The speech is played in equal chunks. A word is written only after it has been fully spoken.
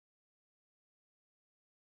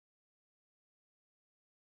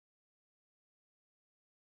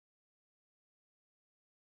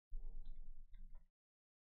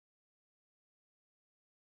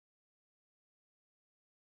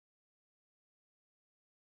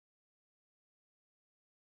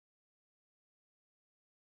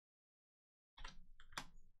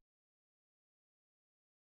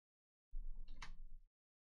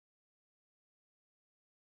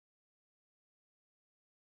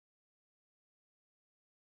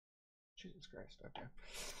Jesus Christ. Okay.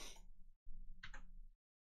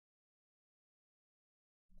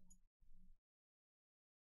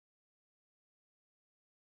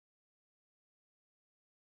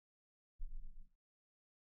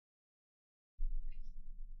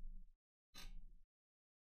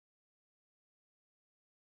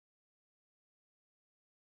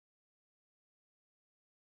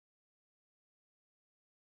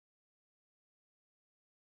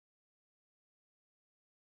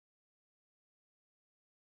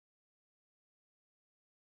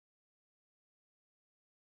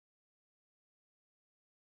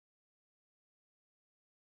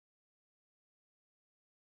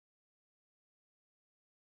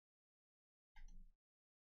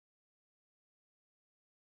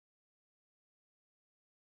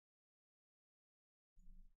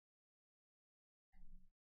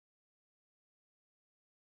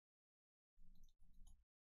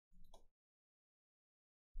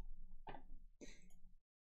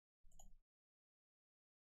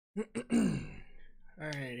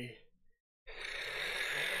 Alrighty.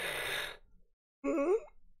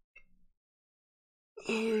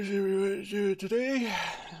 How's everybody doing today?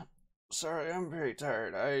 Sorry, I'm very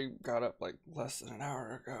tired. I got up like less than an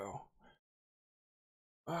hour ago.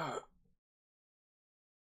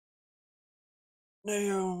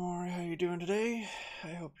 Naomi, how you doing today? I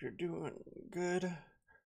hope you're doing good.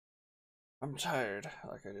 I'm tired.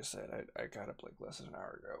 Like I just said, I got up like less than an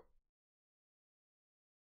hour ago.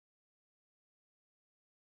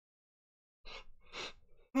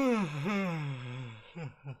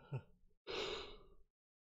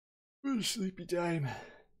 Sleepy time.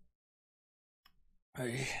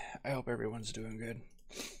 I hope everyone's doing good.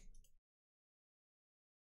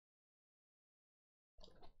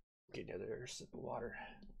 Get another sip of water.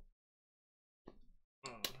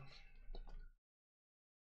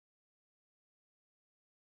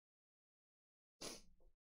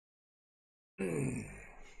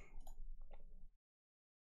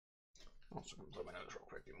 Also gonna blow my nose real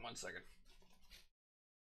quick. Give me 1 second.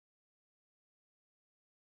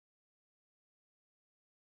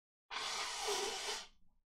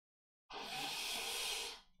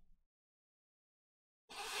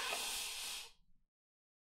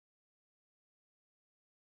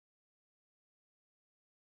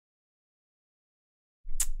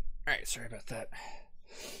 Alright, sorry about that.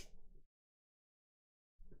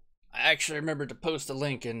 I actually remembered to post a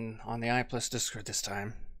link on the iPlus Discord this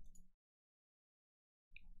time.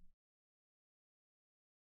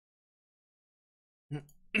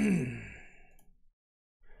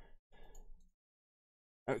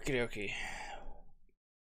 Okie dokie.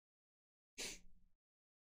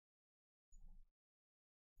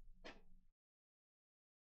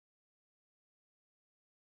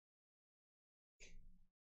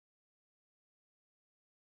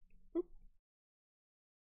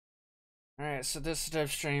 Alright, so this dev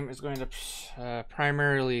stream is going to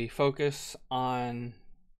primarily focus on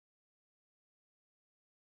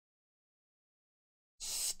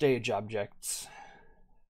stage objects.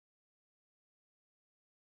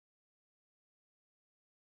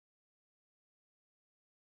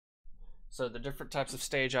 So the different types of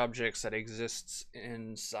stage objects that exists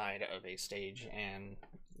inside of a stage and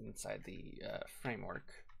inside the framework.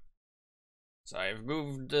 So I've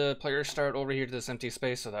moved the player start over here to this empty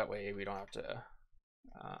space so that way we don't have to,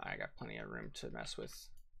 I got plenty of room to mess with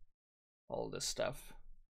all this stuff.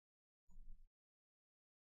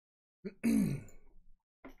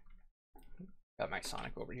 Got my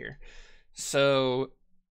Sonic over here. So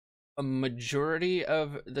a majority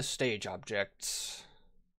of the stage objects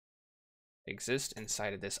exist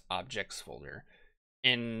inside of this objects folder.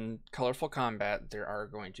 In Colorful Combat, there are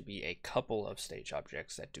going to be a couple of stage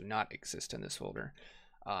objects that do not exist in this folder.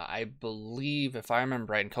 I believe, if I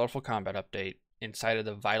remember right, in Colorful Combat Update, inside of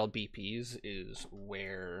the Vital BPs is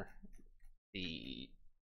where the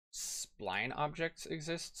Spline objects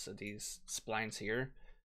exist. So these Splines here,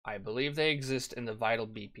 I believe they exist in the Vital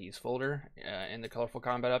BPs folder in the Colorful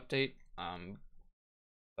Combat Update.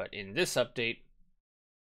 But in this update,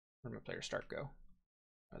 where'd my player start go?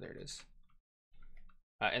 Oh, there it is.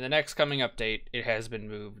 In the next coming update, it has been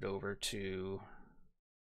moved over to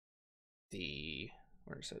the,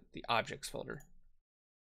 where is it? The objects folder.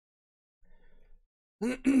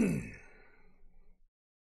 Yeah,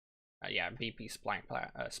 BP spline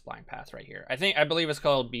path right here. I believe it's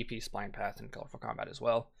called BP spline path in Colorful Combat as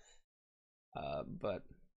well. But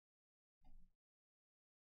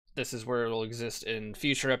this is where it will exist in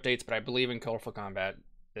future updates. But I believe in Colorful Combat,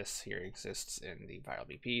 this here exists in the Vital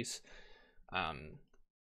BPs.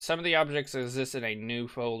 Some of the objects exist in a new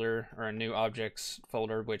folder or a new objects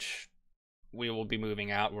folder, which we will be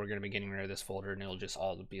moving out. We're going to be getting rid of this folder, and it'll just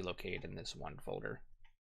all be located in this one folder.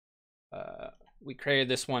 We created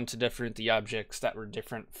this one to different the objects that were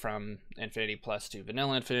different from Infinity Plus to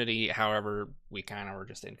Vanilla Infinity. However, we kind of were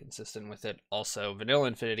just inconsistent with it. Also, Vanilla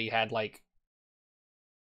Infinity had like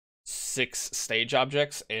 6 stage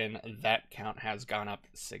objects, and that count has gone up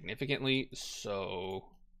significantly. So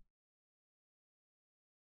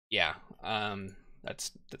yeah,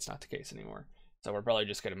 that's not the case anymore. So we're probably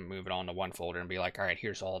just going to move it on to one folder and be like, all right,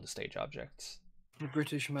 here's all the stage objects. The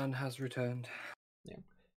British man has returned. Yeah.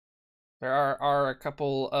 There are a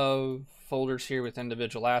couple of folders here with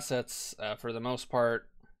individual assets. For the most part,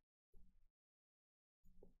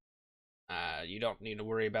 you don't need to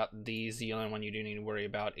worry about these. The only one you do need to worry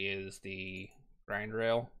about is the grind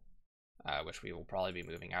rail, which we will probably be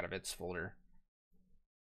moving out of its folder.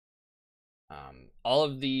 All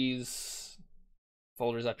of these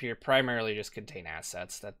folders up here primarily just contain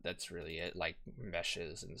assets. That's really it, like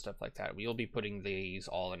meshes and stuff like that. We'll be putting these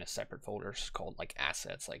all in a separate folder called like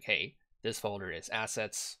assets. Like, hey, this folder is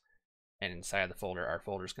assets, and inside the folder are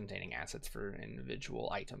folders containing assets for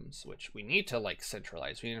individual items, which we need to like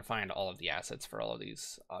centralize. We need to find all of the assets for all of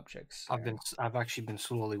these objects. I've actually been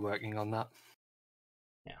slowly working on that.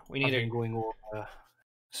 Yeah, we need I've been going over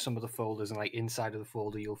some of the folders, and like inside of the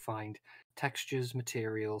folder you'll find textures,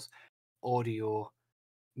 materials, audio,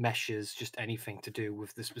 meshes, just anything to do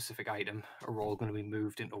with the specific item are all going to be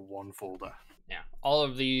moved into one folder. Yeah, all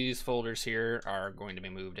of these folders here are going to be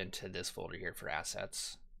moved into this folder here for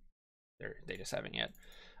assets. They just haven't yet.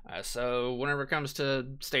 So whenever it comes to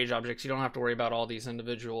stage objects, you don't have to worry about all these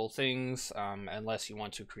individual things, unless you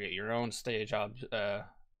want to create your own stage object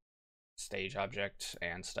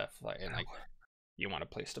and stuff like, and like you want a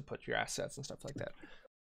place to put your assets and stuff like that,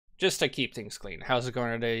 just to keep things clean. How's it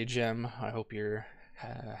going today, Jim? I hope you're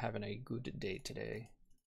having a good day today.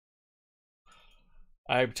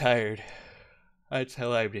 I'm tired. That's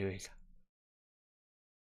how I'm doing.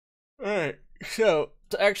 Alright, so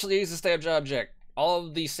to actually use a stage object, all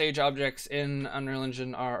of the stage objects in Unreal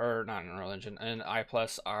Engine or not Unreal Engine, in I+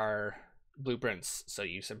 are blueprints. So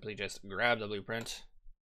you simply just grab the blueprint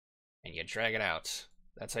and you drag it out.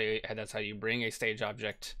 That's how you bring a stage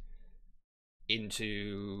object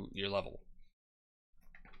into your level.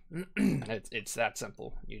 It's that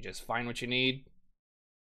simple. You just find what you need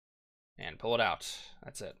and pull it out.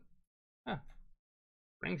 That's it. Huh.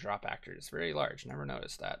 Ring drop actor is very large. Never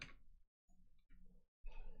noticed that.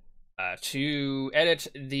 To edit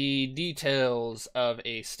the details of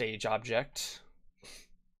a stage object,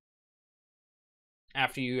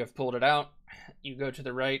 after you have pulled it out, you go to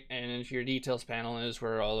the right, and into your details panel is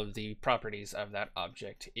where all of the properties of that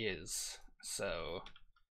object is. So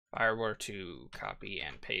if I were to copy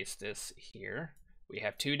and paste this here, we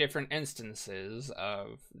have 2 different instances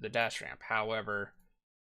of the dash ramp. However,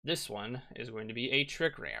 this one is going to be a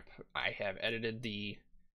trick ramp. I have edited the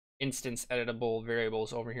instance editable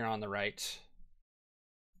variables over here on the right,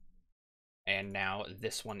 and now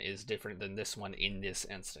this one is different than this one in this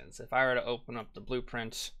instance. If I were to open up the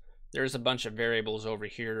blueprint, there's a bunch of variables over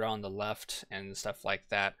here on the left and stuff like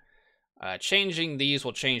that. Changing these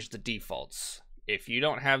will change the defaults. If you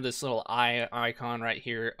don't have this little eye icon right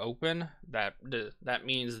here open, that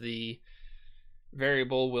means the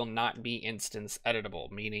variable will not be instance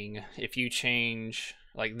editable, meaning if you change,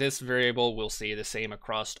 like, this variable will stay the same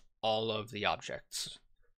across all of the objects,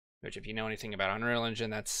 which if you know anything about Unreal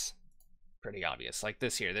Engine, that's pretty obvious. Like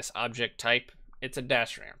this here, this object type, it's a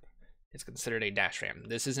dash ramp. It's considered a dash ramp.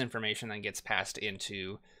 This is information that gets passed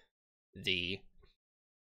into the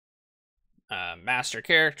master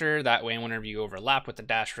character. That way, whenever you overlap with the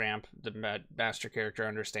dash ramp, the master character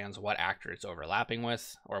understands what actor it's overlapping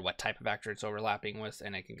with, or what type of actor it's overlapping with,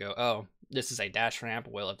 and it can go, oh, this is a dash ramp.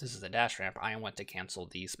 Well, if this is a dash ramp, I want to cancel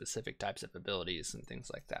these specific types of abilities and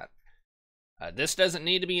things like that. This doesn't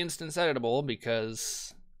need to be instance editable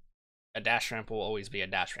because a dash ramp will always be a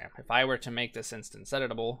dash ramp. If I were to make this instance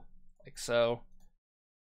editable, like so,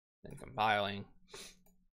 then compiling,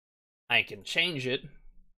 I can change it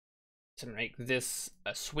to make this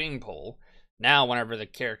a swing pole. Now, whenever the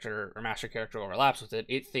character or master character overlaps with it,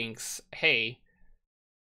 it thinks, hey,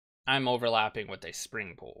 I'm overlapping with a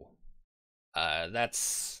spring pole.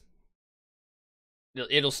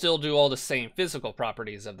 It'll still do all the same physical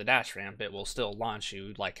properties of the dash ramp. It will still launch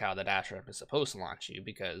you like how the dash ramp is supposed to launch you,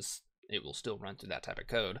 because it will still run through that type of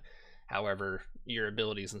code. However, your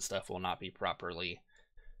abilities and stuff will not be properly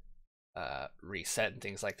reset and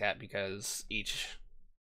things like that, because each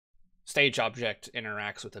stage object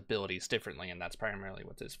interacts with abilities differently, and that's primarily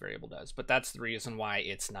what this variable does. But that's the reason why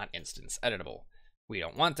it's not instance editable. we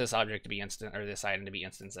don't want this object to be instant, or this item to be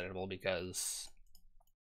instance editable, because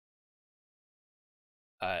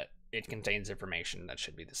it contains information that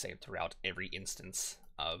should be the same throughout every instance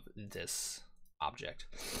of this object.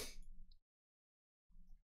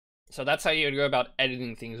 So that's how you would go about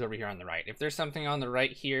editing things over here on the right. If there's something on the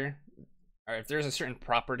right here, or if there's a certain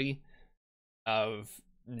property of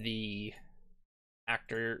the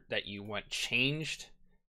actor that you want changed,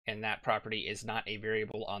 and that property is not a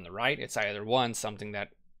variable on the right, it's either one, something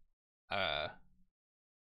that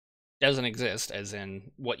doesn't exist, as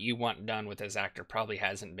in what you want done with this actor probably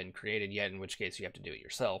hasn't been created yet, in which case you have to do it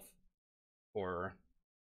yourself, or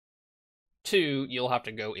two, you'll have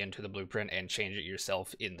to go into the blueprint and change it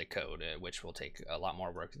yourself in the code, which will take a lot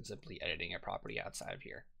more work than simply editing a property outside of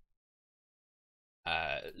here.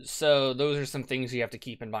 So those are some things you have to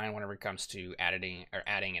keep in mind whenever it comes to adding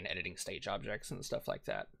and editing stage objects and stuff like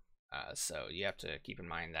that. So you have to keep in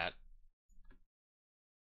mind that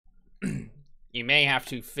you may have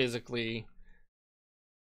to physically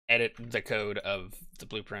edit the code of the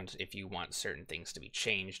blueprint if you want certain things to be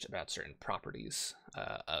changed about certain properties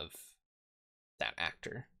of that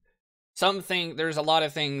actor. There's a lot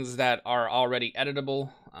of things that are already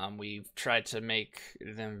editable. We've tried to make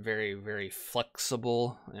them very, very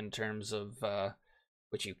flexible in terms of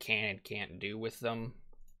what you can and can't do with them.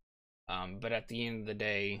 But at the end of the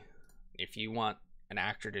day, if you want an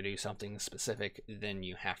actor to do something specific, then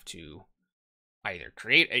you have to either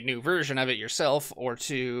create a new version of it yourself, or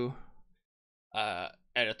to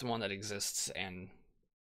edit the one that exists and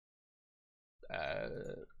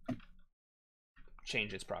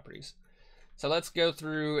change its properties. So let's go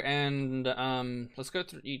through and let's go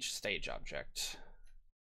through each stage object.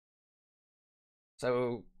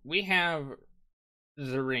 So we have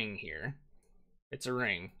the ring here. It's a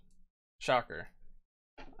ring. Shocker.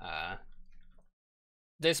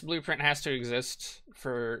 This blueprint has to exist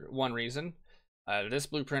for one reason. This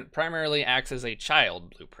blueprint primarily acts as a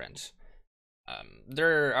child blueprint.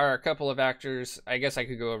 There are a couple of actors, I guess I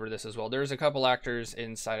could go over this as well. There's a couple actors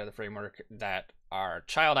inside of the framework that are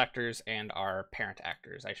child actors and are parent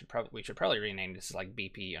actors. We should probably rename this like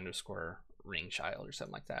BP underscore ring child or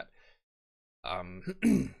something like that.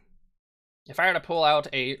 If I were to pull out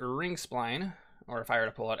a ring spline, or if I were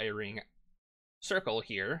to pull out a ring circle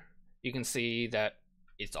here, you can see that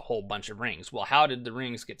it's a whole bunch of rings. Well, how did the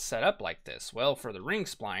rings get set up like this? Well, for the ring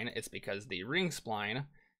spline, it's because the ring spline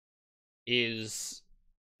is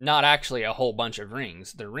not actually a whole bunch of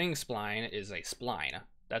rings. The ring spline is a spline.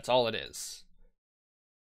 That's all it is.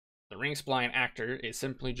 The ring spline actor is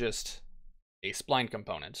simply just a spline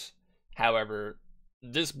component. However,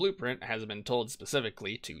 this blueprint has been told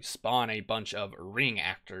specifically to spawn a bunch of ring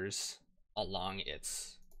actors along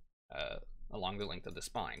its along the length of the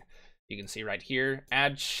spine. You can see right here,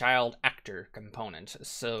 add child actor component.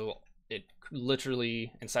 So it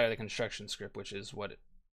literally, inside of the construction script, which is what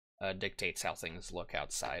dictates how things look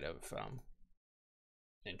outside of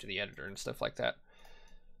into the editor and stuff like that,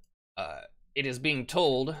 it is being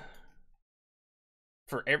told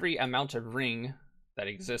for every amount of ring that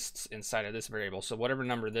exists inside of this variable, so whatever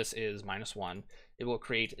number this is -1, it will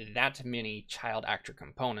create that many child actor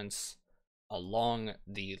components along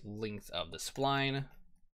the length of the spline.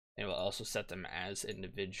 It will also set them as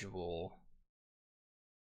individual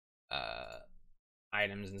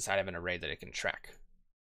items inside of an array that it can track.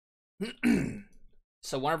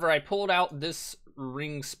 So whenever I pulled out this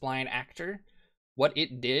ring spline actor, what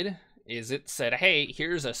it did is it said, hey,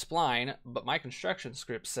 here's a spline, but my construction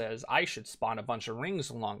script says I should spawn a bunch of rings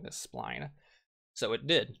along this spline. So it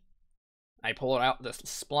did. I pulled out the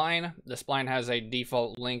spline. The spline has a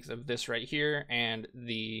default length of this right here, and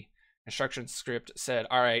the construction script said,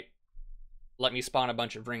 all right, let me spawn a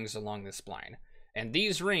bunch of rings along this spline. And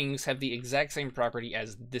these rings have the exact same property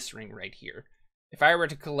as this ring right here. If I were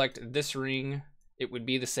to collect this ring, it would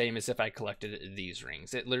be the same as if I collected these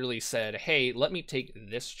rings. It literally said, hey, let me take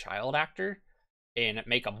this child actor and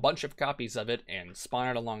make a bunch of copies of it and spawn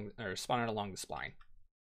it along the spline.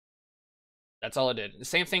 That's all it did. The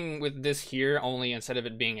same thing with this here, only instead of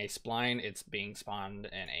it being a spline, it's being spawned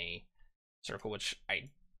in a circle, which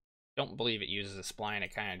I don't believe it uses a spline.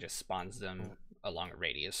 It kind of just spawns them along a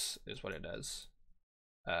radius is what it does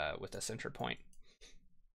with a center point.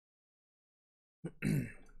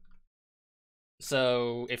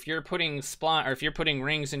 So if you're putting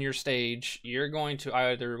rings in your stage, you're going to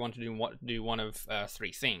either want to do one of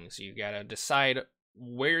three things. You gotta decide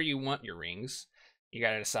where you want your rings. You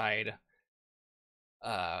gotta decide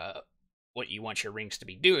what you want your rings to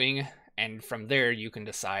be doing, and from there you can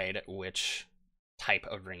decide which type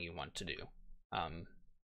of ring you want to do.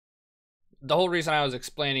 the whole reason I was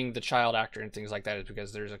explaining the child actor and things like that is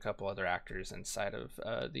because there's a couple other actors inside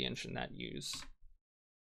of the engine that use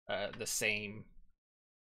the same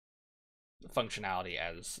functionality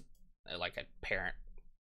as like a parent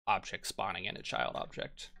object spawning in a child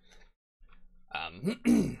object.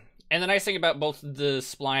 And the nice thing about both the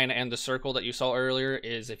spline and the circle that you saw earlier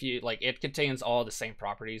is if you like, it contains all the same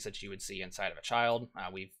properties that you would see inside of a child.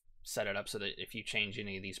 We've set it up so that if you change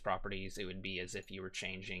any of these properties, it would be as if you were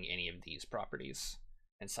changing any of these properties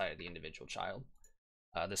inside of the individual child.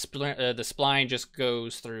 The spline just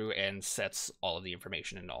goes through and sets all of the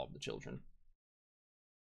information into all of the children.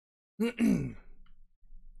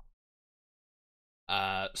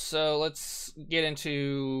 So let's get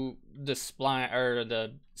into the spline, or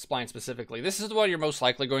the spline specifically. This is the one you're most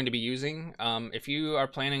likely going to be using. If you are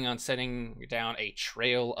planning on setting down a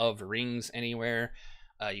trail of rings anywhere,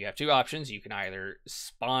 you have two options. You can either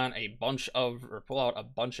spawn a bunch of, or pull out a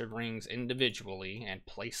bunch of rings individually and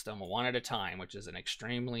place them one at a time, which is an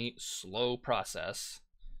extremely slow process.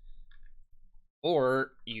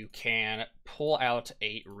 Or you can pull out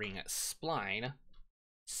a ring spline,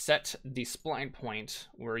 set the spline point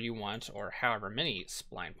where you want, or however many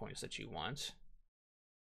spline points that you want,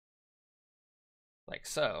 like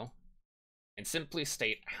so, and simply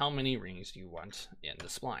state how many rings you want in the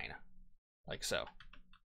spline, like so.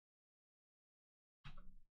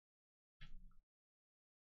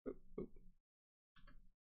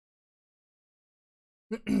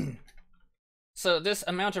 So this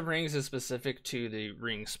amount of rings is specific to the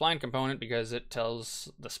ring spline component because it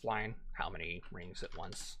tells the spline how many rings it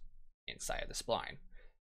wants inside the spline.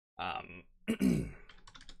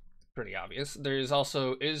 Pretty obvious. There's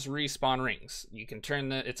also is respawn rings. You can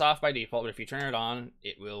turn it's off by default, but if you turn it on,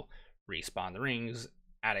 it will respawn the rings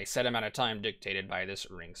at a set amount of time dictated by this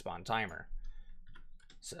ring spawn timer.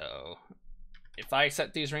 So if I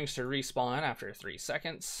set these rings to respawn after 3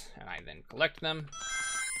 seconds and I then collect them,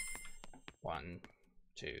 1,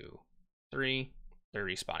 2, 3, they're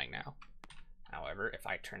respawning now. However, if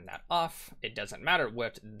I turn that off, it doesn't matter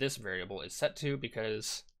what this variable is set to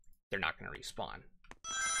because they're not going to respawn.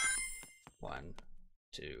 1,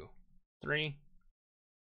 2, 3,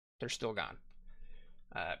 they're still gone.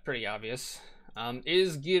 Pretty obvious.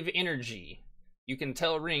 Is give energy. You can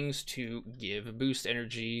tell rings to give boost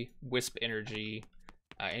energy, wisp energy,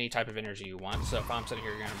 any type of energy you want. So if I'm sitting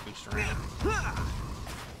here going to boost around,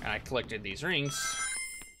 and I collected these rings,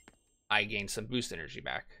 I gained some boost energy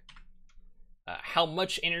back. How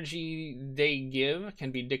much energy they give can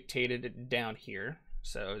be dictated down here.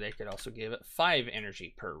 So they could also give 5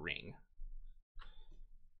 energy per ring.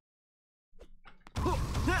 So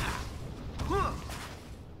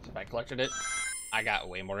if I collected it, I got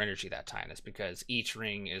way more energy that time. That's because each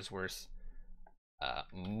ring is worth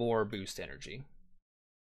more boost energy.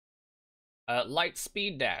 Light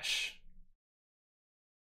speed dash.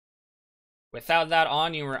 Without that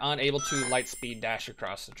on, you were unable to light speed dash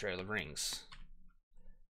across the trail of rings.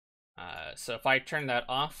 So if I turn that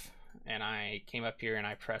off and I came up here and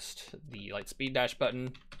I pressed the light speed dash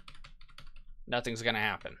button, nothing's gonna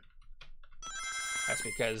happen. That's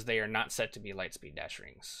because they are not set to be light speed dash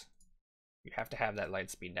rings. You have to have that light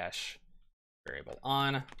speed dash variable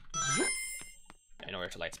on in order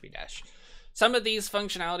to light speed dash. Some of these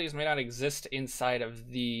functionalities may not exist inside of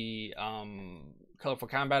the Colorful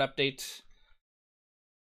Combat update.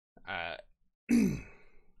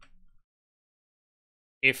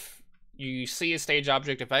 If you see a stage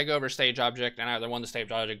object, if I go over stage object and either one, the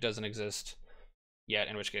stage object doesn't exist yet,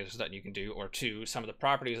 in which case there's nothing you can do, or two, some of the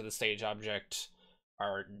properties of the stage object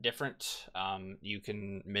are different, you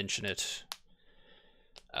can mention it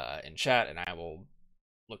in chat and I will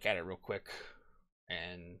look at it real quick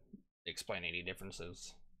and explain any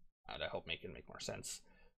differences to help make it make more sense.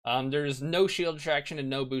 There's no shield attraction and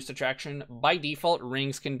no boost attraction. By default,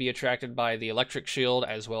 rings can be attracted by the electric shield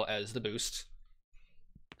as well as the boost.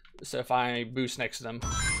 So if I boost next to them,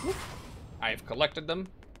 I've collected them.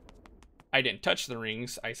 I didn't touch the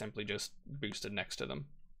rings, I simply just boosted next to them.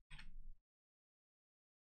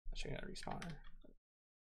 I'll show you that respawner.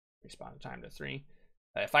 Respawn time to 3.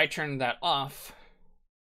 If I turn that off,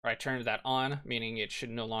 or I turn that on, meaning it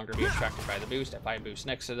should no longer be attracted by the boost, if I boost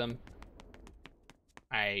next to them,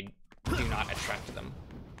 I do not attract them.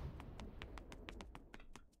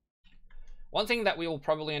 One thing that we will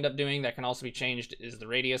probably end up doing that can also be changed is the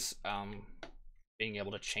radius. Being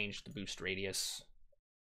able to change the boost radius.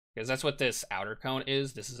 Because that's what this outer cone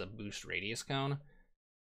is. This is a boost radius cone.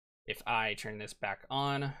 If I turn this back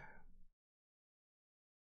on, if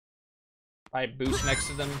I boost next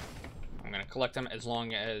to them, I'm going to collect them as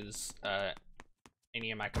long as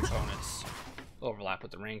any of my components overlap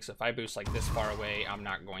with the ring. So if I boost like this far away, I'm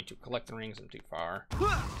not going to collect the rings, I'm too far.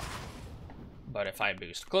 But if I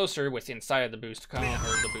boost closer with inside of the boost cone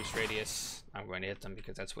or the boost radius, I'm going to hit them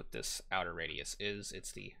because that's what this outer radius is.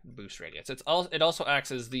 It's the boost radius. It also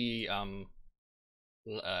acts as the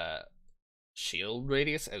shield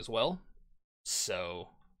radius as well. So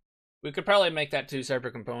we could probably make that 2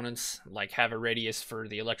 separate components, like have a radius for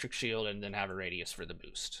the electric shield and then have a radius for the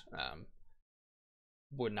boost.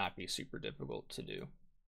 Would not be super difficult to do.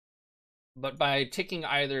 But by ticking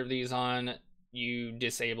either of these on, you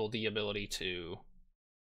disable the ability to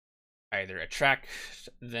either attract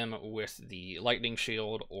them with the lightning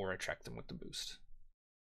shield or attract them with the boost.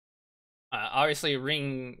 Obviously,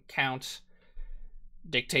 ring count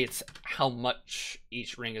dictates how much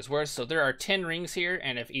each ring is worth. So there are 10 rings here,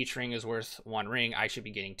 and if each ring is worth 1 ring, I should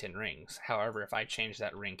be getting 10 rings. However, if I change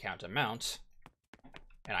that ring count amount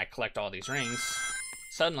and I collect all these rings,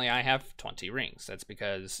 suddenly I have 20 rings. That's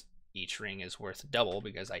because each ring is worth double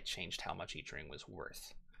because I changed how much each ring was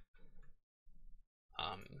worth.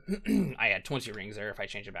 I had 20 rings there. If I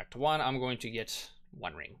change it back to 1, I'm going to get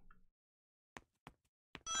 1 ring.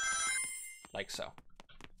 Like so.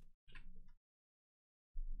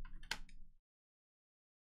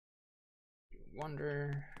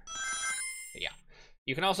 Wonder. Yeah.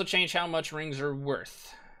 You can also change how much rings are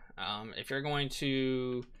worth. If you're going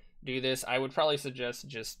to do this, I would probably suggest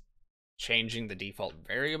just changing the default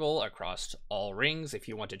variable across all rings. If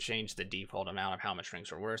you want to change the default amount of how much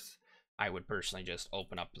rings are worth, I would personally just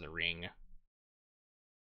open up the ring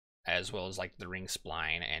as well as like the ring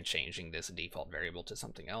spline and changing this default variable to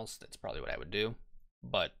something else. That's probably what I would do.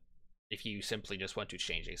 But if you simply just want to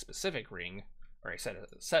change a specific ring or a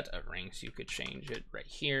set of rings, you could change it right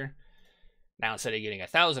here. Now instead of getting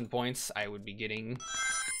 1,000 points, I would be getting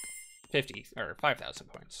 50 or 5,000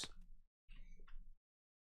 points.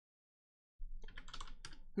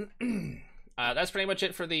 That's pretty much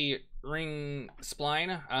it for the ring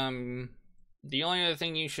spline. The only other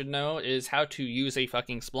thing you should know is how to use a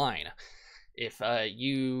fucking spline. If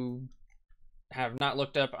you have not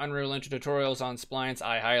looked up Unreal Engine tutorials on splines,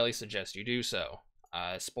 I highly suggest you do so.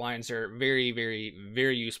 Splines are very, very,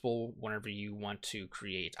 very useful whenever you want to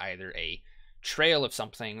create either a trail of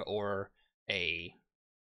something or a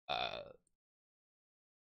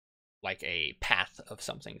like a path of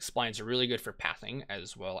something. Splines are really good for pathing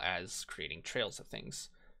as well as creating trails of things.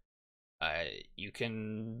 You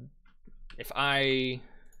can, if I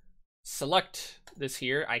select this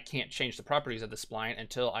here, I can't change the properties of the spline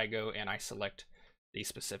until I go and I select the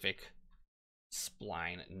specific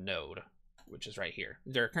spline node, which is right here.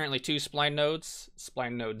 There are currently 2 spline nodes,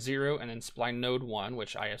 spline node 0 and then spline node 1,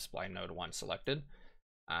 which I have spline node 1 selected.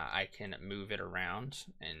 I can move it around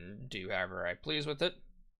and do however I please with it.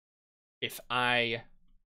 If I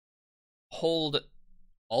hold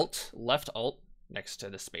left alt next to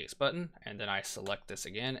the space button, and then I select this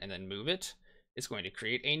again and then move it, it's going to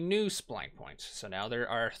create a new spline point. So now there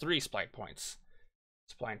are 3 spline points.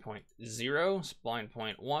 Spline point 0, spline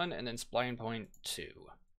point 1, and then spline point 2.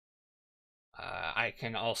 I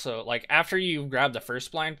can also, like, after you grab the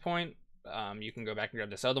first spline point, you can go back and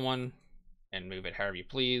grab this other one and move it however you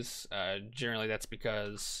please. Generally that's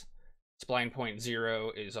because spline point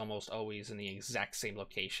 0 is almost always in the exact same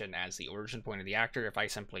location as the origin point of the actor. If I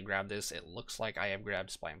simply grab this, it looks like I have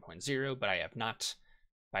grabbed spline point 0, but I have not.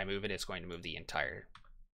 If I move it, it's going to move the entire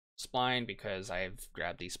spline because I have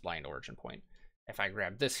grabbed the spline origin point. If I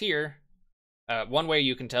grab this here, one way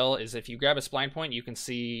you can tell is if you grab a spline point, you can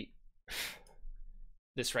see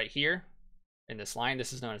this right here in this line.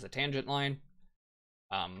 This is known as a tangent line.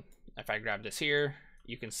 If I grab this here,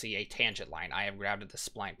 you can see a tangent line. I have grabbed the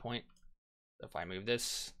spline point. If I move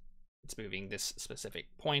this, it's moving this specific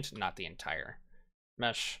point, not the entire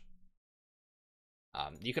mesh.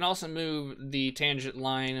 You can also move the tangent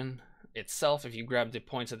line itself. If you grab the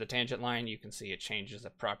points of the tangent line, you can see it changes the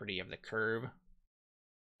property of the curve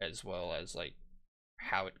as well as like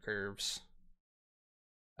how it curves,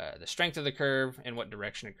 the strength of the curve and what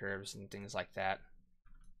direction it curves and things like that.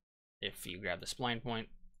 If you grab the spline point,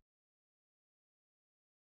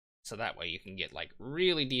 so that way you can get like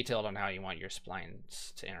really detailed on how you want your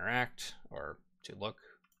splines to interact or to look,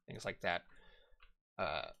 things like that.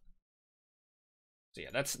 So yeah,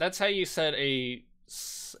 that's how you set a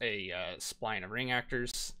spline of ring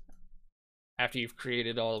actors. After you've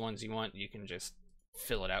created all the ones you want, you can just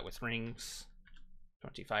fill it out with rings,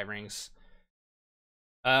 25 rings.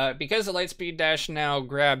 Because the lightspeed dash now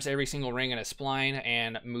grabs every single ring in a spline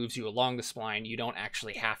and moves you along the spline, you don't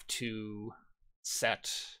actually have to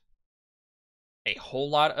set a whole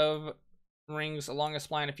lot of rings along a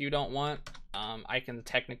spline if you don't want. I can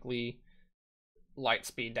technically light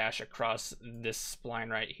speed dash across this spline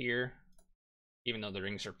right here, even though the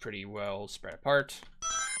rings are pretty well spread apart.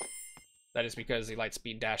 That is because the light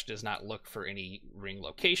speed dash does not look for any ring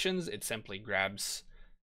locations. It simply grabs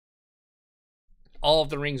all of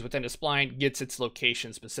the rings within a spline, gets its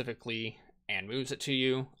location specifically, and moves it to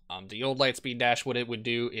you. The old light speed dash, what it would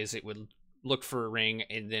do is it would look for a ring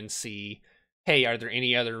and then see, hey, are there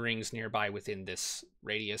any other rings nearby within this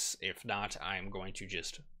radius? If not, I'm going to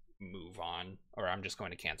just move on, or I'm just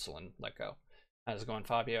going to cancel and let go. How's it going,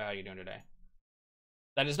 Fabio? How are you doing today?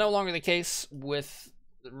 That is no longer the case with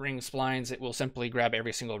ring splines. It will simply grab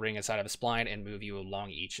every single ring inside of a spline and move you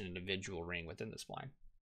along each individual ring within the spline.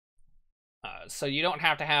 So you don't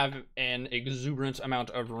have to have an exuberant amount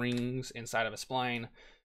of rings inside of a spline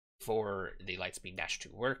for the lightspeed dash to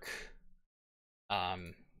work.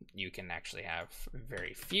 You can actually have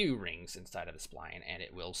very few rings inside of the spline and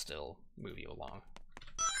it will still move you along,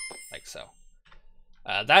 like so.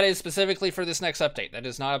 That is specifically for this next update. That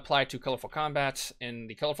does not apply to Colorful Combat. In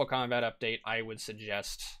the Colorful Combat update, I would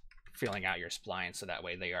suggest filling out your spline so that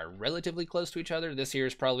way they are relatively close to each other. This here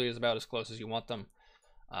is probably about as close as you want them.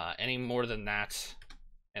 Any more than that,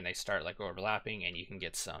 and they start like overlapping, and you can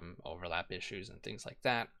get some overlap issues and things like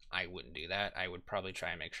that, I wouldn't do that. I would probably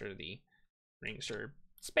try and make sure the rings are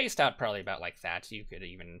spaced out probably about like that. You could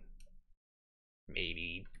even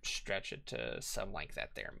maybe stretch it to something like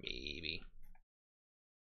that there, maybe.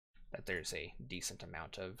 That there's a decent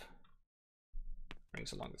amount of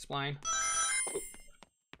rings along the spline. Oop.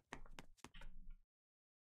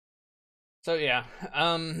 So yeah,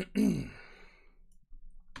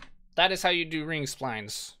 that is how you do ring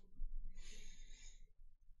splines.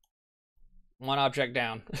 One object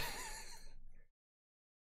down.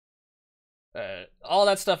 All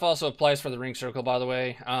that stuff also applies for the ring circle, by the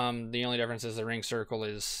way. The only difference is the ring circle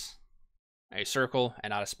is a circle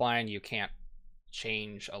and not a spline. You can't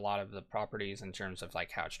change a lot of the properties in terms of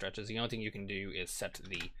like how it stretches. The only thing you can do is set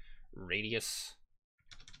the radius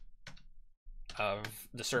of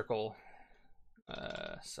the circle.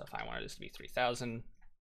 So if I wanted this to be 3000,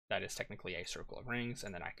 that is technically a circle of rings,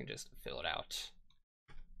 and then I can just fill it out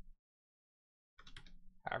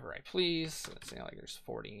however I please. So let's say like there's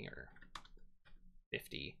 40 or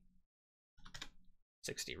 50,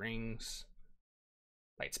 60 rings.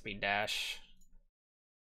 Lightspeed dash.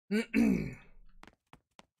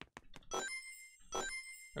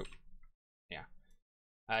 Oh,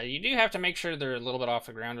 yeah. You do have to make sure they're a little bit off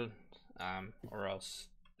the ground, or else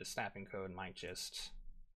the snapping code might just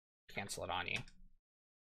cancel it on you.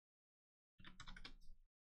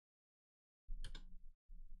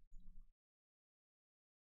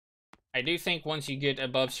 I do think once you get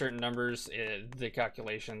above certain numbers, the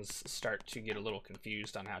calculations start to get a little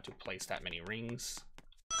confused on how to place that many rings.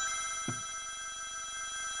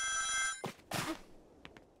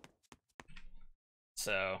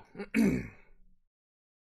 So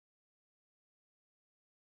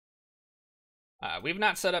we've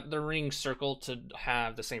not set up the ring circle to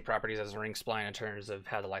have the same properties as the ring spline in terms of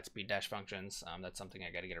how the lightspeed dash functions. That's something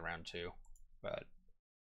I got to get around to, but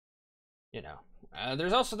you know,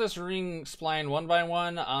 there's also this ring spline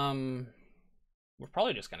 1x1. We're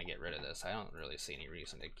probably just gonna get rid of this. I don't really see any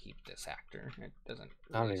reason to keep this actor. It doesn't.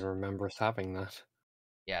 I don't even remember us having that.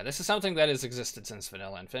 Yeah, this is something that has existed since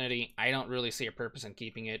Vanilla Infinity. I don't really see a purpose in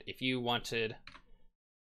keeping it. If you wanted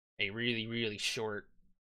a really, really short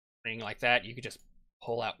ring like that, you could just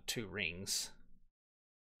pull out 2 rings,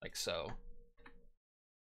 like so.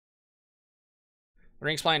 The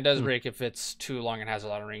ring spline does break if it's too long and has a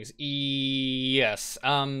lot of rings. Yes,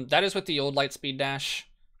 that is with the old lightspeed dash.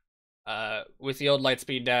 With the old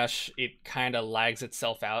lightspeed dash, it kind of lags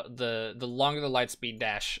itself out. The longer the lightspeed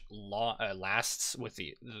dash lasts with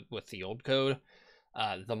the old code,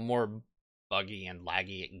 the more buggy and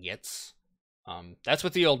laggy it gets. That's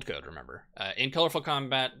with the old code, remember. In Colorful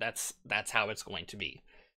Combat, that's how it's going to be.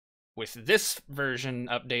 With this version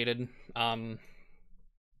updated,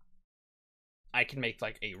 I can make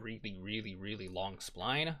like a really, really, really long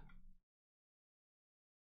spline.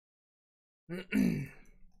 Make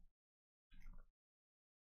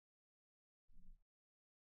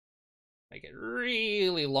it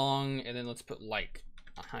really long, and then let's put like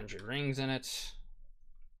 100 rings in it.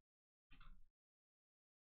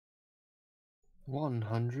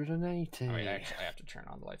 180. Oh, wait, actually, I have to turn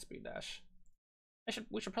on the lightspeed dash.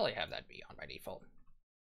 We should probably have that be on by default.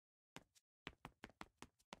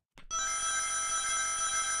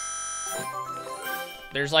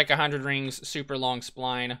 There's like 100 rings, super long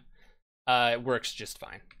spline. It works just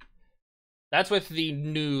fine. That's with the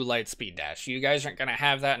new lightspeed dash. You guys aren't gonna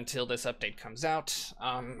have that until this update comes out.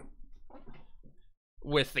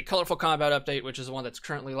 with the Colorful Combat update, which is the one that's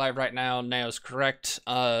currently live right now, Nao's correct.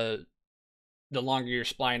 The longer your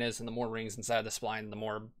spline is and the more rings inside the spline, the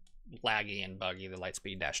more laggy and buggy the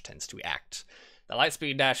lightspeed dash tends to act. The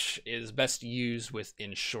lightspeed dash is best used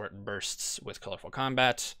in short bursts with Colorful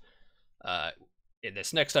Combat. In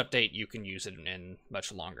this next update, you can use it in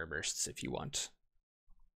much longer bursts if you want.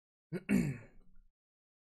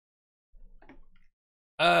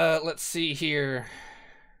 Let's see here.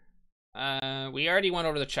 We already went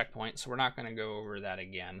over the checkpoint, so we're not going to go over that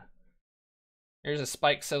again. Here's a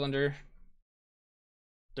spike cylinder.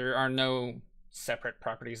 There are no separate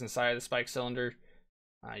properties inside the spike cylinder.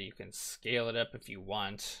 You can scale it up if you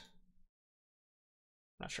want.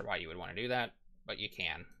 Not sure why you would want to do that, but you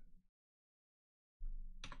can.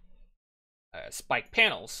 Spike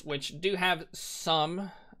panels, which do have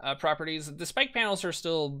some properties. The spike panels are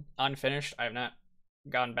still unfinished. I have not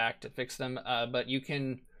gone back to fix them, but you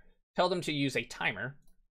can tell them to use a timer,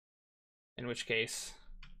 in which case...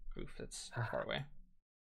 Oof, that's far away.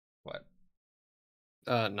 What?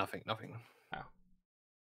 Nothing. Oh.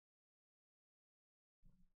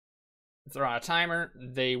 If they're on a timer,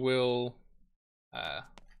 they will... You're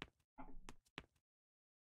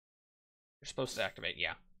supposed to activate,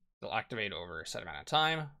 yeah. They'll activate over a set amount of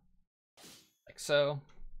time, like so.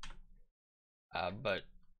 But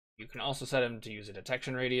you can also set them to use a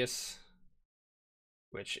detection radius,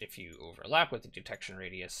 which if you overlap with the detection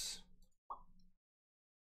radius,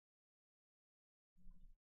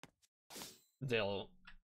 they'll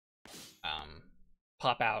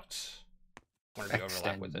pop out whenever you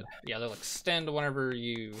overlap with it. Yeah, they'll extend whenever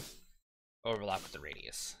you overlap with the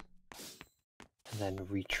radius. And then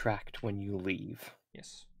retract when you leave.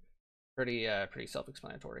 Yes. Pretty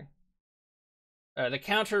self-explanatory. The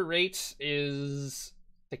counter rate is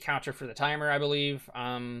the counter for the timer, I believe.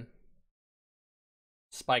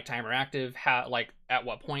 Spike timer active, at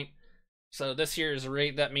what point? So this here is a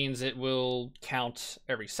rate. That means it will count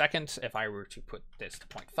every second. If I were to put this to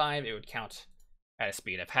 0.5, it would count at a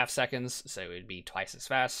speed of half seconds, so it would be twice as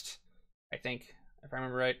fast, I think, if I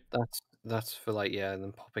remember right. That's for and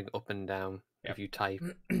then popping up and down. Yep. If you type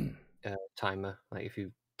timer, if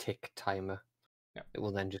you tick timer, yep, it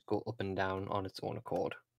will then just go up and down on its own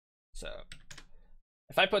accord. So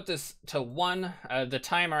if I put this to 1, the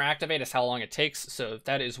timer activate is how long it takes. So if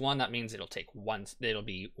that is 1, that means it'll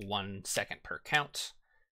be 1 second per count.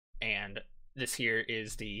 And this here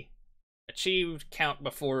is the achieved count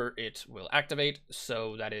before it will activate.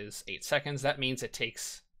 So that is 8 seconds. That means it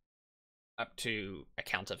takes up to a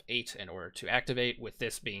count of 8 in order to activate, with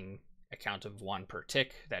this being a count of 1 per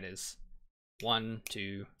tick. That is 1,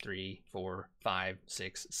 2, 3, 4, 5,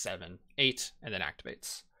 6, 7, 8, and then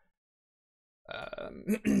activates.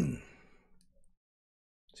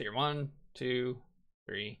 So you're 1, 2,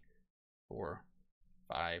 3, 4,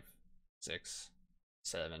 5, 6,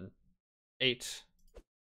 7, 8,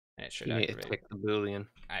 and it should activate. You need to tick the boolean.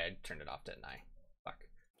 I turned it off, didn't I? Fuck.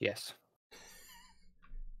 Yes.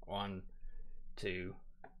 1, 2,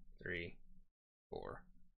 3, 4,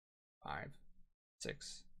 5,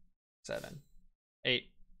 6, 7, 8.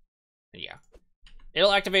 Yeah.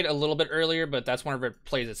 It'll activate a little bit earlier, but that's whenever it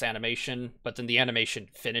plays its animation. But then the animation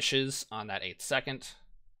finishes on that 8th second.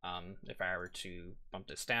 If I were to bump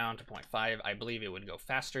this down to 0.5, I believe it would go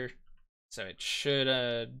faster. So it should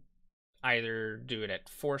either do it at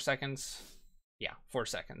 4 seconds. Yeah, 4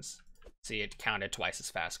 seconds. See, it counted twice as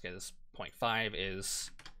fast because 0.5 is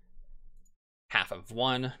half of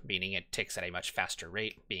 1, meaning it ticks at a much faster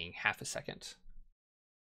rate, being half a second.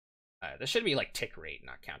 This should be tick rate,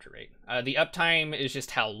 not counter rate. The uptime is just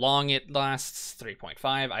how long it lasts,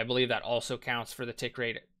 3.5. I believe that also counts for the tick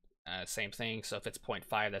rate. Same thing. So if it's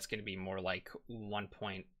 0.5, that's going to be more like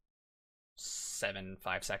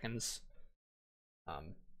 1.75 seconds.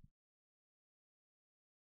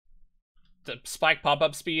 The spike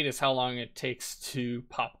pop-up speed is how long it takes to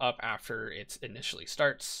pop up after it initially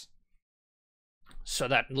starts. So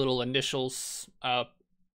that little initial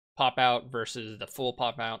pop out versus the full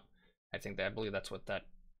pop out. I believe that's what that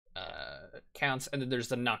counts. And then there's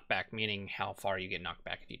the knockback, meaning how far you get knocked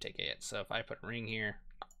back if you take a hit. So if I put a ring here,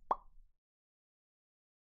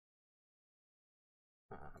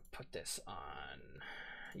 put this on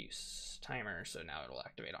use timer, so now it'll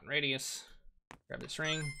activate on radius. Grab this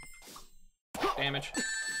ring, damage.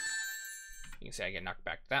 You can see I get knocked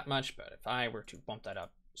back that much, but if I were to bump that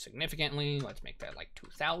up significantly, let's make that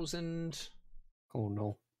 2,000. Oh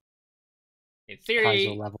no. In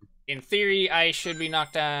theory, I should be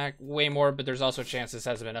knocked back way more, but there's also a chance this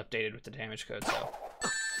hasn't been updated with the damage code, so...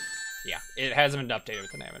 Yeah, it hasn't been updated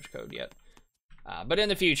with the damage code yet. But in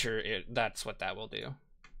the future, that's what that will do.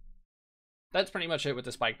 that's pretty much it with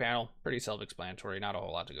the spike panel. Pretty self-explanatory, not a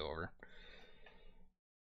whole lot to go over.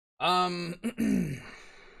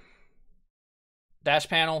 Dash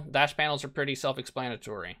panels are pretty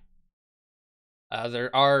self-explanatory.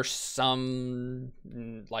 There are some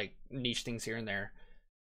like niche things here and there.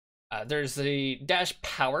 There's the dash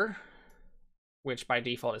power, which by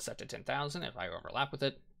default is set to 10,000. If I overlap with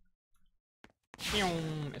it,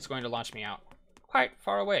 it's going to launch me out quite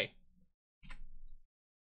far away.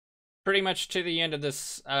 Pretty much to the end of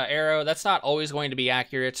this arrow. That's not always going to be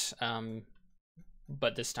accurate,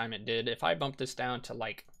 but this time it did. If I bump this down to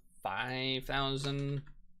like 5,000,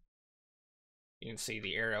 you can see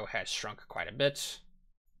the arrow has shrunk quite a bit.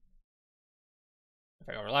 If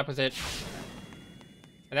I overlap with it,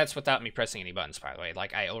 and that's without me pressing any buttons, by the way.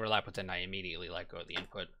 Like, I overlap with it and I immediately let go of the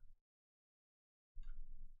input.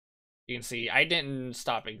 You can see I didn't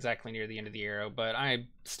stop exactly near the end of the arrow, but I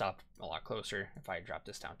stopped a lot closer. If I drop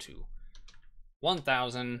this down to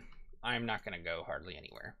 1,000, I'm not going to go hardly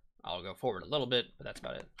anywhere. I'll go forward a little bit, but that's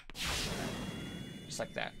about it. Just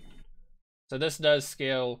like that. So this does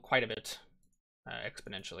scale quite a bit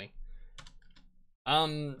exponentially.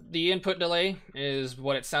 The input delay is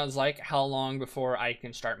what it sounds like. How long before I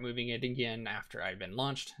can start moving it again after I've been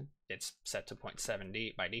launched. It's set to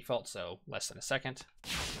 0.7 by default, so less than a second.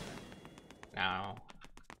 Now,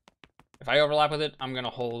 if I overlap with it, I'm gonna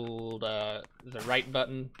hold the right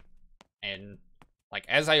button, and like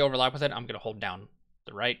as I overlap with it, I'm gonna hold down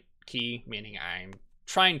the right key, meaning I'm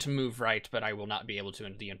trying to move right, but I will not be able to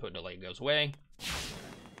until the input delay goes away.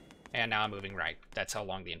 And now I'm moving right. That's how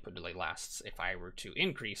long the input delay lasts. If I were to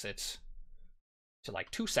increase it to like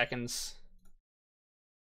 2 seconds,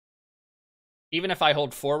 even if I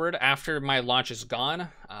hold forward after my launch is gone,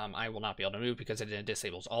 I will not be able to move because it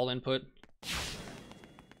disables all input.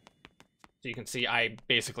 So you can see I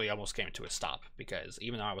basically almost came to a stop because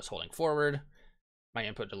even though I was holding forward, my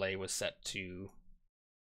input delay was set to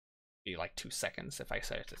be like 2 seconds. If I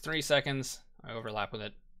set it to 3 seconds, I overlap with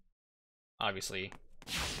it. Obviously,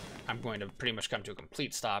 I'm going to pretty much come to a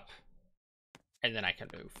complete stop, and then I can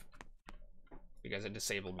move because it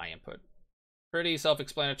disabled my input. Pretty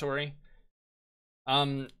self-explanatory.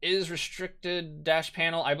 Is restricted dash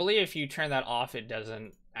panel. I believe if you turn that off, it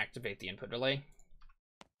doesn't activate the input delay.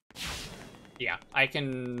 Yeah, I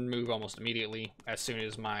can move almost immediately as soon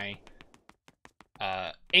as my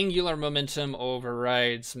angular momentum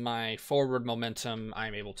overrides my forward momentum.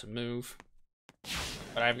 I'm able to move,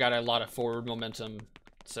 but I've got a lot of forward momentum,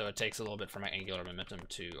 so it takes a little bit for my angular momentum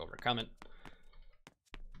to overcome it.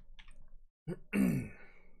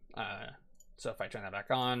 So if I turn that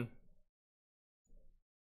back on,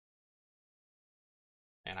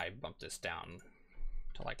 and I bump this down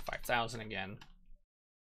to like 5,000 again,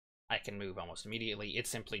 I can move almost immediately. It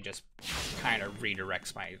simply just kind of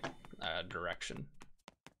redirects my direction.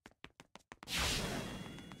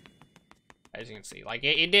 As you can see, like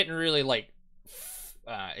it didn't really like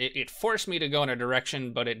it forced me to go in a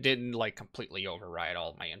direction, but it didn't like completely override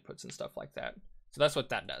all of my inputs and stuff like that. So that's what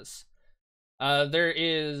that does. There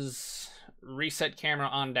is reset camera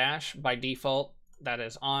on dash. By default, that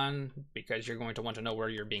is on because you're going to want to know where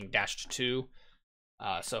you're being dashed to.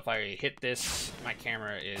 So if I hit this, my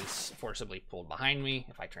camera is forcibly pulled behind me.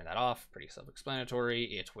 If I turn that off, pretty self-explanatory,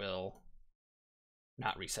 it will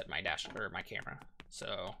not reset my dash or my camera.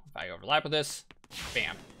 So if I overlap with this,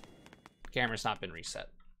 bam, camera's not been reset.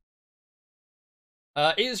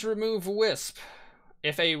 Is remove wisp.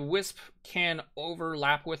 If a wisp can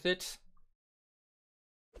overlap with it,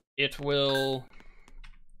 it will,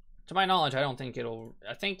 to my knowledge, I think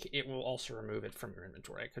it will also remove it from your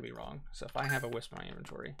inventory. I could be wrong. So if I have a wisp in my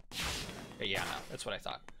inventory, okay, yeah, no, that's what I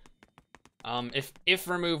thought. If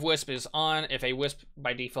remove wisp is on, if a wisp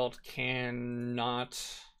by default cannot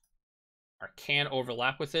or can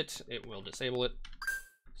overlap with it, it will disable it.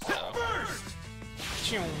 So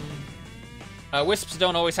wisps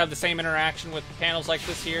don't always have the same interaction with panels like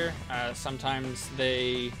this here. Sometimes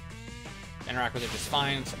they interact with it just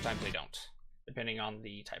fine, sometimes they don't, depending on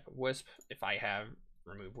the type of wisp. If I have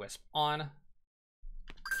remove wisp on,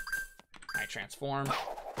 I transform,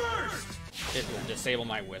 it will disable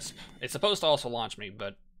my wisp. It's supposed to also launch me,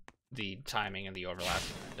 but the timing and the overlap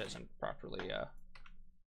doesn't properly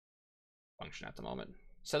function at the moment.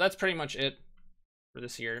 So that's pretty much it for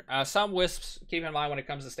this here. Some wisps, keep in mind when it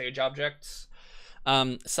comes to stage objects,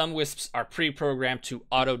 some wisps are pre-programmed to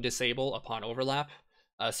auto-disable upon overlap.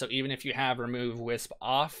 So even if you have remove wisp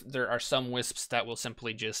off, there are some wisps that will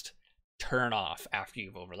simply just turn off after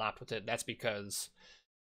you've overlapped with it. That's because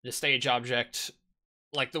the stage object,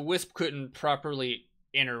 like the wisp couldn't properly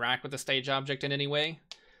interact with the stage object in any way.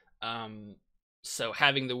 So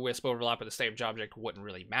having the wisp overlap with the stage object wouldn't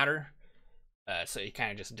really matter. So it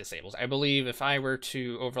kind of just disables. I believe if I were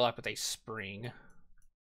to overlap with a spring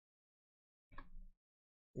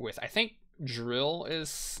with, I think drill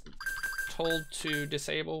is told to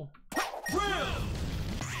disable. Drill!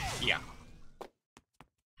 Yeah.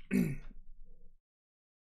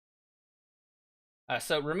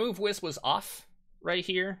 So remove wisp was off right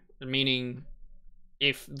here, meaning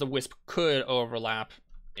if the wisp could overlap,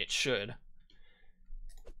 it should.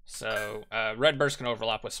 So red burst can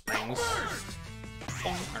overlap with springs,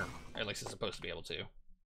 or at least it's supposed to be able to.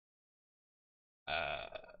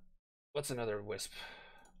 What's another wisp?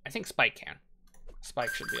 I think spike can.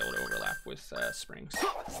 Spike should be able to overlap with springs.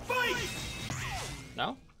 Spike!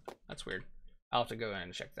 No? That's weird. I'll have to go in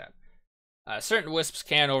and check that. Certain wisps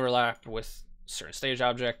can overlap with certain stage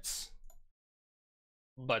objects,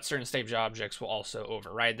 but certain stage objects will also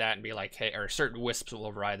override that and be like, hey, or certain wisps will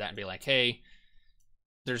override that and be like, hey,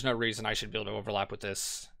 there's no reason I should be able to overlap with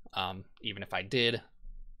this. Even if I did,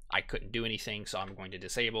 I couldn't do anything, so I'm going to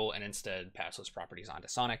disable and instead pass those properties on to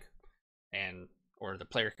Sonic, and or the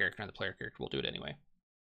player character, and the player character will do it anyway.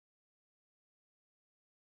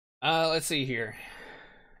 Let's see here.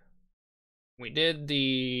 We did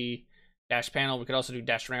the dash panel. We could also do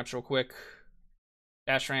dash ramps real quick.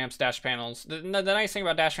 Dash ramps, dash panels. The nice thing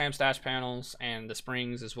about dash ramps, dash panels, and the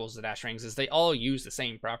springs as well as the dash rings is they all use the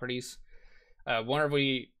same properties.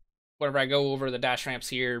 Whenever I go over the dash ramps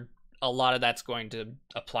here, a lot of that's going to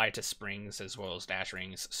apply to springs as well as dash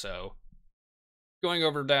rings. So going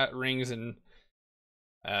over rings and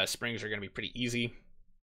springs are going to be pretty easy.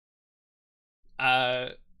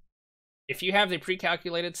 If you have the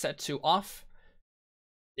pre-calculated set to off,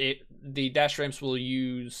 the dash ramps will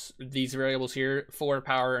use these variables here, forward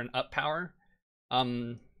power and up power.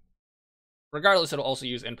 Regardless, it'll also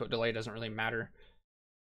use input delay. Doesn't really matter.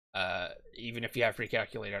 Even if you have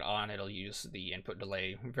pre-calculated on, it'll use the input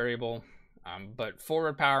delay variable. But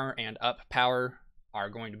forward power and up power are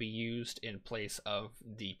going to be used in place of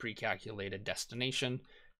the pre-calculated destination.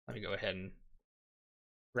 Let me go ahead and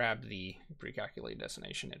grab the pre-calculated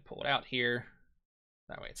destination and pull it out here.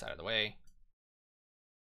 That way it's out of the way.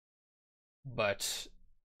 But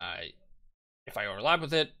if I overlap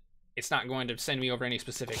with it, it's not going to send me over any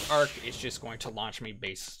specific arc. It's just going to launch me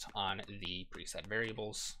based on the preset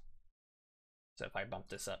variables. So if I bump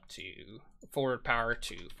this up to forward power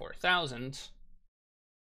to 4,000,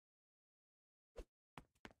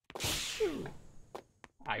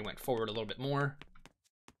 I went forward a little bit more.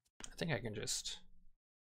 I think I can just,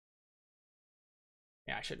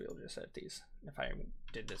 yeah, I should be able to just set these. If I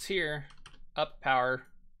did this here, up power,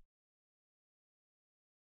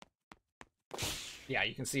 yeah,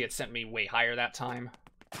 you can see it sent me way higher that time.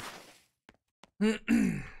 If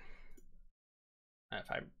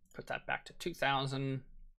I put that back to 2,000,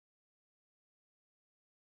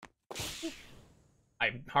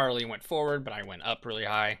 I hardly went forward, but I went up really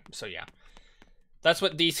high. So yeah, that's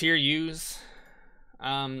what these here use.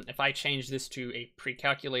 If I change this to a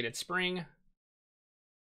pre-calculated spring,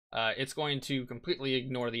 it's going to completely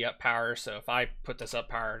ignore the up power. So if I put this up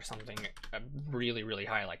power to something really, really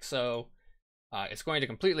high like so, it's going to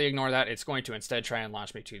completely ignore that. It's going to instead try and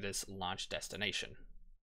launch me to this launch destination.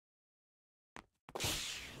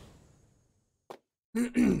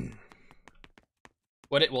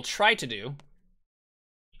 What it will try to do,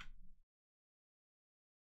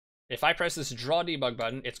 if I press this draw debug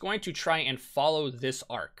button, it's going to try and follow this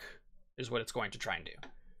arc, is what it's going to try and do.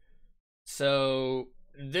 So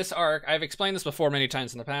this arc, I've explained this before many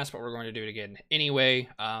times in the past, but we're going to do it again anyway.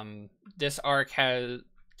 This arc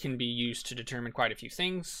can be used to determine quite a few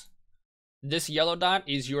things. This yellow dot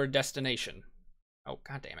is your destination. Oh,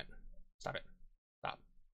 god damn it. Stop it. Stop.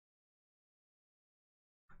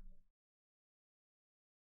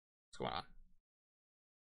 What's going on?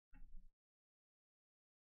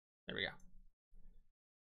 There we go.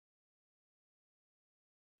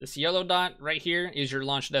 This yellow dot right here is your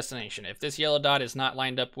launch destination. If this yellow dot is not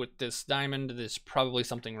lined up with this diamond, there's probably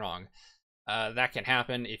something wrong. That can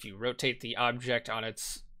happen if you rotate the object on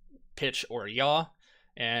its pitch or yaw,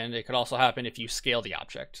 and it could also happen if you scale the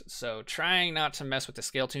object. So trying not to mess with the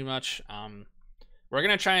scale too much. We're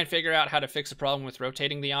going to try and figure out how to fix a problem with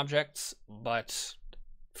rotating the objects, but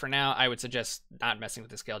for now I would suggest not messing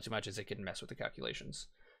with the scale too much, as it can mess with the calculations.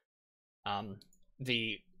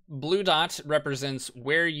 The blue dot represents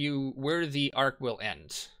where the arc will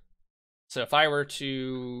end. So if I were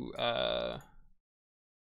to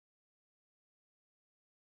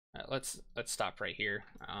let's stop right here.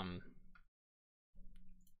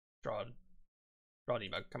 Draw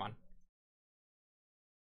debug, come on.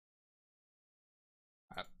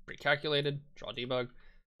 pre-calculated. Draw debug.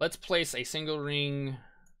 Let's place a single ring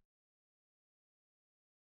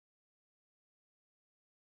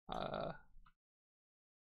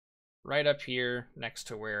right up here next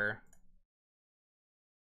to where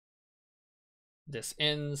this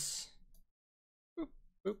ends. Boop,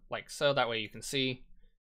 boop, like so. That way you can see.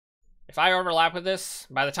 If I overlap with this,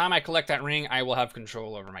 by the time I collect that ring, I will have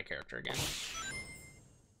control over my character again.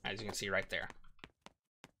 As you can see right there.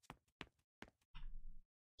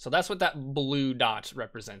 So that's what that blue dot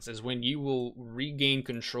represents, is when you will regain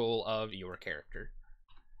control of your character.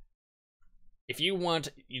 If you want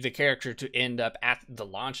the character to end up at the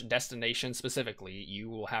launch destination specifically, you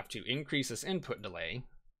will have to increase this input delay.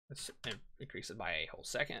 Let's increase it by a whole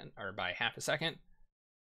second, or by half a second.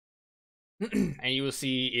 And you will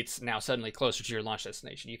see it's now suddenly closer to your launch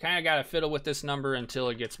destination. You kind of got to fiddle with this number until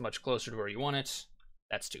it gets much closer to where you want it.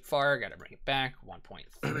 That's too far, got to bring it back,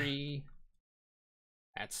 1.3.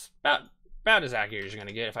 That's about as accurate as you're going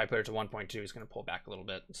to get. If I put it to 1.2, it's going to pull back a little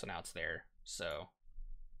bit, so now it's there. So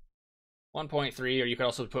 1.3, or you could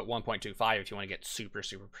also put 1.25 if you want to get super,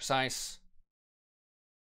 super precise.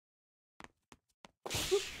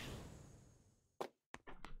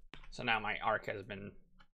 So now my arc has been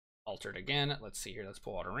altered again. Let's see here, let's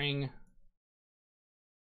pull out a ring.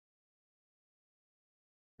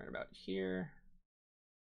 Right about here.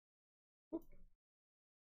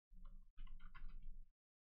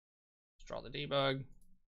 Draw the debug.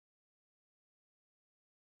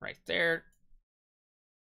 Right there.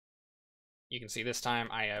 You can see this time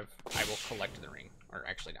I will collect the ring. Or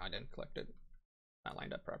actually, no, I didn't collect it. Not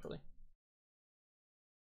lined up properly.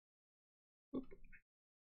 Oop.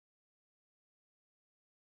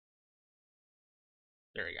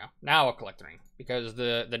 There we go. Now I'll collect the ring. Because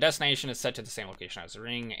the destination is set to the same location as the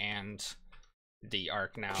ring, and the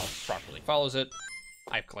arc now properly follows it.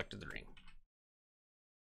 I've collected the ring.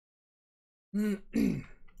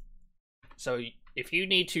 So if you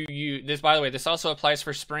need to use this, by the way, this also applies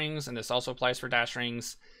for springs, and this also applies for dash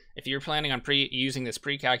rings. If you're planning on using this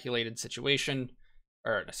pre-calculated situation,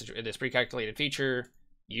 or this pre-calculated feature,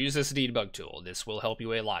 use this debug tool. This will help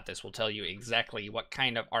you a lot. This will tell you exactly what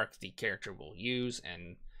kind of arc the character will use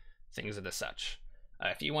and things of the such.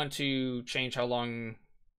 If you want to change how long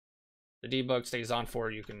the debug stays on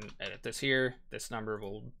for, you can edit this here. This number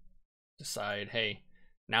will decide, hey,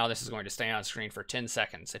 now this is going to stay on screen for 10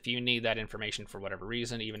 seconds. If you need that information for whatever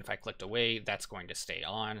reason, even if I clicked away, that's going to stay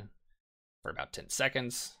on for about 10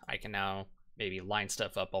 seconds. I can now maybe line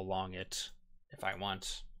stuff up along it if I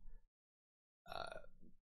want.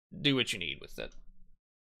 Do what you need with it.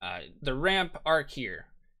 The ramp arc here.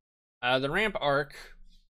 The ramp arc,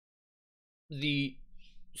 the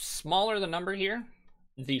smaller the number here,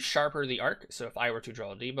 the sharper the arc. So if I were to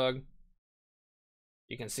draw a debug,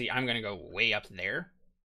 you can see I'm going to go way up there.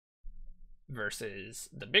 Versus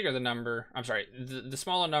the bigger the number, I'm sorry, the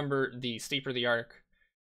smaller number, the steeper the arc.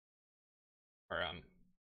 Or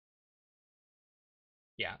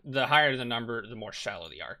yeah, the higher the number, the more shallow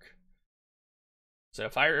the arc. So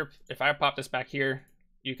if I pop this back here,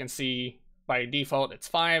 you can see by default it's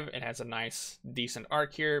 5. It has a nice decent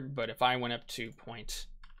arc here, but if I went up to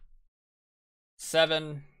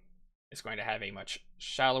 0.7, it's going to have a much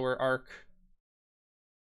shallower arc.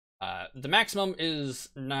 The maximum is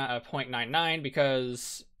 0.99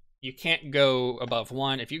 because you can't go above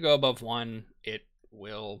 1. If you go above 1, it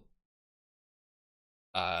will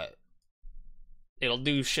it'll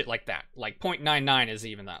do shit like that. Like 0.99 is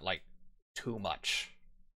even that, like, too much.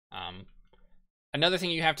 Another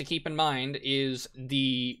thing you have to keep in mind is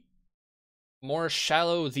the more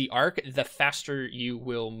shallow the arc, the faster you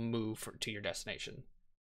will move to your destination.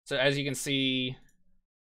 So as you can see,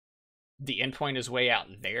 the endpoint is way out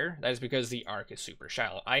there. That is because the arc is super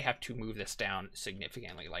shallow. I have to move this down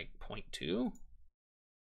significantly, like 0.2.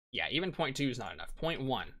 Yeah, even 0.2 is not enough.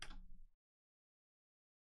 0.1.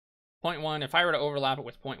 0.1, if I were to overlap it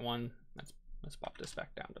with 0.1, let's pop this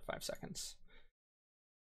back down to 5 seconds.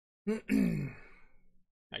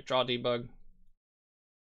 Like draw debug.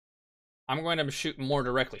 I'm going to shoot more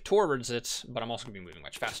directly towards it, but I'm also going to be moving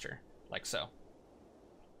much faster, like so.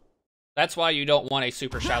 That's why you don't want a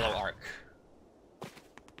super shallow arc.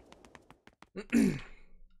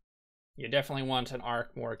 You definitely want an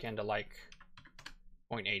arc more akin to like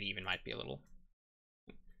 0.8 even, might be a little.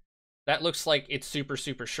 That looks like it's super,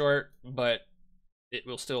 super short, but it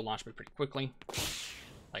will still launch me pretty quickly,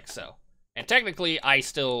 like so. And technically, I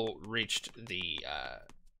still reached the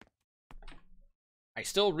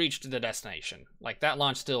destination. Like that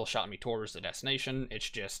launch still shot me towards the destination. It's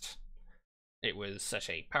just, it was such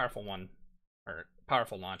a powerful one, or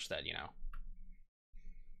powerful launch that, you know,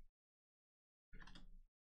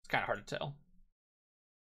 it's kind of hard to tell.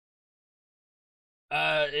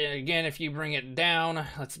 Again, if you bring it down,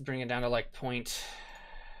 let's bring it down to like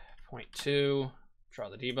 0.2, draw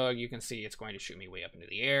the debug, you can see it's going to shoot me way up into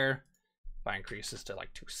the air. If I increase this to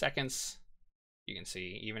like 2 seconds, you can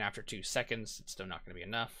see even after 2 seconds, it's still not going to be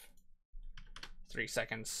enough. 3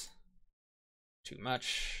 seconds, too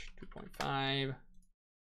much, 2.5,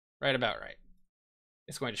 right about right.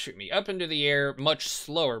 It's going to shoot me up into the air, much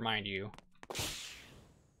slower, mind you.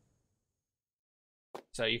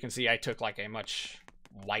 So you can see I took like a much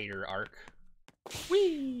wider arc.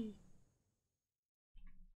 Whee!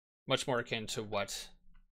 Much more akin to what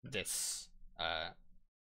this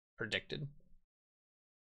predicted.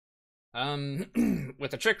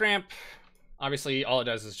 With the trick ramp, obviously all it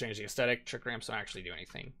does is change the aesthetic. Trick ramps don't actually do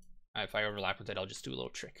anything. If I overlap with it, I'll just do a little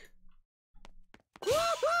trick.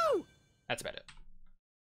 Woo-hoo! That's about it.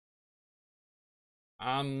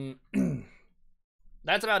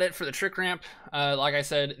 That's about it for the trick ramp. Like I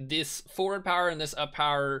said, this forward power and this up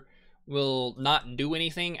power will not do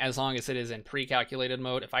anything as long as it is in pre-calculated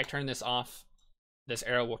mode. If I turn this off, this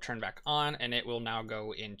arrow will turn back on and it will now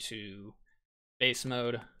go into base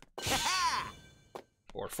mode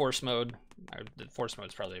or force mode. The force mode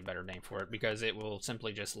is probably a better name for it because it will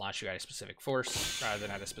simply just launch you at a specific force rather than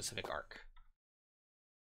at a specific arc.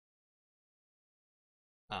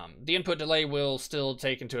 The input delay will still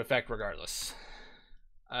take into effect regardless.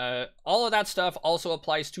 All of that stuff also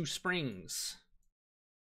applies to springs.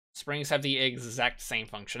 Springs have the exact same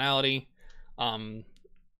functionality.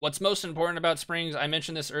 What's most important about springs, I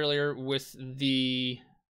mentioned this earlier with the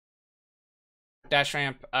dash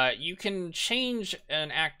ramp, you can change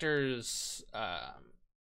an actor's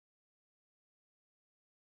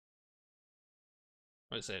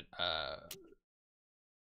what is it?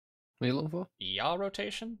 What are you looking for? Yaw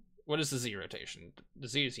rotation? What is the Z rotation? The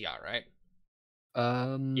Z is yaw, right?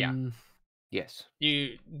 Yeah. Yes.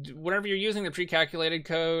 Whenever you're using the pre-calculated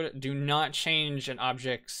code, do not change an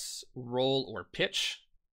object's roll or pitch.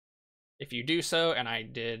 If you do so, and I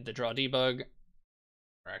did the draw debug,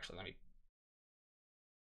 or actually let me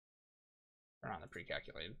turn on the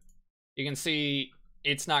pre-calculated, you can see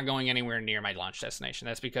it's not going anywhere near my launch destination.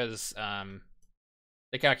 That's because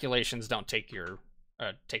the calculations don't take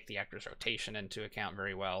the actor's rotation into account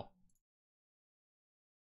very well.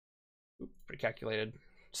 Pre-calculated.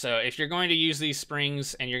 So if you're going to use these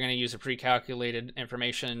springs and you're going to use a pre-calculated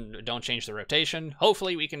information, don't change the rotation.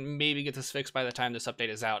 Hopefully we can maybe get this fixed by the time this update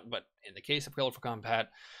is out, but in the case of Colorful Compat,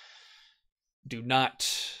 do not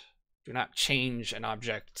change an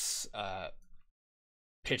object's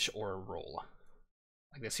pitch or roll.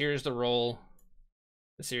 Like this here is the roll,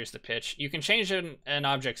 this here is the pitch. You can change an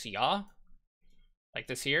object's yaw, like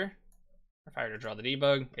this here. If I were to draw the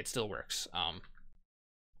debug, it still works.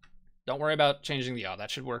 Don't worry about changing the yaw, that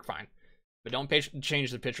should work fine. But don't change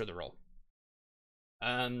the pitch or the roll.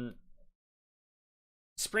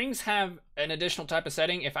 Springs have an additional type of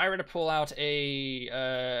setting. If I were to pull out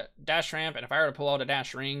a dash ramp, and if I were to pull out a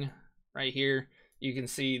dash ring right here, you can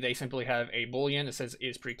see they simply have a boolean that says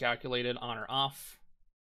is pre-calculated on or off.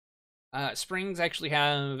 Springs actually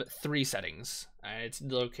have 3 settings. It's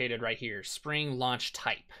located right here. Spring launch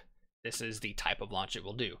type. This is the type of launch it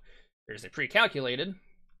will do. There's a pre-calculated,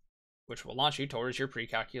 which will launch you towards your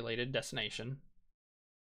pre-calculated destination.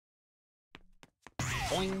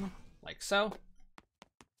 Boing, like so.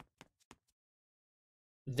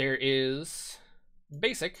 There is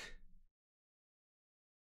basic.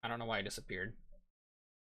 I don't know why it disappeared.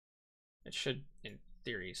 It should, in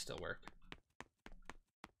theory, still work.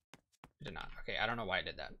 It did not. Okay, I don't know why I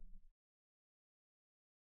did that.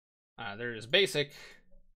 There's basic,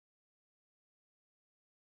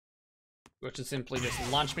 which is simply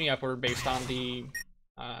just launch me upward based on the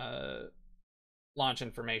launch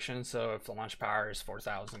information. So if the launch power is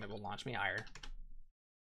 4,000, it will launch me higher.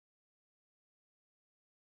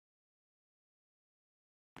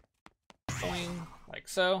 Boing, like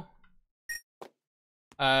so.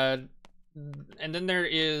 And then there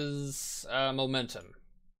is momentum.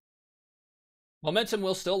 Momentum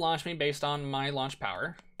will still launch me based on my launch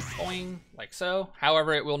power. Boing, like so.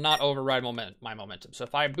 However, it will not override my momentum. So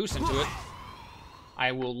if I boost into it,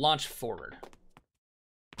 I will launch forward.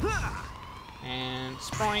 And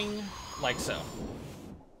spring, like so.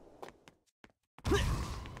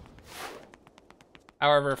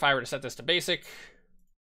 However, if I were to set this to basic,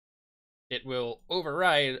 it will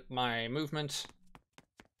override my movement,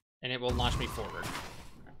 and it will launch me forward.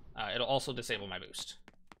 It'll also disable my boost.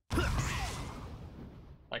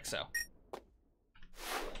 Like so.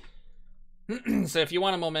 So if you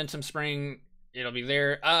want a momentum spring, it'll be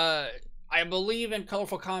there. I believe in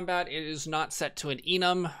Colorful Combat it is not set to an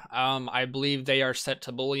enum. I believe they are set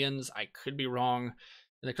to booleans. I could be wrong.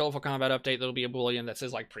 In the Colorful Combat update, there'll be a boolean that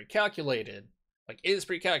says like pre-calculated, like is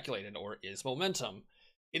pre-calculated or is momentum.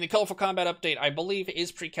 In the Colorful Combat update, I believe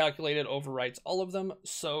is pre-calculated overrides all of them.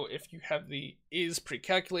 So if you have the is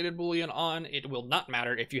pre-calculated boolean on, it will not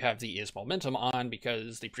matter if you have the is momentum on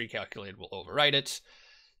because the pre-calculated will override it.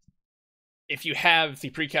 If you have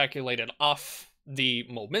the pre-calculated off, the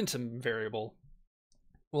momentum variable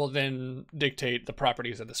will then dictate the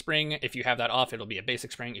properties of the spring. If you have that off, it'll be a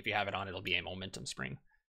basic spring. If you have it on, it'll be a momentum spring,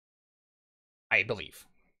 I believe.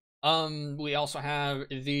 We also have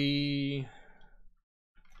the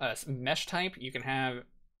mesh type. You can have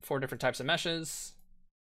 4 different types of meshes.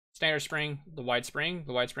 Standard spring, the wide spring.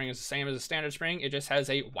 The wide spring is the same as a standard spring. It just has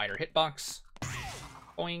a wider hitbox.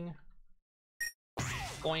 Boing.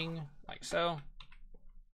 Boing, like so.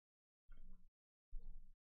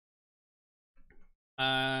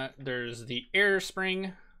 There's the air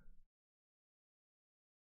spring,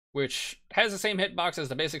 which has the same hitbox as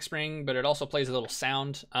the basic spring, but it also plays a little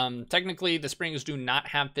sound. Technically, the springs do not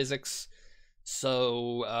have physics,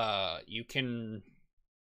 so you could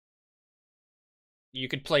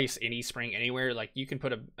place any spring anywhere. Like you can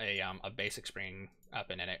put a basic spring up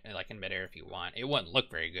in it, like in midair if you want. It wouldn't look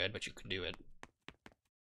very good, but you could do it.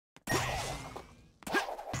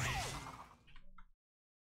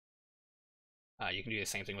 You can do the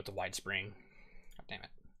same thing with the wide spring. God damn it.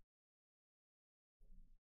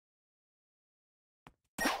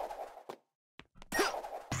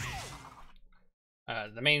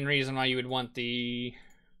 The main reason why you would want the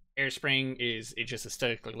air spring is it just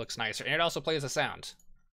aesthetically looks nicer, and it also plays a sound.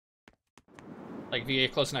 Like if you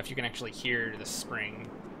get close enough, you can actually hear the spring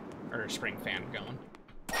or spring fan going.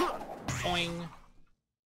 Boing.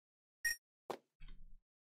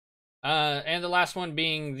 And the last one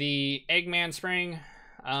being the Eggman spring.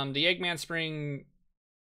 The Eggman spring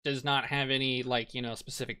does not have any, like, you know,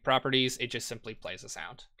 specific properties. It just simply plays a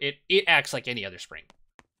sound. It acts like any other spring.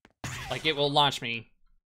 Like, it will launch me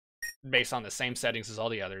based on the same settings as all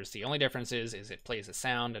the others. The only difference is it plays a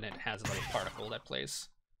sound and it has a little particle that plays.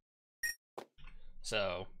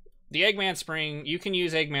 So, the Eggman spring, you can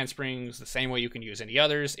use Eggman springs the same way you can use any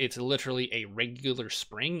others. It's literally a regular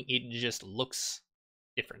spring. It just looks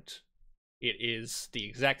different. It is the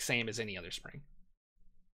exact same as any other spring.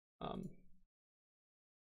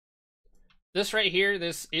 This right here,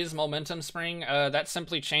 this is momentum spring. That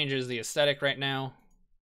simply changes the aesthetic right now.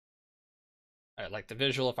 Like the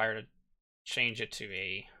visual, if I were to change it to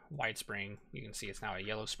a white spring, you can see it's now a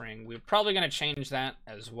yellow spring. We're probably going to change that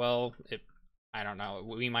as well. I don't know.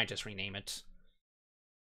 We might just rename it.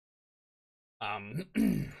 I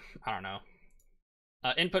don't know.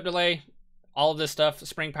 Input delay. All of this stuff,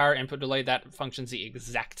 spring power, input delay, that functions the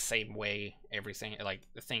exact same way. Everything, like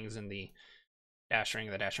the things in the dash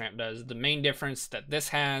ring, the dash ramp does. The main difference that this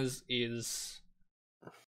has is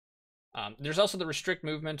there's also the restrict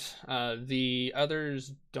movement. The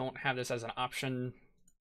others don't have this as an option.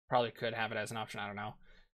 Probably could have it as an option, I don't know.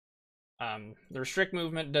 The restrict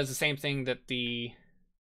movement does the same thing that the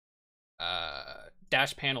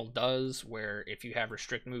dash panel does, where if you have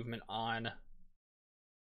restrict movement on,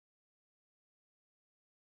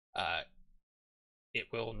 it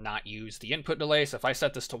will not use the input delay. So if I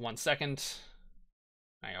set this to 1 second,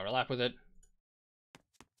 I overlap with it,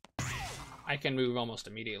 I can move almost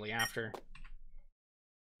immediately after.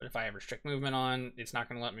 But if I have restrict movement on, it's not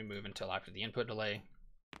going to let me move until after the input delay.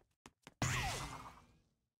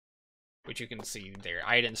 Which you can see there.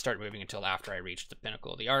 I didn't start moving until after I reached the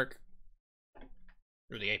pinnacle of the arc,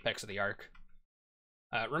 or the apex of the arc.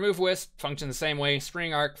 Remove wisp functions the same way.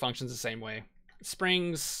 Spring arc functions the same way.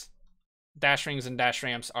 Springs, dash rings, and dash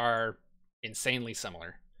ramps are insanely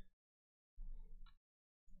similar.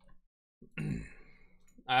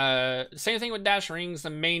 Same thing with dash rings. The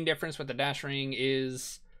main difference with the dash ring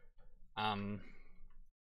is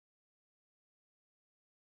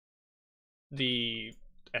the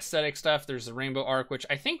aesthetic stuff. There's the rainbow arc, which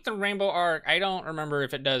I think the rainbow arc, I don't remember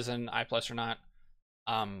if it does in I+ or not.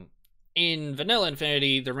 In Vanilla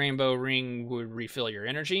Infinity, the rainbow ring would refill your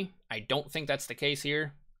energy. I don't think that's the case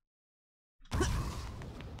here.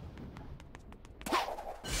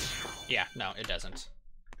 Yeah, no, it doesn't.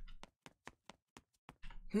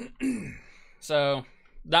 So,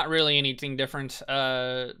 not really anything different.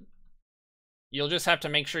 You'll just have to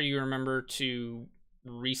make sure you remember to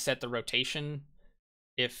reset the rotation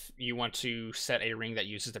if you want to set a ring that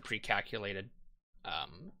uses the pre-calculated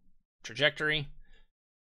trajectory.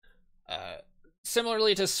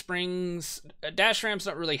 Similarly to springs, dash ramps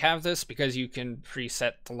don't really have this because you can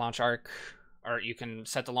preset the launch arc or you can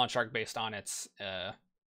set the launch arc based on its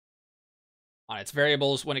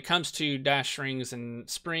variables. When it comes to dash rings and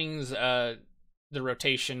springs, the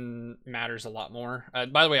rotation matters a lot more.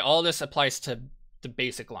 By the way, all this applies to the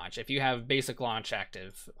basic launch. If you have basic launch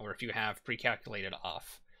active, or if you have pre-calculated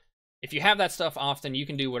off, if you have that stuff off, then you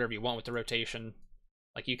can do whatever you want with the rotation.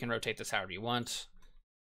 Like, you can rotate this however you want.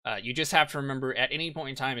 You just have to remember, at any point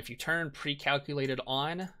in time, if you turn pre-calculated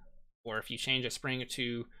on, or if you change a spring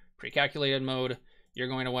to pre-calculated mode, you're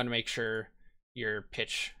going to want to make sure your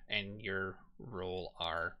pitch and your roll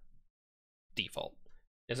are default.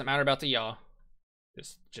 Doesn't matter about the yaw.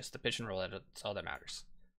 It's just the pitch and roll. That's all that matters.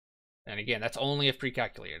 And again, that's only if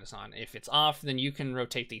pre-calculated is on. If it's off, then you can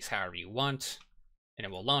rotate these however you want, and it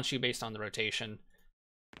will launch you based on the rotation.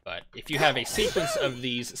 But if you have a sequence of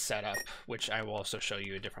these set up, which I will also show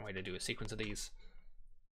you a different way to do a sequence of these.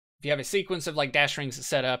 If you have a sequence of like dash rings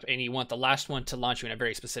set up and you want the last one to launch you in a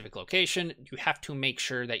very specific location, you have to make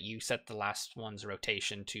sure that you set the last one's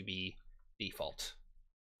rotation to be default,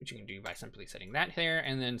 which you can do by simply setting that here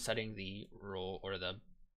and then setting the roll or the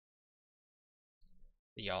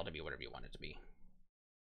yaw to be whatever you want it to be.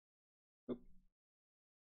 Oop.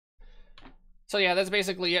 So yeah, that's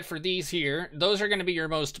basically it for these here. Those are going to be your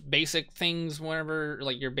most basic things whenever,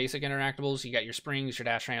 like, your basic interactables. You got your springs, your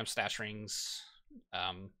dash ramps, dash rings,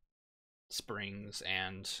 springs,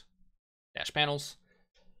 and dash panels.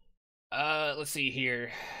 Let's see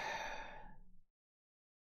here.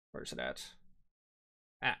 Where's it at?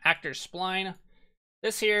 Actor spline.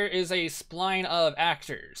 This here is a spline of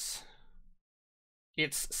actors.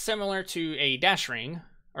 It's similar to a dash ring,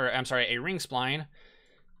 or I'm sorry, a ring spline,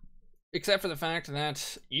 except for the fact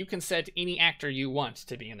that you can set any actor you want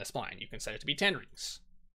to be in the spline. You can set it to be 10 rings.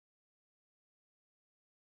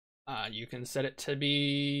 You can set it to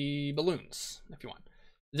be balloons if you want.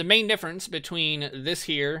 The main difference between this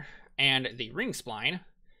here and the ring spline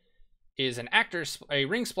is a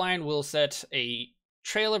ring spline will set a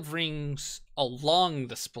trail of rings along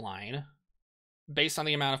the spline based on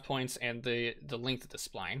the amount of points and the length of the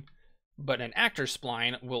spline. But an actor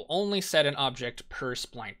spline will only set an object per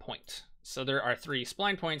spline point. So there are 3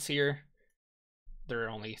 spline points here. There are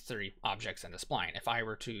only 3 objects in the spline. If I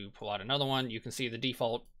were to pull out another one, you can see the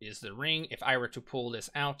default is the ring. If I were to pull this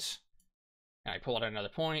out and I pull out another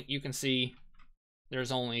point, you can see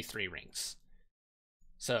there's only 3 rings.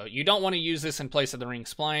 So you don't want to use this in place of the ring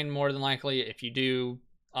spline, more than likely. If you do,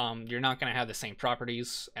 you're not going to have the same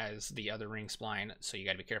properties as the other ring spline, so you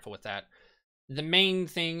got to be careful with that. The main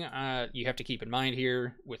thing you have to keep in mind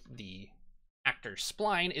here with the actor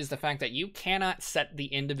spline is the fact that you cannot set the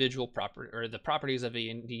individual property or the properties of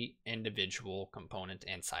the individual component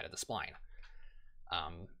inside of the spline.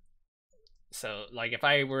 So like if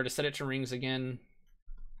I were to set it to rings again,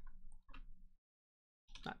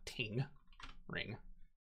 not ting, ring,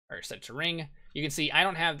 or set it to ring, you can see I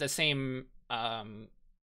don't have the same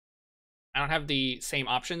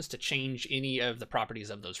options to change any of the properties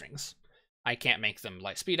of those rings. I can't make them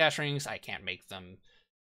light speed dash rings. I can't make them,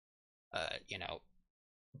 you know,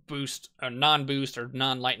 boost or non-boost or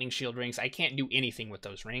non-lightning shield rings. I can't do anything with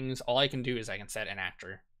those rings. All I can do is I can set an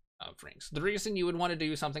actor of rings. The reason you would want to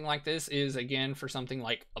do something like this is, again, for something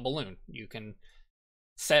like a balloon. You can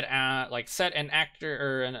set an actor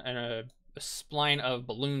or a spline of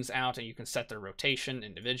balloons out, and you can set their rotation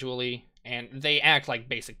individually, and they act like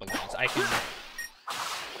basic balloons. I can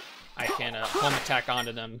home attack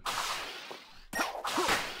onto them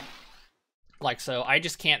like so. I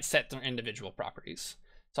just can't set their individual properties.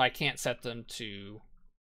 So I can't set them to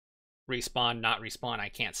respawn, not respawn. I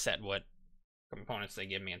can't set what components they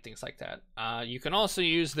give me and things like that. You can also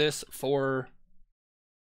use this for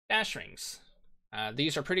dash rings.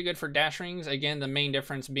 These are pretty good for dash rings. Again, the main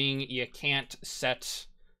difference being you can't set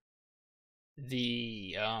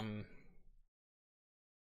the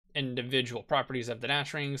individual properties of the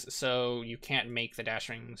dash rings, so you can't make the dash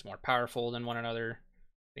rings more powerful than one another,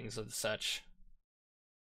 things of such.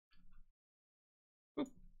 Oop.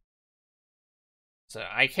 So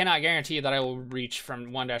I cannot guarantee that I will reach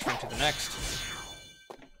from one dash ring to the next,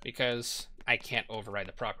 because I can't override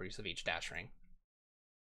the properties of each dash ring.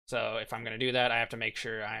 So if I'm going to do that, I have to make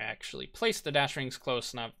sure I actually place the dash rings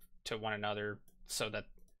close enough to one another so that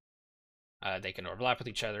they can overlap with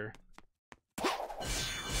each other,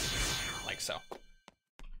 like so.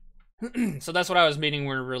 So that's what I was meaning,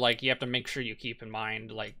 where we're like, you have to make sure you keep in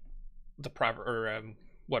mind like the proper or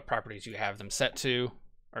what properties you have them set to,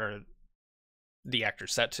 or the actor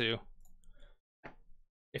set to.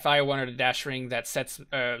 If I wanted a dash ring that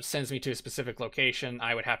sends me to a specific location,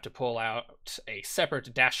 I would have to pull out a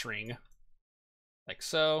separate dash ring, like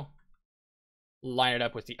so. line it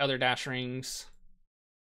up with the other dash rings.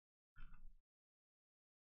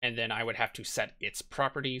 And then I would have to set its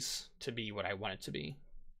properties to be what I want it to be.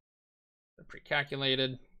 They're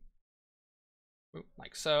pre-calculated.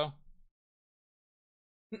 Like so.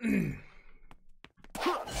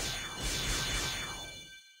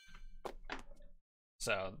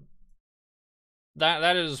 So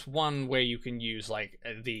that is one way you can use like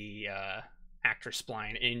the actor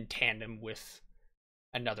spline in tandem with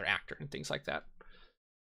another actor and things like that.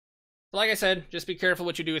 But like I said, just be careful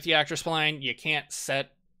what you do with the actor spline. You can't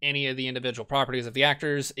set any of the individual properties of the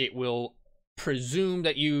actors. It will presume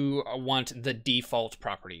that you want the default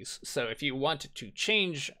properties. So if you want to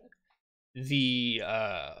change the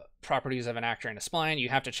properties of an actor in a spline, you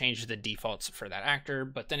have to change the defaults for that actor,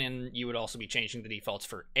 but then you would also be changing the defaults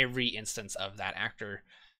for every instance of that actor.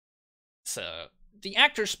 So the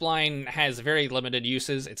actor spline has very limited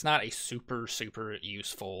uses. It's not a super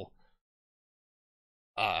useful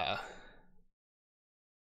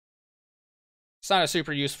it's not a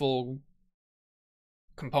super useful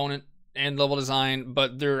component in level design,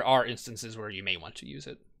 but there are instances where you may want to use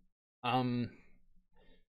it. I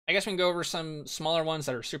guess we can go over some smaller ones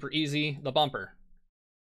that are super easy. The bumper.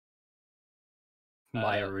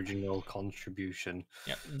 My original contribution.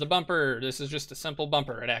 Yep, the bumper. This is just a simple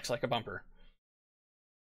bumper. It acts like a bumper.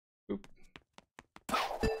 Boop.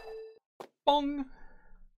 Bong.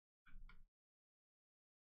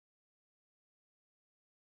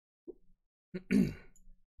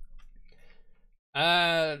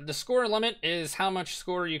 The score limit is how much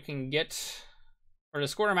score you can get, or the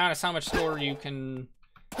score amount is how much score you can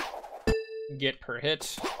get per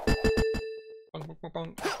hit.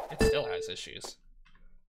 It still has issues.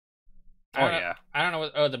 I don't know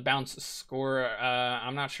what, oh, the bounce score.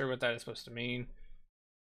 I'm not sure what that is supposed to mean.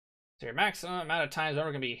 So your maximum amount of times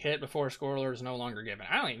ever can be hit before a score alert is no longer given.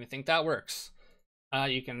 I don't even think that works.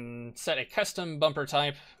 You can set a custom bumper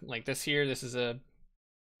type like this here. This is a,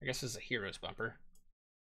 I guess this is a hero's bumper.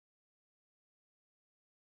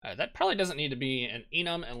 That probably doesn't need to be an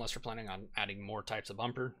enum unless you're planning on adding more types of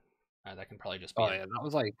bumper. That can probably just be. Oh yeah, that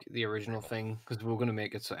was like the original thing because we were going to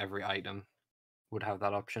make it so every item would have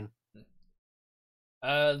that option.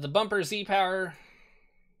 The bumper Z power.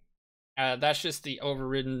 That's just the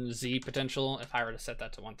overridden Z potential. If I were to set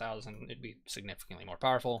that to 1000, it'd be significantly more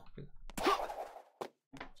powerful.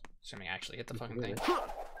 Assuming I actually hit the fucking thing.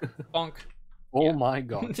 Bonk. Oh yeah. My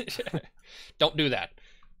god. Don't do that.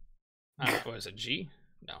 What is it, G?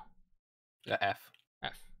 No. F.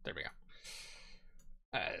 F. There we go.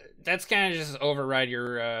 That's kind of just override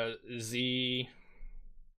your Z.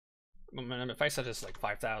 If I set this like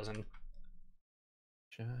 5000,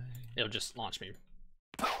 it'll just launch me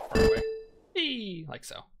far away. Eee, like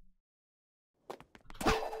so.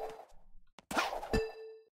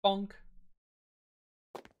 Bonk.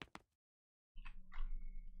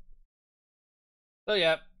 So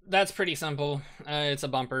yeah, that's pretty simple. It's a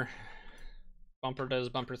bumper. Bumper does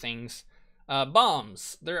bumper things.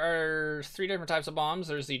 Bombs. There are 3 different types of bombs.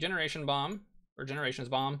 There's the generation bomb, or generations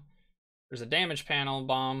bomb. There's a damage panel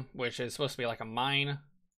bomb, which is supposed to be like a mine.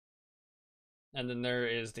 And then there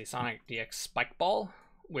is the Sonic DX spike ball,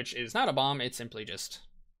 which is not a bomb, it's simply just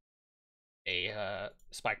a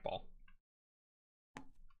spike ball.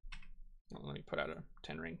 Well, let me put out a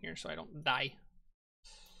 10 ring here so I don't die.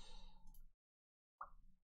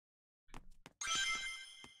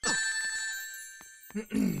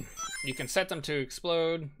 You can set them to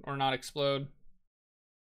explode or not explode,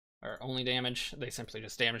 or only damage. They simply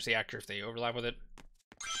just damage the actor if they overlap with it.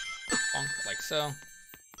 Bonk, like so.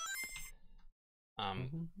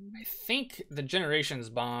 I think the generations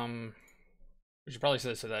bomb, we should probably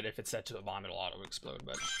set it so that if it's set to a bomb, it'll auto explode.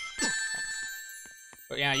 But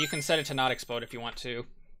yeah, you can set it to not explode if you want to.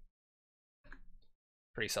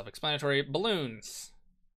 Pretty self-explanatory. Balloons.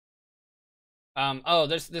 Oh,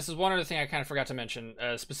 this is one other thing I kind of forgot to mention,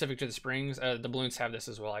 specific to the springs. The balloons have this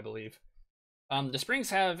as well, I believe. The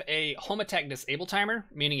springs have a home attack disable timer,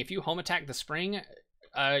 meaning if you home attack the spring,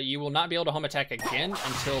 you will not be able to home attack again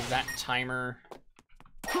until that timer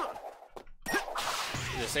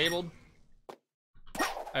is disabled.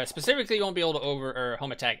 Specifically, you won't be able to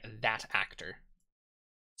home attack that actor.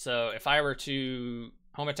 So if I were to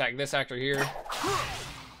home attack this actor here,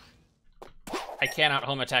 I cannot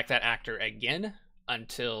home attack that actor again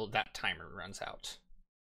until that timer runs out.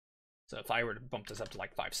 So if I were to bump this up to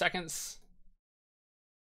like 5 seconds.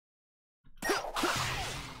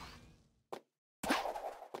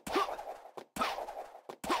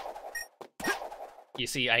 You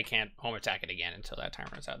see, I can't home attack it again until that timer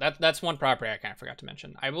runs out. That's one property I kind of forgot to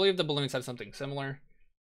mention. I believe the balloons have something similar.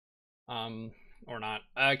 Or not.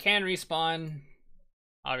 Can respawn.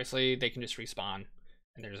 Obviously, they can just respawn,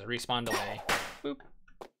 and there's a respawn delay. Boop.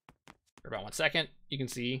 For about 1 second, you can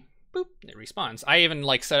see, boop, it respawns. I even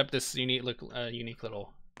like set up this unique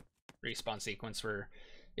little respawn sequence where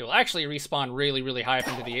it will actually respawn really, really high up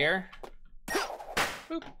into the air.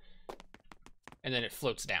 Boop. And then it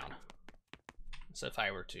floats down. So if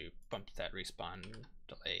I were to bump that respawn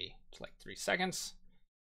delay to like 3 seconds.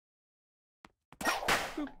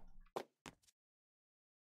 Boop.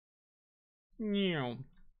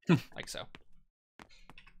 Like so.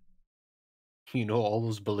 You know, all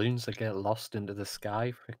those balloons that get lost into the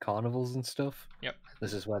sky for carnivals and stuff? Yep.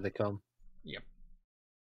 This is where they come. Yep.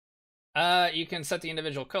 You can set the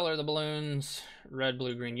individual color of the balloons, red,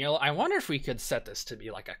 blue, green, yellow. I wonder if we could set this to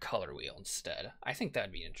be like a color wheel instead. I think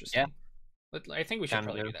that'd be interesting. Yeah. I think we should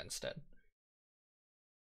probably do that instead.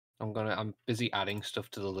 I'm busy adding stuff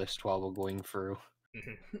to the list while we're going through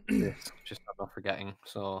this, just I'm not forgetting,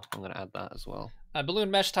 so I'm gonna add that as well. Balloon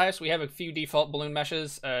mesh types, we have a few default balloon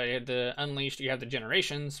meshes. You have the unleashed, you have the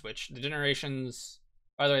generations, which the generations,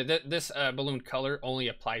 by the way, this balloon color only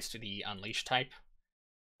applies to the unleashed type.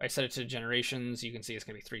 If I set it to generations, you can see it's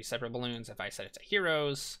going to be 3 separate balloons. If I set it to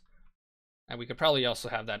heroes, and we could probably also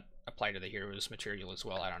have that apply to the heroes material as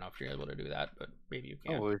well. I don't know if you're able to do that, but maybe you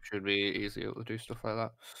can. Oh, it should be easy to do stuff like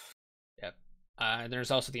that. Yep. There's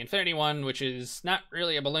also the infinity one, which is not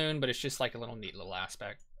really a balloon, but it's just like a little neat little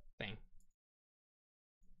aspect thing.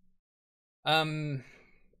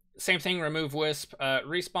 Same thing, remove wisp.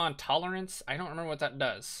 Respawn tolerance, I don't remember what that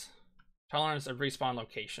does. Tolerance of respawn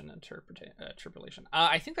location interpolation.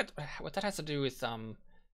 I think that what that has to do with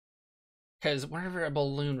because whenever a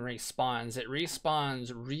balloon respawns, it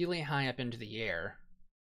respawns really high up into the air.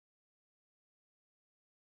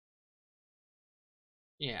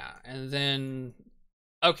 Yeah, and then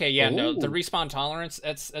okay, yeah, no, the respawn tolerance,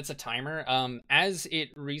 that's a timer. As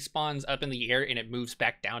it respawns up in the air and it moves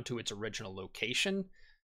back down to its original location,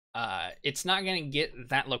 it's not going to get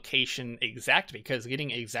that location exact, because getting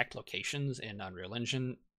exact locations in Unreal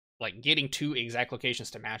Engine, like getting 2 exact locations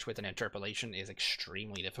to match with an interpolation, is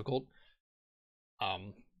extremely difficult.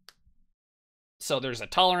 So there's a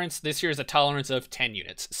tolerance. This here is a tolerance of 10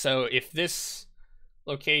 units. So if this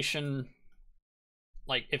location,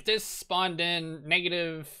 like if this spawned in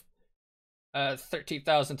negative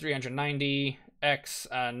 13,390 x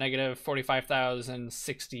negative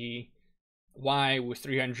 45,060 y with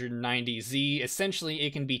 390 z, essentially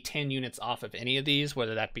it can be 10 units off of any of these,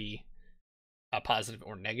 whether that be a positive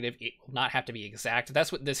or negative. It will not have to be exact.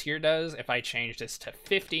 That's what this here does. If I change this to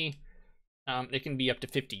 50, it can be up to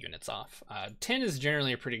 50 units off. 10 is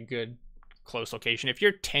generally a pretty good close location. If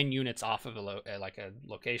you're 10 units off of a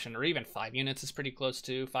location, or even 5 units is pretty close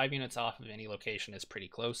too. 5 units off of any location is pretty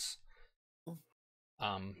close. If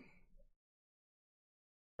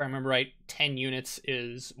I remember right, 10 units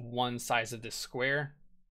is one size of this square.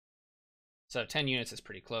 So 10 units is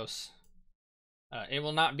pretty close. It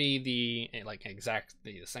will not be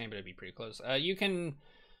exactly the same, but it'd be pretty close. You can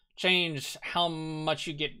change how much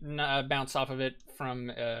you get bounce off of it from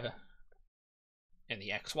in the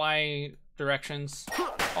XY directions.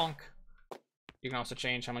 Bonk. You can also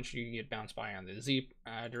change how much you get bounced by on the Z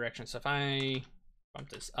direction. So if I bump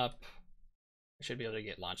this up, I should be able to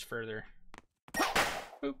get launched further.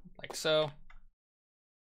 Boop, like so.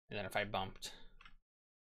 And then if I bumped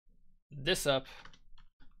this up,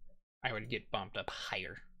 I would get bumped up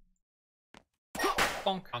higher.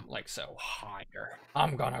 Bonk, like so. Higher.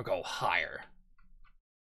 I'm gonna go higher.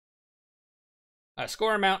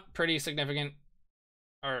 Score amount, pretty significant.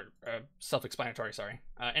 Or self-explanatory, sorry.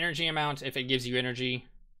 Energy amount, if it gives you energy.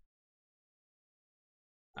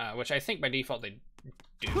 Which I think by default they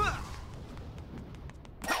do.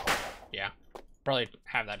 Yeah. Probably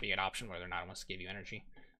have that be an option whether or not it wants to give you energy.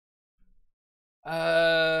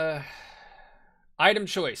 Item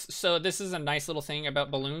choice. So this is a nice little thing about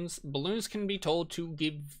balloons. Balloons can be told to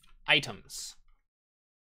give items.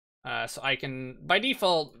 So I can, by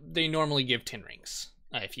default, they normally give 10 rings.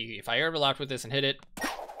 If I overlapped with this and hit it,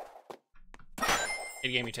 it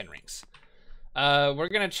gave me 10 rings. We're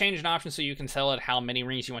gonna change an option so you can tell it how many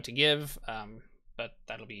rings you want to give, but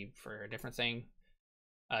that'll be for a different thing.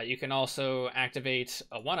 You can also activate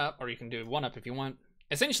a 1-up, or you can do 1-up if you want.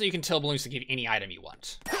 Essentially, you can tell balloons to give any item you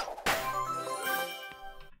want.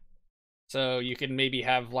 So you can maybe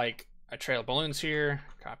have like a trail of balloons here.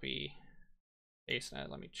 Copy, paste.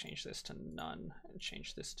 Let me change this to none and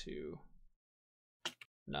change this to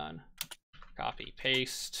none. Copy,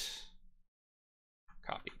 paste.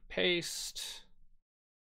 Copy, paste.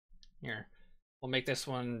 Here, we'll make this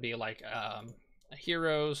one be like a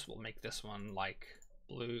heroes. We'll make this one like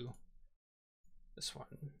blue. This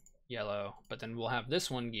one yellow, but then we'll have this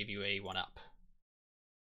one give you a 1-up.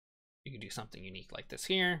 You can do something unique like this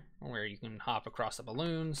here, where you can hop across the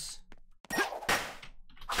balloons.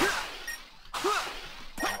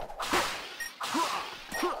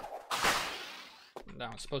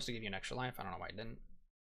 That was supposed to give you an extra life. I don't know why it didn't.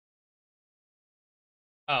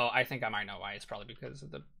 Oh, I think I might know why. It's probably because of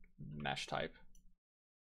the mesh type.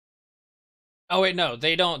 Oh wait, no,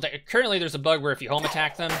 they don't. Currently, there's a bug where if you home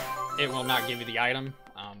attack them, it will not give you the item.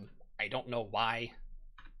 I don't know why.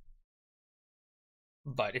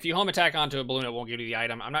 But if you home attack onto a balloon, it won't give you the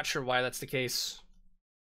item. I'm not sure why that's the case.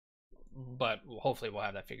 But hopefully we'll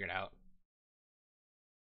have that figured out.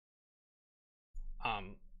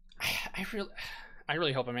 I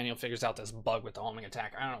really hope Emmanuel figures out this bug with the homing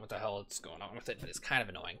attack. I don't know what the hell is going on with it, but it's kind of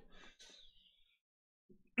annoying.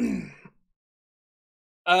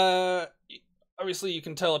 Obviously you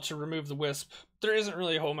can tell to remove the wisp. There isn't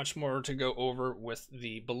really a whole much more to go over with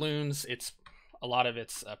the balloons. A lot of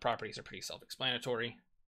its properties are pretty self-explanatory.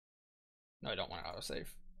 No, I don't want to autosave.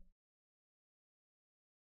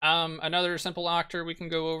 Another simple actor we can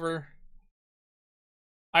go over.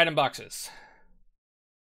 Item boxes.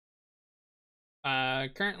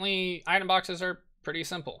 Currently, item boxes are pretty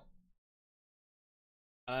simple.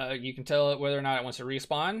 You can tell it whether or not it wants to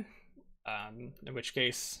respawn. In which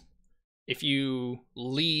case, if you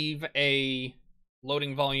leave a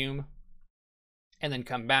loading volume and then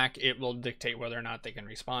come back, it will dictate whether or not they can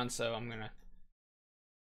respawn. So I'm gonna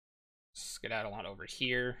skedaddle on over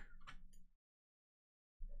here.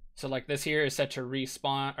 So like this here is set to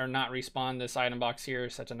respawn or not respawn. This item box here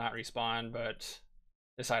is set to not respawn, but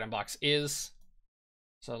this item box is.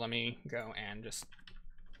 So let me go and just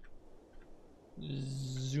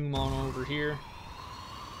zoom on over here.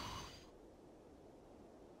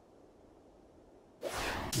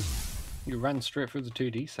 You ran straight through the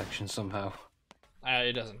 2D section somehow.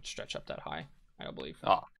 It doesn't stretch up that high, I don't believe.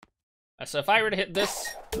 Oh. So if I were to hit this,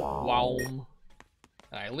 wow, and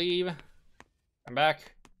I leave, come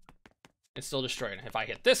back, it's still destroyed. If I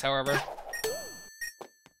hit this, however,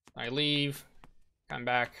 I leave, come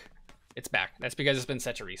back, it's back. That's because it's been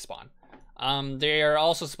set to respawn. They are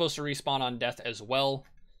also supposed to respawn on death as well.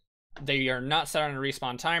 They are not set on a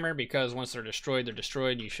respawn timer because once they're destroyed, they're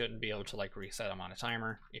destroyed. You shouldn't be able to like reset them on a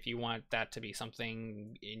timer. If you want that to be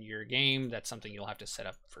something in your game, that's something you'll have to set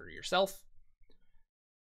up for yourself.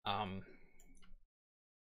 I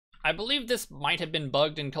believe this might have been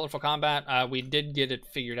bugged in Colorful Combat. We did get it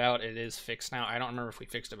figured out. It is fixed now. I don't remember if we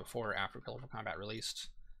fixed it before or after Colorful Combat released.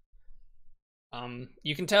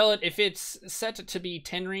 You can tell it if it's set to be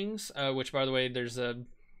 10 rings, which by the way, there's a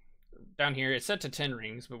down here, it's set to 10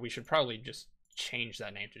 rings, but we should probably just change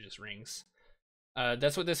that name to just rings.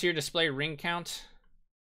 That's what this here display ring count.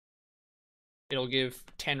 It'll give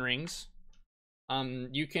 10 rings.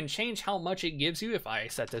 You can change how much it gives you. If I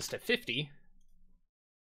set this to 50,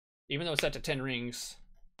 even though it's set to 10 rings,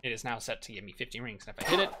 it is now set to give me 50 rings. And if I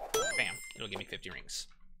hit it, bam, it'll give me 50 rings.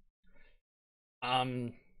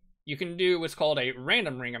 You can do what's called a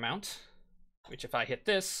random ring amount, which if I hit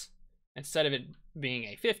this, instead of it being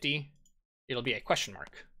a 50, it'll be a question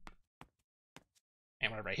mark.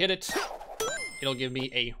 And whenever I hit it, it'll give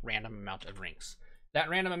me a random amount of rings. That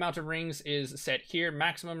random amount of rings is set here,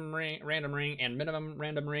 maximum random ring and minimum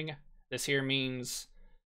random ring. This here means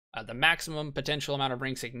the maximum potential amount of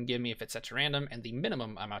rings it can give me if it's set to random, and the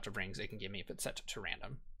minimum amount of rings it can give me if it's set to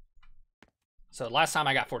random. So last time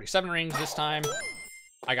I got 47 rings, this time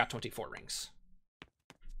I got 24 rings.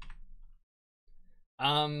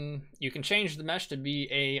 You can change the mesh to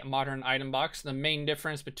be a modern item box. The main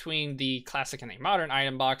difference between the classic and a modern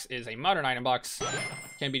item box is a modern item box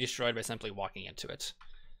can be destroyed by simply walking into it.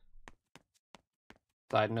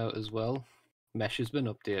 Side note as well, mesh has been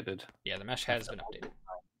updated. Yeah, the mesh has been updated.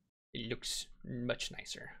 It looks much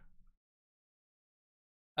nicer.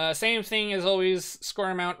 Same thing as always, score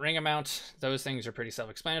amount, ring amount. Those things are pretty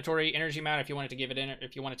self-explanatory. Energy amount, if you wanted to give it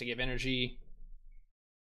to give energy,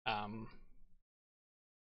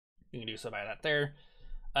 you can do so by that there.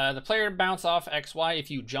 The player bounce off XY. If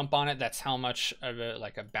you jump on it, that's how much of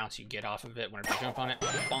a bounce you get off of it whenever you jump on it.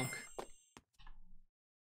 Bonk.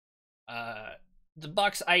 The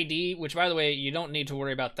box ID, which by the way, you don't need to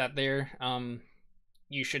worry about that there.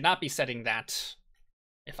 You should not be setting that.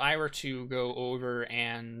 If I were to go over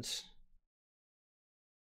and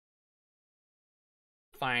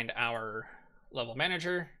find our level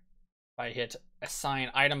manager, if I hit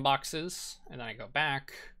assign item boxes and then I go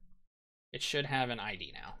back, it should have an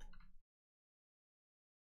ID now.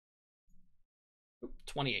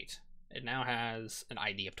 28. It now has an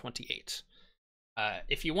ID of 28.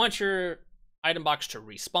 If you want your item box to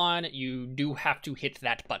respawn, you do have to hit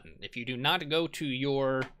that button. If you do not go to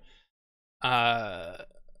your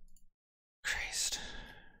Christ.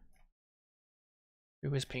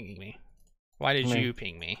 Who is pinging me? Why did you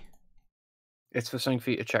ping me? It's for something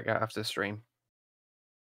for you to check out after the stream.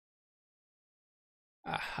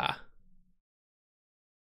 Aha.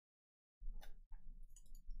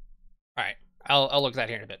 Alright. I'll look at that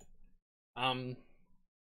here in a bit.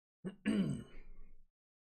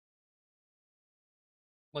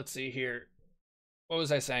 Let's see here. What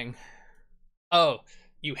was I saying? Oh,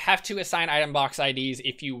 you have to assign item box IDs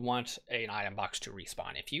if you want an item box to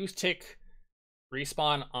respawn. If you tick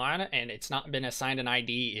respawn on and it's not been assigned an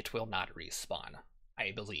ID, it will not respawn,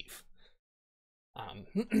 I believe.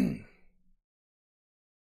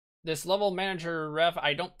 This level manager ref,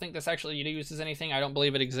 I don't think this actually uses anything. I don't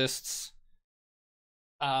believe it exists.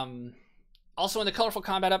 Also in the Colorful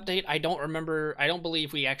Combat update, I don't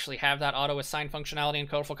believe we actually have that auto assign functionality in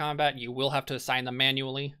Colorful Combat. You will have to assign them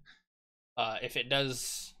manually. If it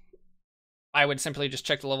does, I would simply just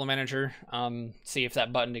check the level manager, see if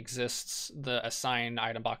that button exists, the assign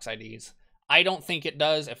item box IDs. I don't think it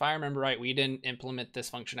does. If I remember right, we didn't implement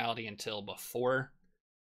this functionality until before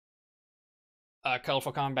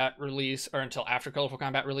Colorful Combat release, or until after Colorful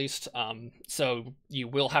Combat released. So you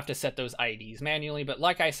will have to set those IDs manually. But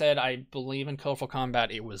like I said, I believe in Colorful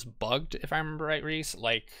Combat it was bugged, if I remember right, Reese.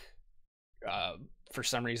 Like, for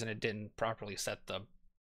some reason it didn't properly set the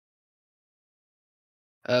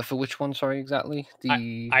for which one, sorry, exactly?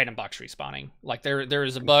 The item box respawning. Like there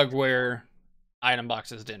is a bug where item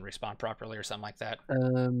boxes didn't respawn properly or something like that.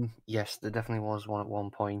 Yes, there definitely was one at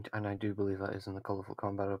one point, and I do believe that is in the Colorful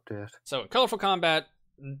Combat update. So Colorful Combat,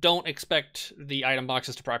 don't expect the item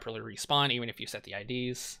boxes to properly respawn, even if you set the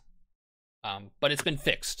IDs. But it's been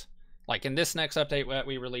fixed. Like in this next update that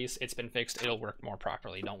we release, it's been fixed. It'll work more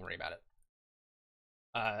properly. Don't worry about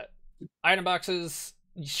it. Item boxes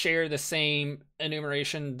share the same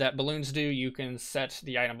enumeration that balloons do. You can set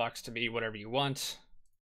the item box to be whatever you want.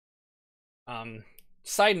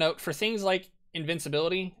 Side note, for things like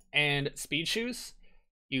invincibility and speed shoes,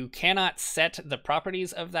 you cannot set the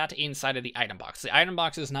properties of that inside of the item box. The item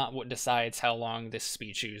box is not what decides how long this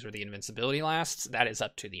speed shoes or the invincibility lasts. That is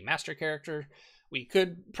up to the master character. We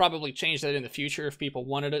could probably change that in the future if people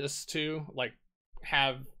wanted us to, like,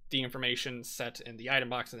 have the information set in the item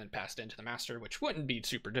box and then passed into the master, which wouldn't be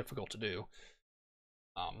super difficult to do.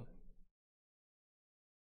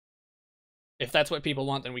 If that's what people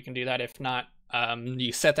want, then we can do that. If not,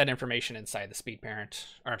 you set that information inside the speed parent,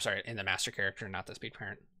 or I'm sorry, in the master character, not the speed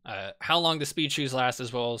parent. How long the speed shoes last,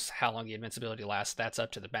 as well as how long the invincibility lasts, that's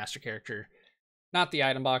up to the master character, not the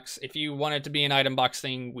item box. If you want it to be an item box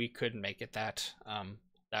thing, we could make it that.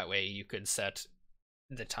 That way you could set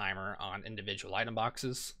the timer on individual item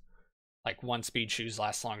boxes. Like one speed shoes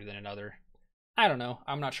lasts longer than another. I don't know.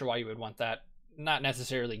 I'm not sure why you would want that. Not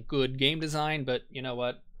necessarily good game design, but you know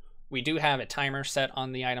what? We do have a timer set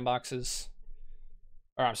on the item boxes.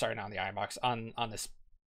 Or I'm sorry, not on the item box. On this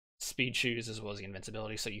speed shoes as well as the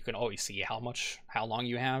invincibility, so you can always see how long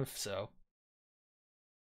you have. So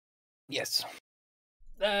yes,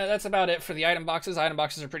 that's about it for the item boxes. Item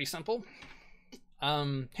boxes are pretty simple.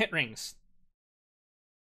 Hit rings.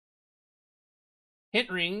 Hit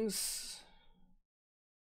rings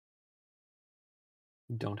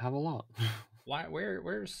don't have a lot. Why?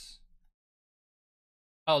 Where's?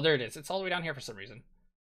 Oh, there it is. It's all the way down here for some reason.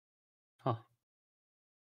 Huh.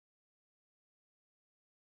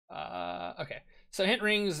 Okay. So hint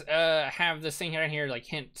rings have this thing here, like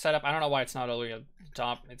hint setup. I don't know why it's not all the way up the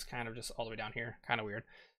top. It's kind of just all the way down here. Kind of weird.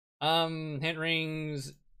 Hint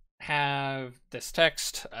rings have this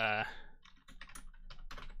text.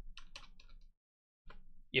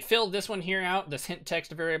 You fill this one here out, this hint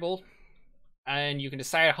text variable, and you can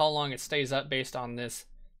decide how long it stays up based on this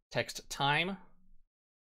text time.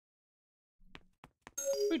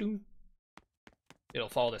 It'll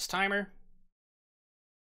follow this timer.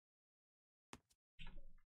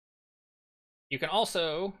 You can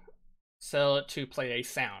also set it to play a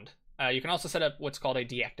sound. You can also set up what's called a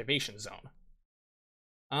deactivation zone.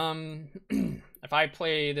 If I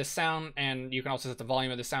play this sound, and you can also set the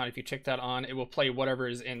volume of the sound, if you check that on, it will play whatever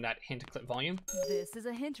is in that hint clip volume. This is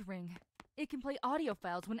a hint ring. It can play audio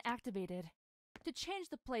files when activated. To change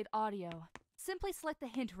the played audio, simply select the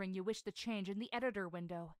hint ring you wish to change in the editor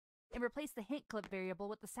window, and replace the hint clip variable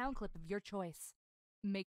with the sound clip of your choice.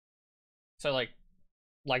 So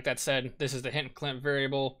like that said, this is the hint clip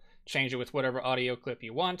variable. Change it with whatever audio clip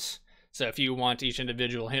you want. So if you want each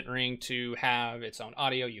individual hint ring to have its own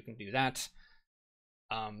audio, you can do that.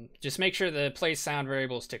 Just make sure the play sound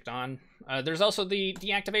variable is ticked on. There's also the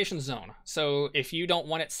deactivation zone. So if you don't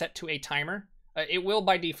want it set to a timer, it will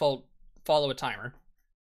by default follow a timer.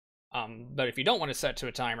 But if you don't want it set to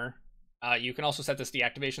a timer, you can also set this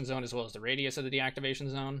deactivation zone as well as the radius of the deactivation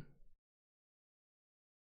zone.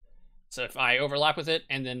 So if I overlap with it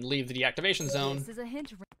and then leave the deactivation zone, This is a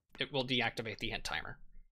hint. it will deactivate the hint timer.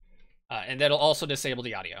 And that'll also disable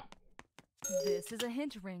the audio. This is a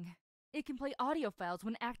hint ring. It can play audio files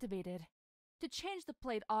when activated. To change the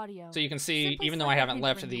played audio, So you can see, simply even though I select haven't hint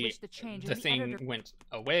left ring you the wish to change in thing editor. went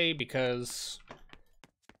away because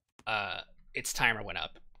its timer went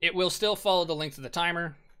up. It will still follow the length of the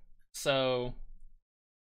timer, so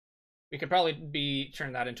we could probably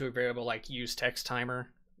turn that into a variable like use text timer,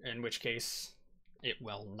 in which case it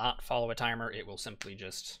will not follow a timer. It will simply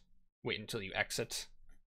just wait until you exit.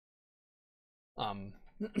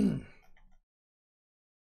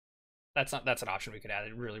 That's an option we could add.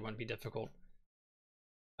 It really wouldn't be difficult.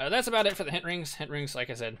 That's about it for the hint rings. Hint rings, like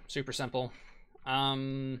I said, super simple.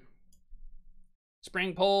 Spring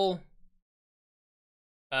pole.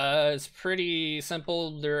 It's pretty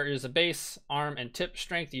simple. There is a base, arm, and tip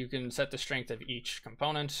strength. You can set the strength of each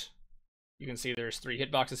component. You can see there's 3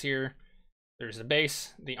 hitboxes here. There's the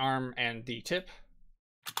base, the arm, and the tip.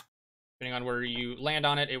 Depending on where you land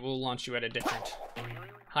on it, it will launch you at a different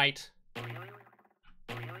height.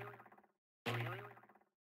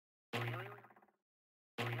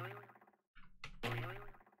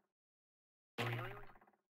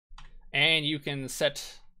 And you can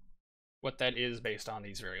set what that is based on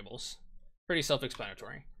these variables. Pretty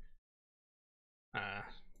self-explanatory.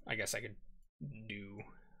 I guess I could do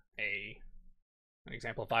an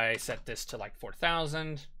example. If I set this to like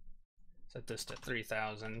 4,000, set this to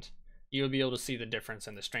 3,000, you'll be able to see the difference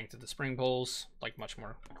in the strength of the spring poles like much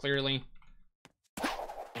more clearly.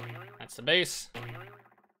 That's the base.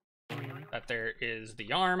 That there is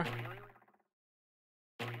the arm.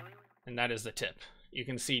 And that is the tip. You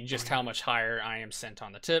can see just how much higher I am sent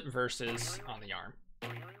on the tip versus on the arm.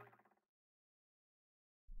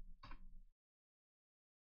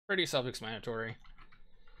 Pretty self-explanatory.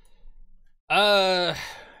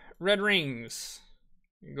 Red rings.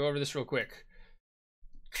 Go over this real quick.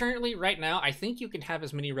 Currently, right now, I think you can have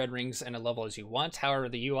as many red rings in a level as you want. However,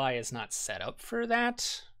 the UI is not set up for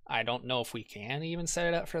that. I don't know if we can even set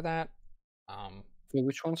it up for that.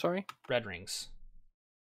 Which one, sorry? Red rings.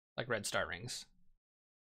 Like red star rings.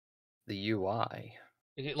 The UI.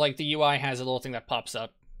 Like the UI has a little thing that pops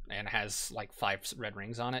up and has like 5 red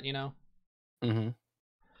rings on it, you know? Mm-hmm.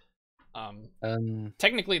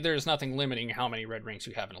 Technically, there's nothing limiting how many red rings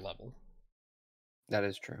you have in a level. That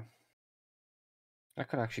is true. That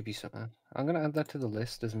could actually be something. I'm going to add that to the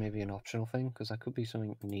list as maybe an optional thing, because that could be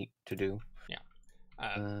something neat to do. Yeah.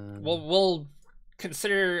 We'll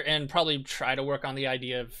consider and probably try to work on the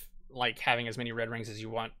idea of like having as many red rings as you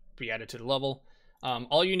want be added to the level.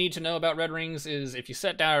 All you need to know about red rings is if you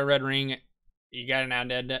set down a red ring, you got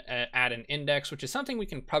to add an index, which is something we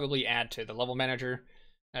can probably add to the level manager.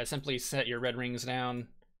 Simply set your red rings down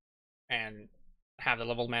and have the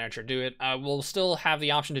level manager do it. We'll still have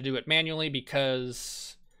the option to do it manually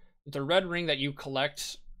because the red ring that you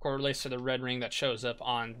collect correlates to the red ring that shows up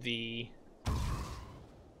on the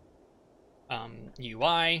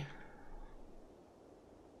UI.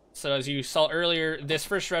 So as you saw earlier, this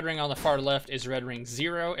first red ring on the far left is red ring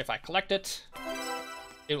 0. If I collect it,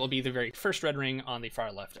 it will be the very first red ring on the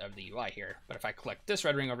far left of the UI here. But if I collect this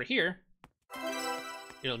red ring over here,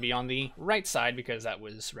 it'll be on the right side because that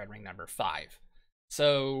was red ring number 5.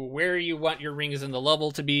 So where you want your rings in the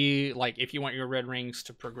level to be, like if you want your red rings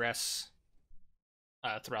to progress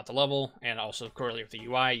throughout the level and also correlate with the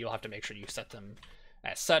UI, you'll have to make sure you set them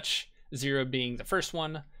as such. 0 being the first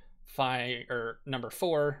one, 5 or number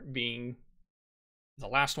 4 being the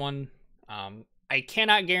last one. I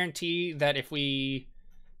cannot guarantee that if we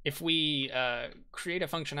create a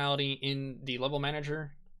functionality in the level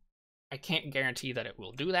manager, I can't guarantee that it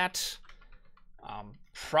will do that.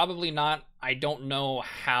 Probably not. I don't know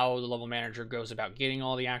how the level manager goes about getting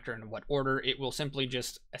all the actor and in what order. It will simply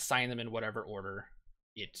just assign them in whatever order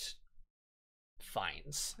it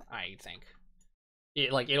finds, I think.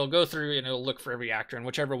 It'll go through and it'll look for every actor, and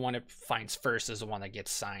whichever one it finds first is the one that gets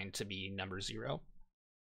assigned to be number 0.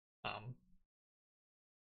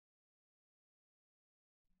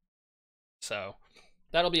 So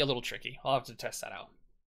that'll be a little tricky. I'll have to test that out.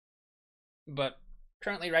 But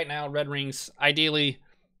currently, right now, red rings, ideally,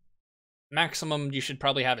 maximum you should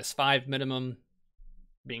probably have is 5, minimum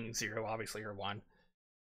being 0, obviously, or 1.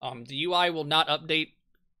 The UI will not update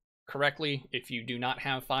correctly if you do not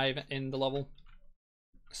have 5 in the level.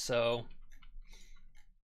 So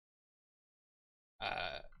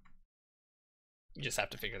You just have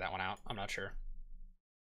to figure that one out. I'm not sure.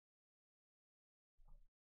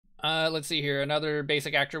 Let's see here. Another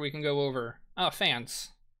basic actor we can go over. Oh, fans.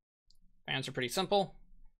 Fans are pretty simple.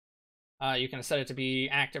 You can set it to be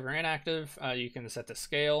active or inactive. You can set the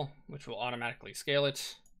scale, which will automatically scale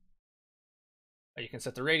it. You can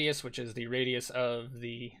set the radius, which is the radius of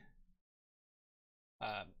the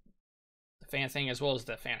fan thing, as well as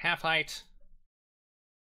the fan half height.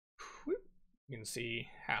 You can see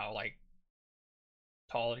how like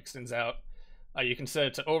tall it extends out. You can set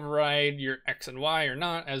it to override your X and Y or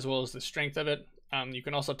not, as well as the strength of it. You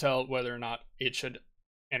can also tell whether or not it should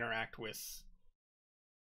interact with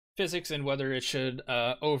physics and whether it should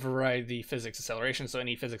override the physics acceleration. So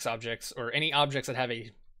any physics objects or any objects that have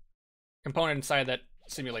a component inside that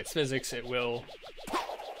simulates physics, it will,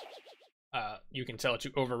 you can tell it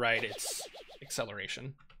to override its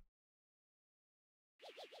acceleration.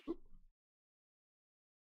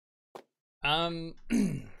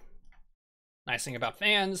 Nice thing about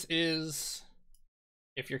fans is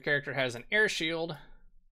if your character has an air shield,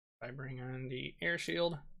 if I bring on the air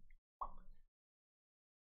shield,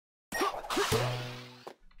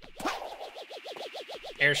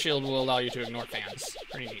 air shield will allow you to ignore fans.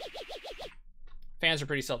 Pretty neat. Fans are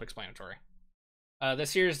pretty self-explanatory.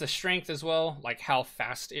 This here is the strength as well, like how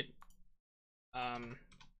fast it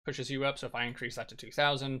pushes you up. So if I increase that to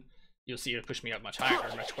 2,000, you'll see it push me up much higher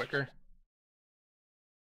or much quicker.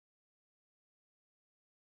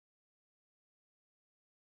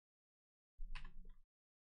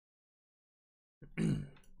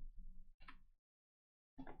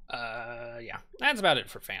 Yeah, that's about it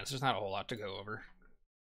for fans. There's not a whole lot to go over.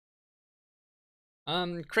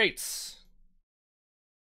 Crates.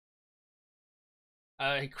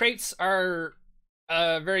 Crates are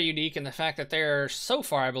very unique in the fact that they're, so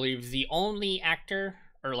far, I believe, the only actor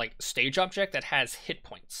or like stage object that has hit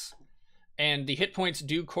points. And the hit points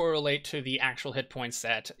do correlate to the actual hit points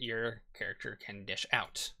that your character can dish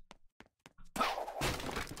out.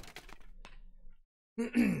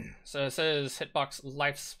 So it says hitbox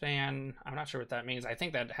lifespan. I'm not sure what that means. I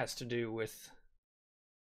think that has to do with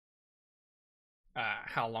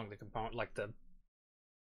how long the component, like the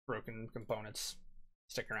broken components,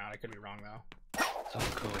 stick around. I could be wrong though. So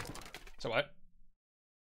cool. So what?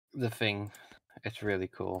 The thing, it's really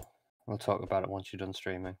cool. We'll talk about it once you're done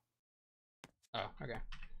streaming. Oh, okay.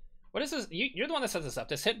 What is this? You're the one that set this up.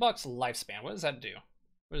 This hitbox lifespan. What does that do?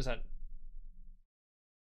 What is that?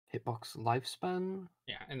 Hitbox lifespan?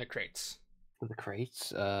 Yeah, in the crates. For the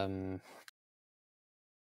crates, I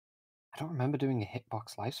don't remember doing a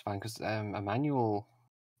hitbox lifespan because Emmanuel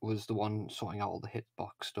was the one sorting out all the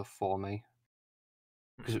hitbox stuff for me.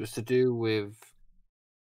 Because it was to do with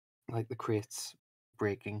like the crates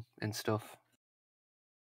breaking and stuff.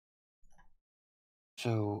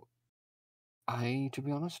 So I, to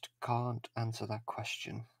be honest, can't answer that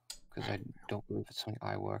question because I don't believe it's something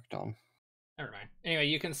I worked on. Never mind. Anyway,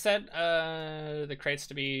 you can set the crates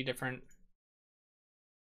to be different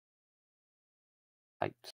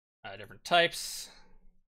types,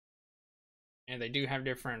 and they do have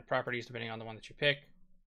different properties depending on the one that you pick.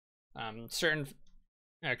 Certain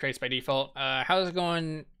crates by default. How's it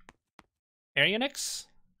going, Arianix?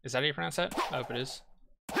 Is that how you pronounce that? I hope it is.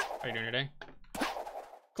 How are you doing today?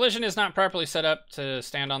 Collision is not properly set up to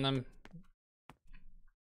stand on them.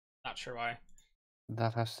 Not sure why.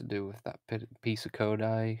 That has to do with that piece of code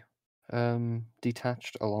I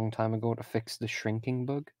detached a long time ago to fix the shrinking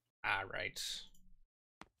bug. Ah, right.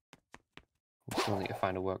 We still need to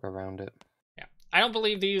find a work around it. Yeah, I don't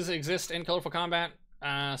believe these exist in Colorful Combat,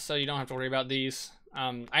 so you don't have to worry about these.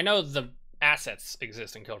 I know the assets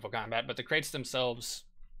exist in Colorful Combat, but the crates themselves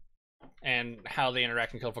and how they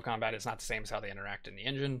interact in Colorful Combat is not the same as how they interact in the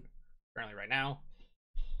engine currently right now.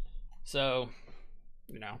 So,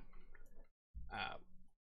 you know.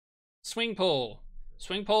 Swing pull.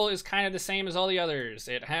 Swing pull is kind of the same as all the others.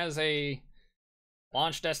 It has a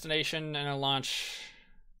launch destination and a launch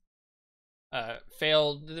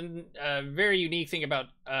fail. The very unique thing about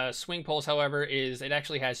swing pulls, however, is it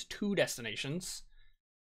actually has two destinations.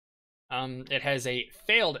 It has a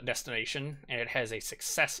failed destination and it has a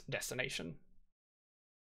success destination.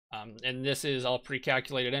 And this is all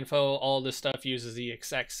pre-calculated info. All this stuff uses the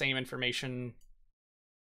exact same information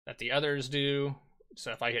that the others do.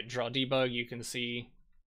 So if I hit draw debug, you can see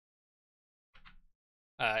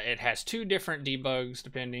it has two different debugs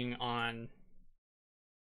depending on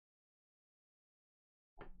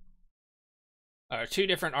two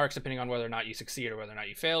different arcs depending on whether or not you succeed or whether or not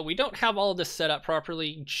you fail. We don't have all of this set up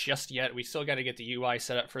properly just yet. We still got to get the UI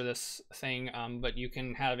set up for this thing, but you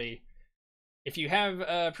can have a If you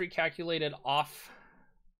have pre-calculated off,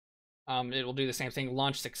 it will do the same thing.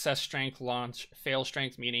 Launch success strength, launch fail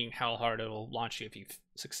strength, meaning how hard it'll launch you if you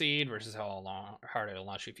succeed versus how hard it'll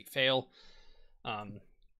launch you if you fail.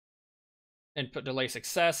 Input delay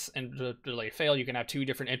success and delay fail. You can have 2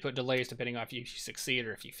 different input delays depending on if you succeed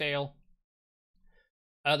or if you fail.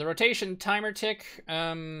 The rotation timer tick.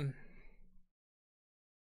 So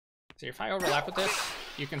if I overlap with this,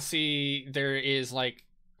 you can see there is like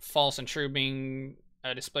false and true being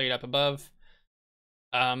displayed up above.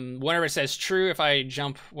 Whenever it says true, if I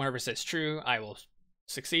jump whenever it says true, I will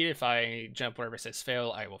succeed. If I jump whenever it says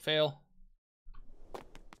fail, I will fail.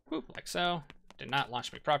 Whoop, like so. Did not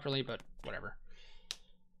launch me properly, but whatever.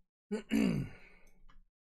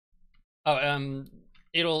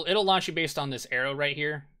 It'll launch you based on this arrow right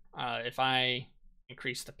here. If I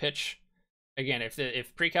increase the pitch, again,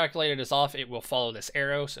 if pre-calculated is off, it will follow this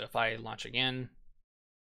arrow. So if I launch again,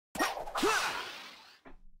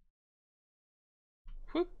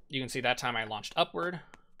 whoop, you can see that time I launched upward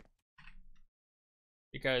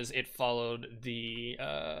because it followed the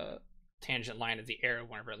tangent line of the arrow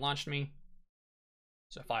whenever it launched me.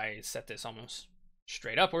 So if I set this almost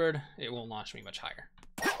straight upward, it will launch me much higher.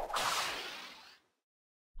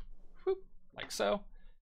 Whoop, like so.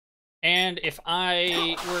 And if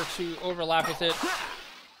I were to overlap with it,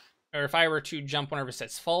 or if I were to jump whenever it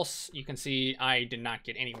says false, you can see I did not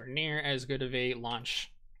get anywhere near as good of a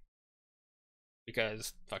launch.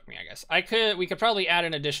 Because fuck me, I guess. We could probably add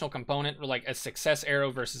an additional component, like a success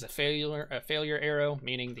arrow versus a failure arrow,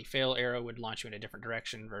 meaning the fail arrow would launch you in a different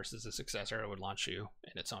direction versus the success arrow would launch you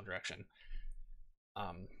in its own direction.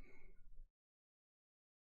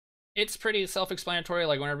 It's pretty self-explanatory.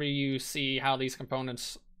 Like whenever you see how these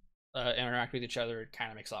components interact with each other, it kind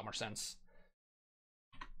of makes a lot more sense.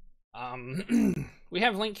 We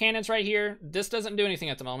have link cannons right here. This doesn't do anything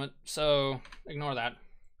at the moment, so ignore that.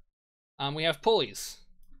 We have pulleys.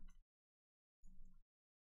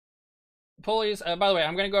 Pulleys, by the way,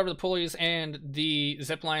 I'm going to go over the pulleys and the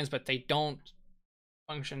zip lines, but they don't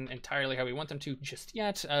function entirely how we want them to just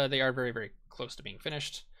yet. They are very, very close to being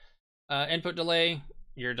finished. Input delay,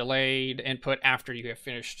 your delayed input after you have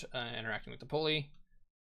finished interacting with the pulley.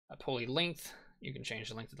 Pulley length, you can change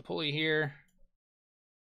the length of the pulley here.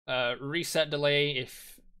 Reset delay,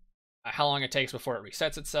 if how long it takes before it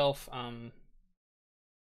resets itself.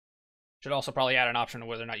 Should also probably add an option of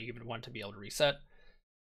whether or not you even want to be able to reset.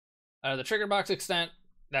 The trigger box extent,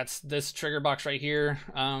 that's this trigger box right here.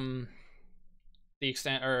 The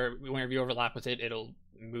extent, or whenever you overlap with it, it'll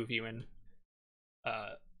move you in,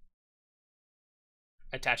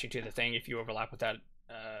 attach you to the thing if you overlap with that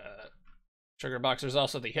trigger box. There's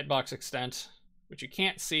also the hitbox extent, which you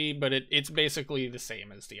can't see, but it's basically the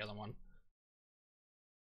same as the other one.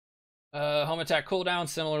 Home attack cooldown,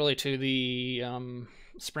 similarly to the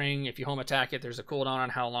spring. If you home attack it, there's a cooldown on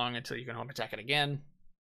how long until you can home attack it again.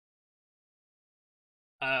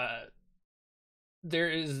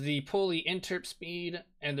 There is the pulley interp speed,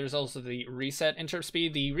 and there's also the reset interp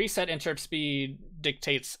speed. The reset interp speed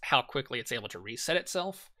dictates how quickly it's able to reset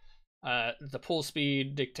itself. The pull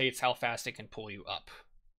speed dictates how fast it can pull you up.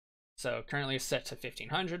 So currently it's set to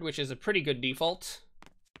 1500, which is a pretty good default.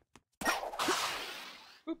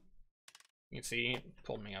 You can see it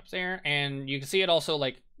pulled me up there, and you can see it also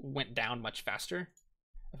like went down much faster.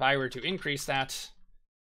 If I were to increase that,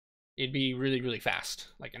 it'd be really, really fast,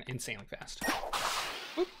 like an insanely fast.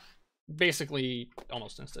 Whoop. Basically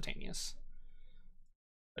almost instantaneous.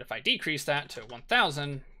 But if I decrease that to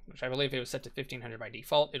 1000, which I believe it was set to 1500 by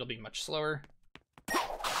default, it'll be much slower. As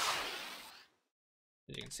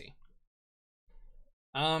you can see.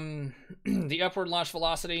 The upward launch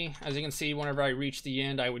velocity, as you can see, whenever I reach the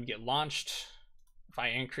end, I would get launched. If I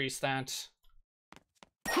increase that,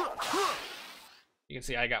 you can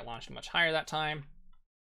see I got launched much higher that time.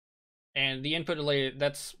 And the input delay,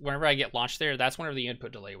 that's whenever I get launched there, that's whenever the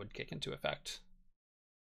input delay would kick into effect.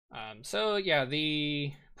 So yeah,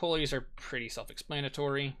 the pulleys are pretty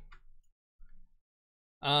self-explanatory.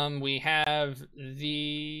 We have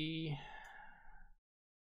the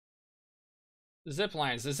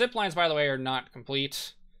Ziplines. The Ziplines, by the way, are not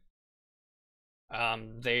complete.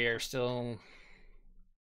 They are still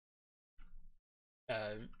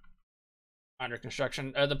under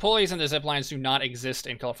construction. The pulleys and the Ziplines do not exist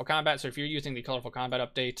in Colorful Combat, so if you're using the Colorful Combat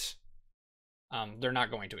update, they're not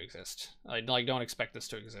going to exist. Like, don't expect this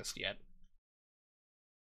to exist yet.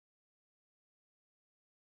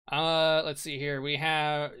 Let's see here. We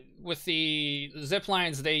have, with the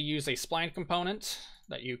Ziplines, they use a spline component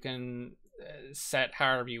that you can set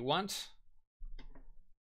however you want.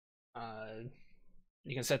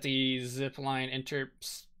 You can set the zipline interp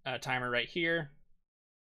timer right here,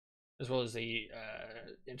 as well as the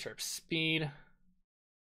interrupt speed.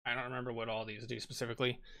 I don't remember what all these do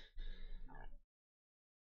specifically.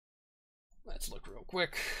 Let's look real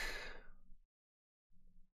quick.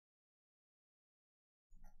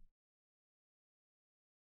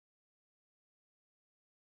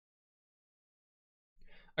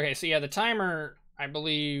 Okay, so yeah, the timer, I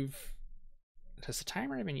believe, has the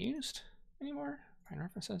timer even used anymore? Find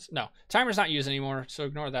references? No, timer's not used anymore, so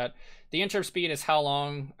ignore that. The interrupt speed is how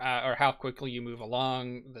long or how quickly you move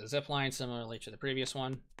along the zip line, similarly to the previous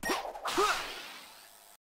one.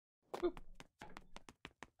 Boop.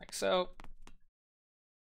 Like so.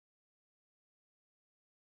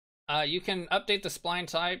 You can update the spline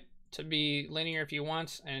type to be linear if you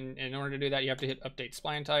want, and in order to do that, you have to hit update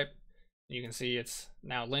spline type. You can see it's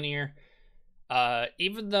now linear.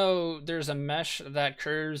 Even though there's a mesh that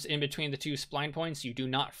curves in between the two spline points, you do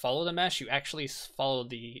not follow the mesh. You actually follow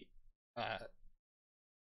the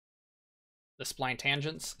spline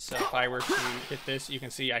tangents. So if I were to hit this, you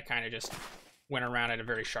can see I kind of just went around at a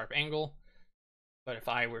very sharp angle. But if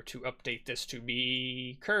I were to update this to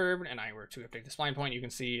be curved, and I were to update the spline point, you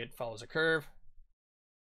can see it follows a curve.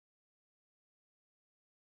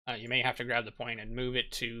 You may have to grab the point and move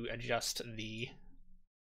it to adjust the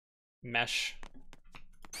mesh.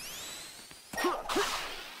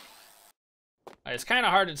 It's kind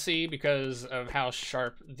of hard to see because of how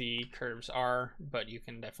sharp the curves are, but you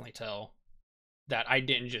can definitely tell that I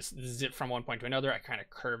didn't just zip from one point to another. I kind of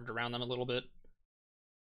curved around them a little bit.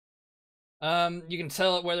 You can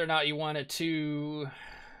tell it whether or not you want it to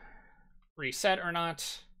reset or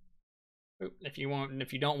not. If you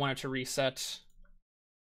don't want it to reset,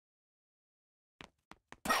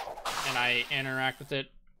 and I interact with it,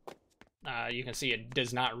 you can see it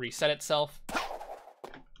does not reset itself.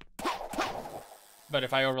 But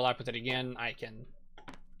if I overlap with it again, I can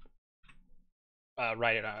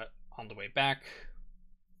write it on the way back.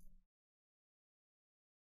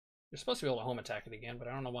 You're supposed to be able to home attack it again, but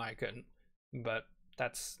I don't know why I couldn't. But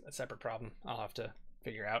that's a separate problem I'll have to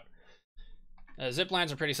figure out.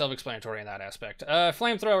 Ziplines are pretty self-explanatory in that aspect.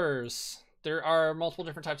 Flamethrowers. There are multiple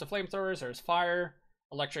different types of flamethrowers. There's fire,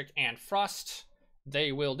 electric, and frost.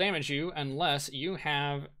 They will damage you unless you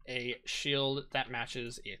have a shield that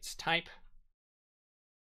matches its type.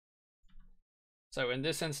 So in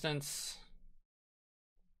this instance,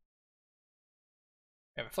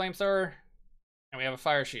 we have a flamethrower, and we have a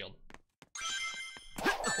fire shield.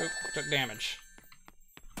 Oop, took damage.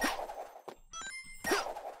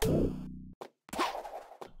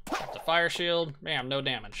 Got the fire shield, bam, no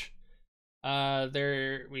damage.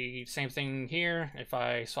 Same thing here. If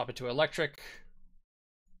I swap it to electric,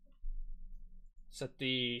 set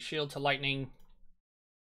the shield to lightning,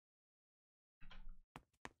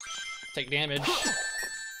 take damage.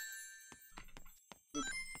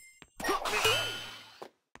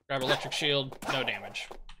 Grab electric shield, no damage.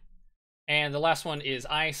 And the last one is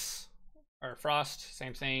ice or frost,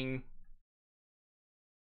 same thing.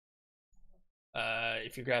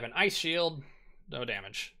 If you grab an ice shield, no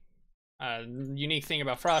damage. Unique thing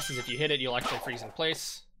about frost is if you hit it, you'll actually freeze in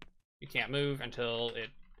place. You can't move until it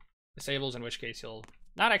disables, in which case you'll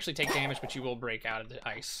not actually take damage, but you will break out of the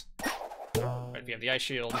ice. But if you have the ice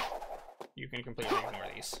shield, you can completely ignore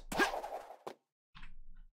these.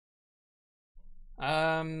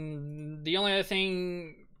 The only other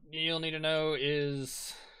thing you'll need to know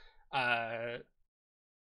is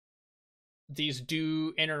these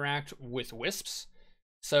do interact with wisps.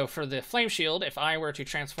 So for the flame shield, if I were to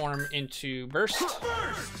transform into burst,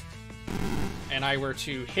 and I were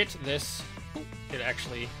to hit this, it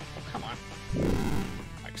actually, oh come on,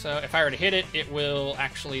 like so. If I were to hit it, it will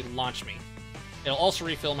actually launch me. It'll also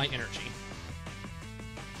refill my energy.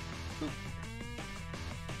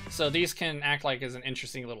 So these can act like as an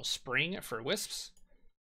interesting little spring for wisps.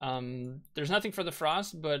 There's nothing for the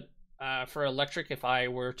frost, but for electric, if I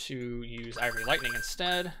were to use Ivory Lightning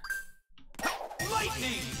instead,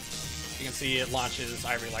 lightning! You can see it launches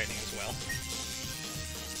Ivory Lightning as well.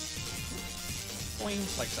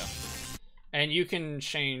 Boing, like so. And you can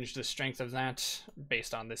change the strength of that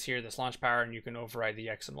based on this here, this launch power, and you can override the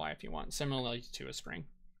X and Y if you want, similarly to a spring.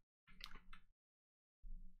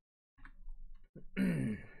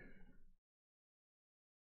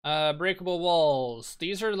 Breakable walls.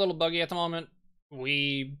 These are a little buggy at the moment.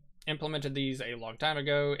 We implemented these a long time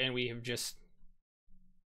ago, and we have just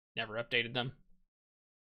never updated them.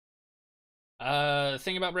 The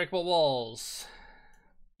thing about breakable walls,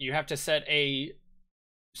 you have to set a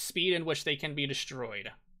speed in which they can be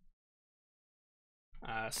destroyed.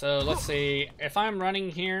 So let's see, if I'm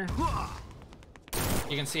running here,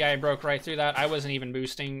 You can see I broke right through that. I wasn't even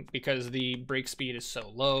boosting because the break speed is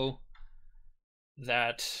so low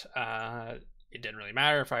that it didn't really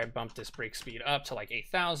matter if I bumped this break speed up to like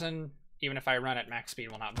 8,000. Even if I run at max speed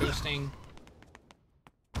while not boosting,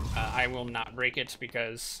 I will not break it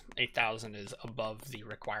because 8,000 is above the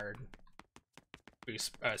required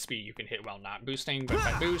boost speed you can hit while not boosting. But if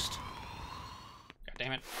I boost, god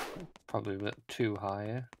damn it, Probably a bit too high.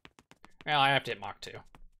 Yeah? well, I have to hit Mach 2.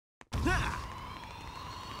 Damn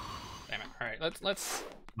it. All right, let's.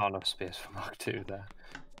 Not enough space for Mark 2 there.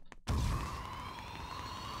 All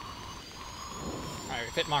right,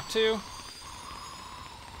 we hit Mach 2.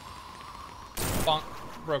 Bonk,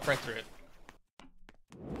 broke right through it.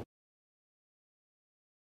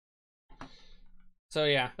 So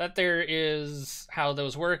yeah, that there is how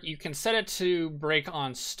those work. You can set it to break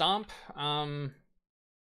on stomp.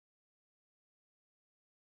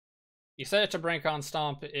 You set it to break on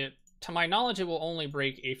stomp. It, to my knowledge, it will only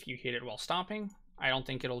break if you hit it while stomping. I don't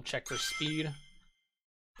think it'll check for speed.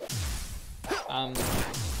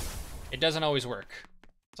 It doesn't always work.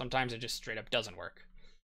 Sometimes it just straight up doesn't work.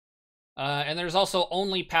 And there's also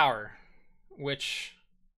only power, which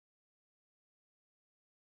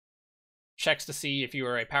checks to see if you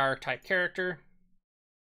are a power type character.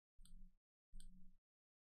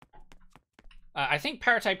 I think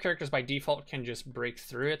power type characters by default can just break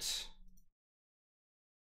through it.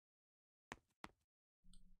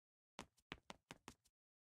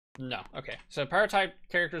 No, okay. So power type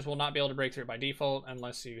characters will not be able to break through it by default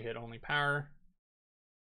unless you hit only power.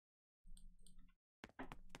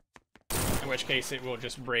 In which case it will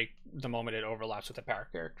just break the moment it overlaps with a power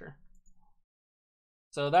character.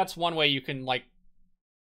 So that's one way you can like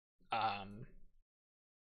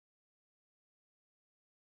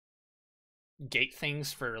gate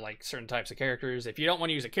things for like certain types of characters. If you don't want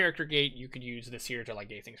to use a character gate, you could use this here to like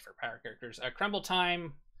gate things for power characters. Crumble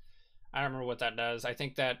time, I don't remember what that does. I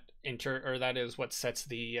think that that is what sets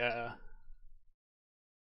the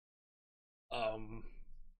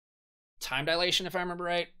time dilation, if I remember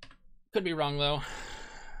right. Could be wrong though.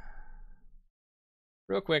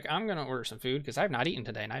 Real quick, I'm gonna order some food because I've not eaten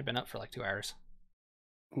today and I've been up for like 2 hours.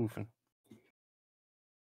 Oofing.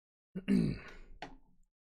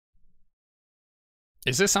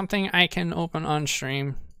 Is this something I can open on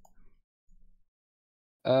stream?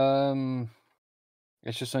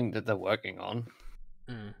 It's just something that they're working on.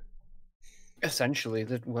 Mm. Essentially,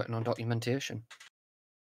 they're working on documentation.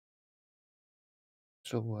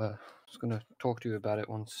 So I was gonna talk to you about it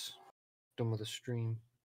once done with the stream.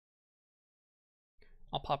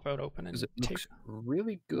 I'll pop it open and Because it looks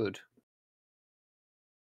really good.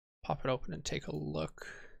 Pop it open and take a look.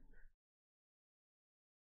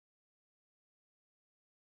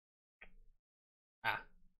 All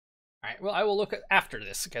right. Well, I will look at after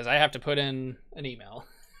this because I have to put in an email.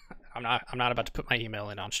 I'm not about to put my email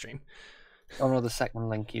in on stream. Oh no, the second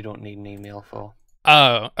link you don't need an email for.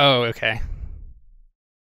 Oh, okay.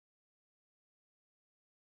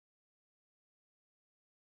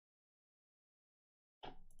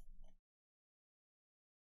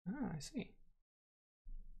 Oh, I see.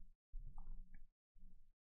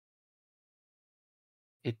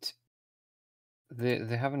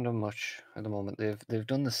 They haven't done much at the moment. They've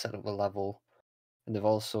done the setup a level, and they've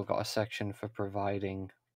also got a section for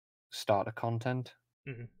providing starter content,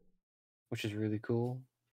 which is really cool.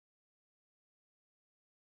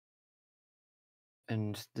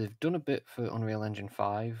 And they've done a bit for Unreal Engine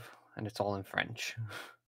 5, and it's all in French.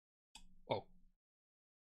 Whoa.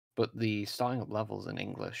 But the starting up level's in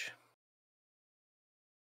English.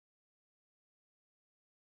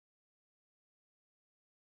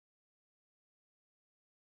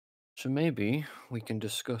 So maybe we can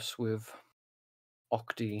discuss with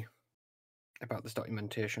Octi about this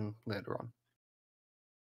documentation later on.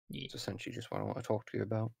 Yeah. It's essentially just what I want to talk to you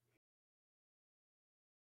about.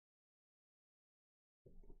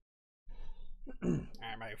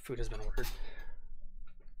 Alright, my food has been ordered.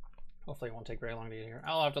 Hopefully it won't take very long to get here.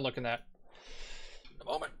 I'll have to look in that in a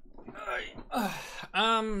moment.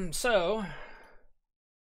 So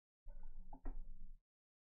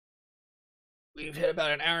we've hit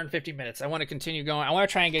about an hour and 50 minutes. I want to continue going. I want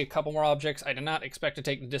to try and get a couple more objects. I did not expect to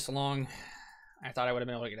take this long. I thought I would have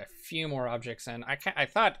been able to get a few more objects in. I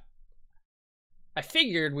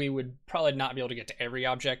figured we would probably not be able to get to every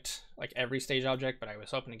object, like every stage object, but I was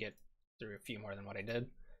hoping to get through a few more than what I did.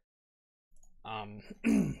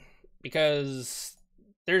 Because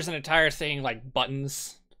there's an entire thing like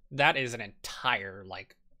buttons. That is an entire,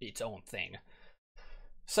 like, its own thing.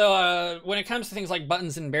 So when it comes to things like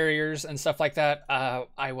buttons and barriers and stuff like that,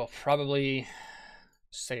 I will probably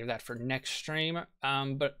save that for next stream.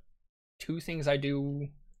 But two things I do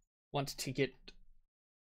want to get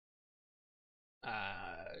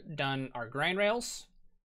done are grind rails.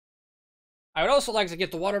 I would also like to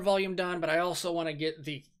get the water volume done, but I also want to get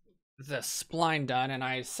the spline done, and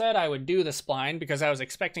I said I would do the spline because I was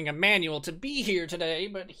expecting Emmanuel to be here today,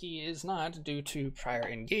 but he is not due to prior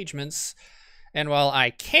engagements. And while I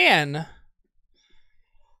can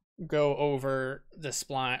go over the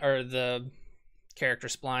spline or the character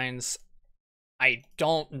splines, I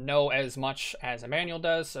don't know as much as Emmanuel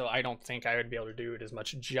does, so I don't think I would be able to do it as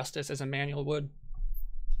much justice as Emmanuel would.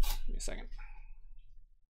 Give me a second.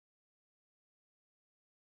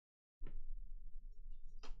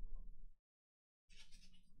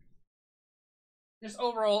 Just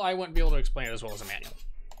overall, I wouldn't be able to explain it as well as Emmanuel.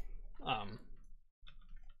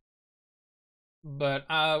 But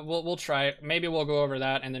we'll try it. Maybe we'll go over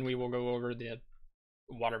that, and then we will go over the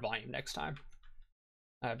water volume next time.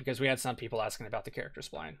 Because we had some people asking about the character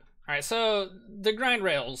spline. Alright, so the grind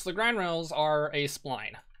rails. The grind rails are a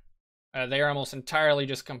spline. They are almost entirely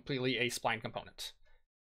just completely a spline component.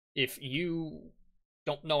 If you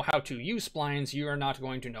don't know how to use splines, you are not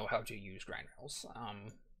going to know how to use grind rails.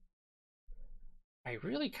 I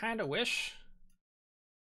really kind of wish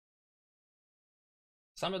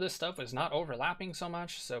some of this stuff was not overlapping so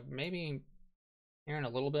much, so maybe here in a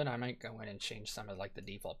little bit I might go in and change some of like the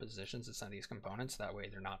default positions of some of these components, that way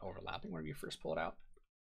they're not overlapping when you first pull it out.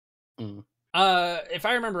 If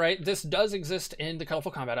I remember right, this does exist in the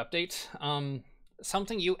Colorful Combat update.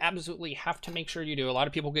 Something you absolutely have to make sure you do, a lot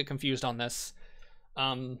of people get confused on this.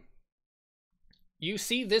 You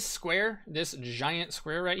see this square, this giant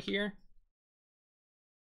square right here?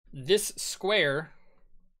 This square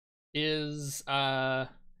is the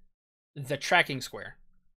tracking square.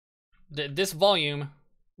 This volume,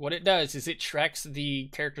 what it does is it tracks the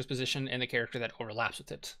character's position and the character that overlaps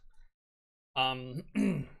with it.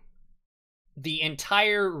 The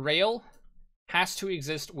entire rail has to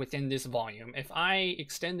exist within this volume. If I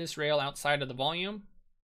extend this rail outside of the volume,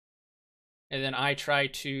 and then I try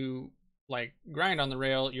to like grind on the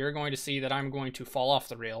rail, you're going to see that I'm going to fall off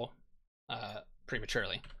the rail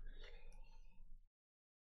prematurely.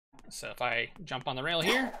 So if I jump on the rail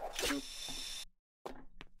here,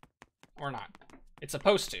 or not, it's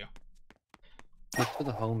supposed to. That's for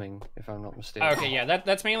the homing, if I'm not mistaken. Okay, yeah,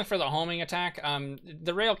 that's mainly for the homing attack.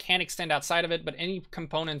 The rail can extend outside of it, but any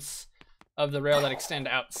components of the rail that extend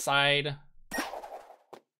outside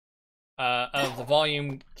of the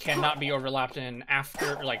volume cannot be overlapped in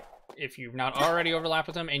after, like, if you've not already overlapped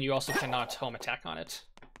with them, and you also cannot home attack on it.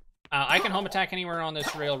 I can home attack anywhere on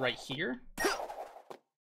this rail right here,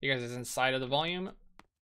 because it's inside of the volume,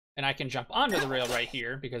 and I can jump onto the rail right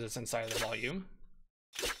here because it's inside of the volume,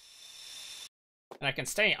 and I can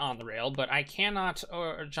stay on the rail, but I cannot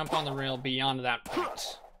jump on the rail beyond that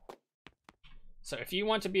point. So if you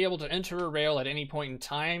want to be able to enter a rail at any point in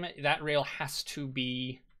time, that rail has to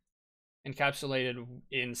be encapsulated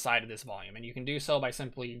inside of this volume, and you can do so by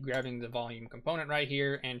simply grabbing the volume component right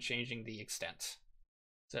here and changing the extent.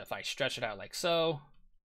 So if I stretch it out like so,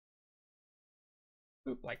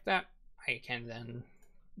 boop, like that, I can then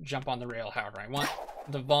jump on the rail however I want.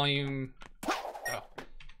 The volume, oh,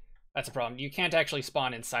 that's a problem. You can't actually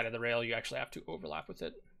spawn inside of the rail, you actually have to overlap with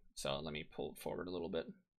it. So let me pull it forward a little bit.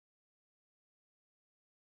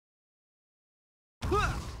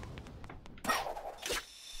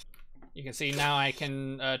 You can see now I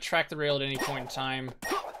can track the rail at any point in time,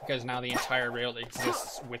 because now the entire rail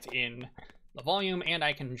exists within the volume, and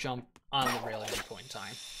I can jump on the rail at any point in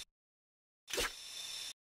time.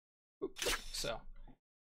 Oops. So,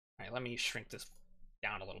 alright, let me shrink this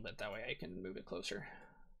down a little bit, that way I can move it closer.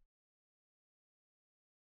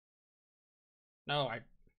 No, what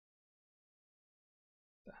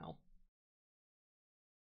the hell?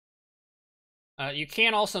 You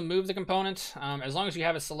can also move the component. As long as you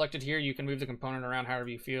have it selected here, you can move the component around however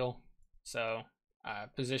you feel. So,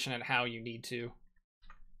 position it how you need to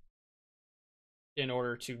in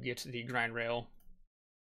order to get to the grind rail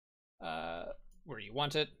where you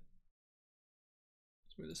want it.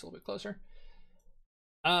 Let's move this a little bit closer.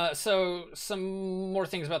 So, some more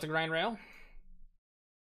things about the grind rail.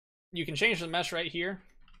 You can change the mesh right here.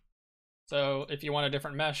 So, if you want a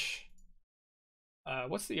different mesh,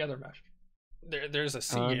 what's the other mesh? There's a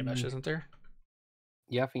CA mesh, isn't there?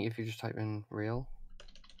 Yeah, I think if you just type in rail.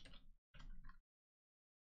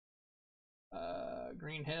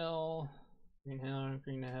 Green Hill, Green Hill,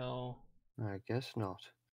 Green Hill. I guess not.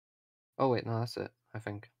 Oh wait, no, that's it, I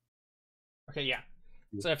think. Okay, yeah.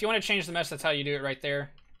 So if you want to change the mesh, that's how you do it right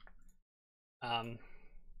there.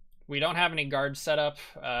 We don't have any guards set up.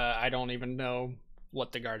 I don't even know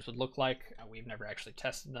what the guards would look like. We've never actually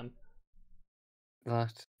tested them.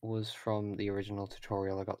 That was from the original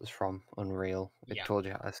tutorial. I got this from Unreal. It Yeah. told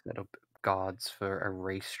you how to set up guards for a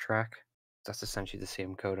racetrack. That's essentially the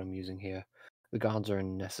same code I'm using here. The guards are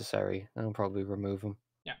unnecessary. I'll probably remove them.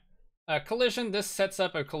 Yeah. Collision, this sets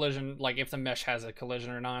up a collision, like if the mesh has a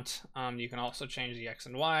collision or not. You can also change the X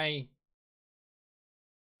and Y.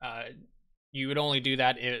 You would only do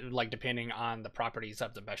that like depending on the properties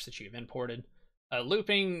of the mesh that you've imported.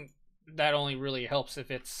 Looping, that only really helps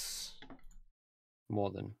if it's More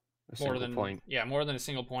than a single point. Yeah, more than a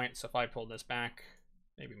single point. So if I pull this back,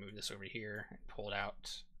 maybe move this over here and pull it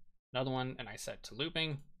out another one, and I set to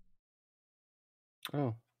looping.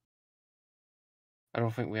 Oh. I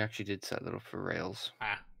don't think we actually did set that up for Rails.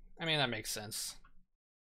 I mean, that makes sense.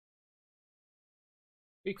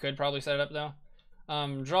 We could probably set it up though.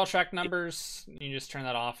 Draw track numbers, you just turn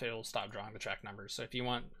that off, it'll stop drawing the track numbers. So if you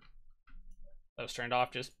want those turned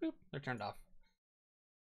off, just boop, they're turned off.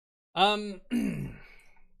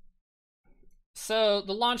 So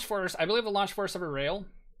the launch force, I believe the launch force of a rail.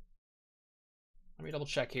 Let me double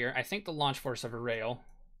check here. I think the launch force of a rail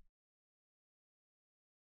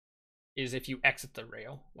is if you exit the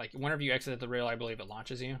rail. Like whenever you exit the rail, I believe it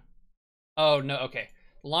launches you. Oh no, okay.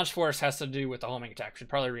 The launch force has to do with the homing attack. Should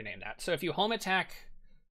probably rename that. So if you home attack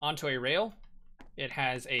onto a rail, it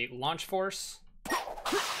has a launch force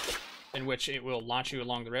in which it will launch you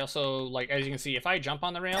along the rail. So like as you can see, if I jump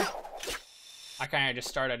on the rail, I kind of just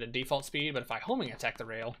start at a default speed, but if I homing attack the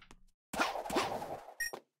rail,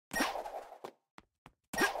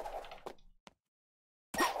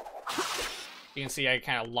 you can see I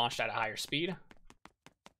kind of launched at a higher speed.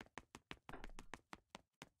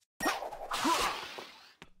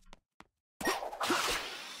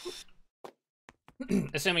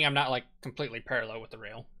 Assuming I'm not like completely parallel with the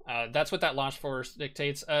rail. That's what that launch force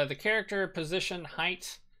dictates. The character position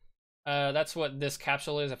height, that's what this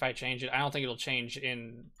capsule is. If I change it, I don't think it'll change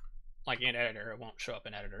in editor. It won't show up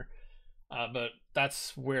in editor. But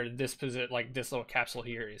that's where this this little capsule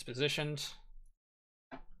here is positioned.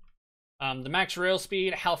 The max rail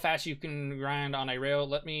speed, how fast you can grind on a rail.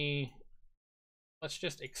 Let's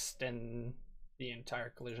just extend the entire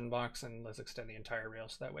collision box, and let's extend the entire rail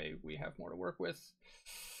so that way we have more to work with.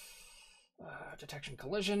 Detection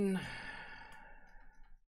collision.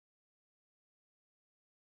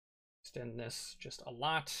 Extend this just a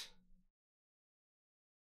lot.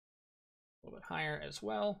 A little bit higher as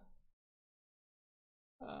well.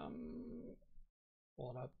 Pull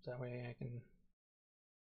it up, that way I can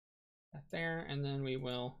that there, and then we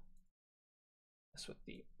will mess with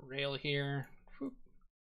the rail here. Whoop.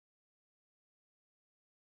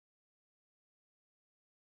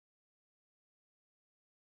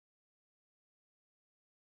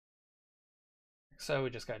 So we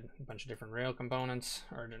just got a bunch of different rail components,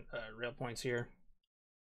 or rail points here.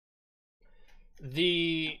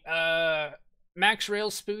 The max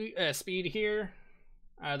rail speed here,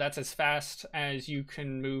 that's as fast as you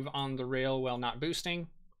can move on the rail while not boosting.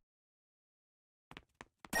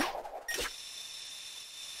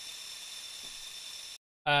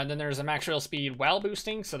 Then there's a max rail speed while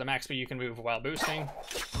boosting, so the max speed you can move while boosting.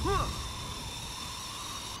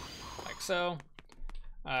 Like so.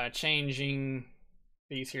 Changing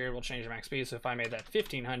these here will change the max speed, so if I made that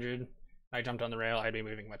 1500, I jumped on the rail, I'd be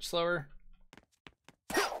moving much slower.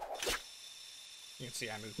 You can see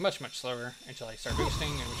I move much slower until I start boosting,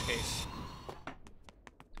 in which case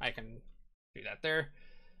I can do that there.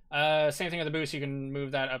 Same thing with the boost, you can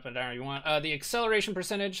move that up and down if you want. The acceleration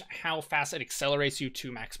percentage, how fast it accelerates you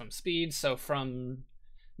to maximum speed. So from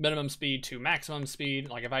minimum speed to maximum speed,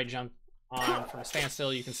 like if I jump on from a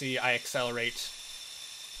standstill, you can see I accelerate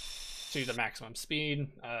to the maximum speed.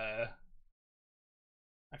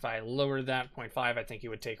 If I lower that 0.5, I think it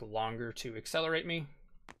would take longer to accelerate me.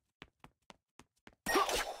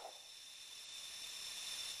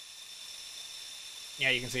 Yeah,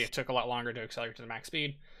 you can see it took a lot longer to accelerate to the max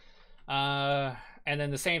speed. And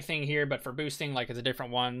then the same thing here, but for boosting, like it's a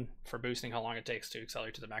different one for boosting, how long it takes to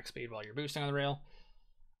accelerate to the max speed while you're boosting on the rail.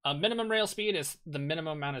 Minimum rail speed is the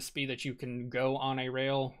minimum amount of speed that you can go on a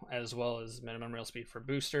rail, as well as minimum rail speed for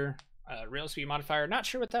booster. Rail speed modifier, not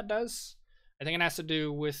sure what that does. I think it has to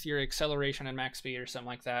do with your acceleration and max speed or something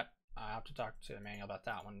like that. I'll have to talk to Emmanuel about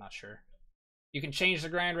that one, not sure. You can change the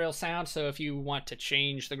grind rail sound, so if you want to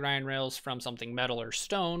change the grind rails from something metal or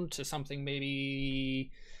stone to something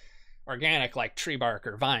maybe organic like tree bark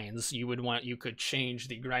or vines, you could change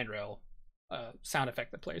the grind rail sound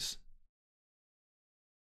effect that plays.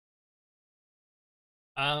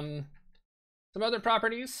 Some other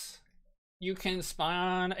properties, you can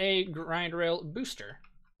spawn a grind rail booster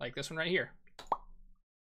like this one right here,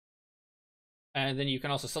 and then you can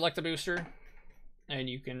also select the booster and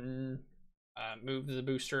you can move the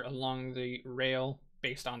booster along the rail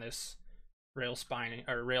based on this rail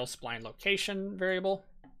spline location variable.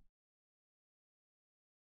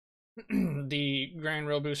 The grind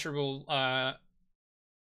rail booster will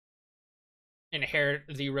inherit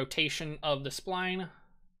the rotation of the spline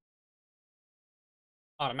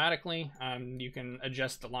automatically. You can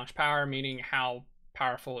adjust the launch power, meaning how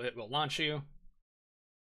powerful it will launch you.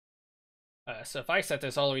 So if I set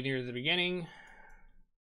this all the way near the beginning,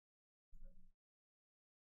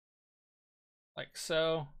 like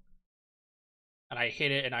so, and I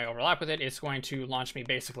hit it and I overlap with it, it's going to launch me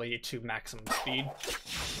basically to maximum speed.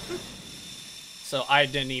 So I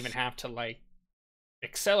didn't even have to like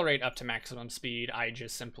accelerate up to maximum speed. I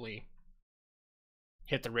just simply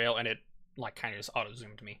hit the rail and it like kind of just auto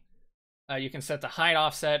zoomed me. You can set the height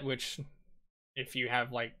offset, which if you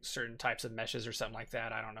have like certain types of meshes or something like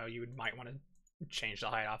that, I don't know, you might want to change the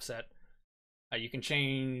height offset. You can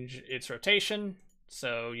change its rotation,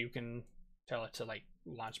 so you can tell it to like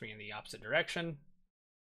launch me in the opposite direction.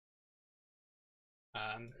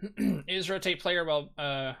 Is rotate player while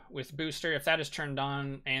with booster. If that is turned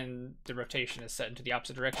on and the rotation is set into the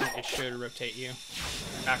opposite direction, it should rotate you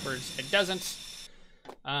backwards. It doesn't,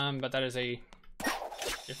 but that is a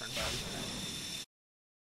different bug.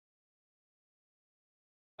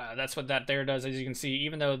 That's what that there does. As you can see,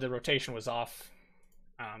 even though the rotation was off,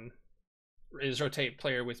 is rotate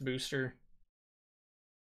player with booster.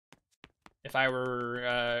 If I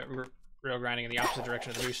were rail grinding in the opposite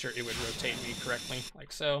direction of the booster, it would rotate me correctly,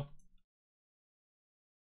 like so.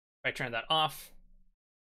 If I turn that off,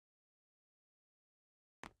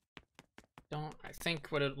 I think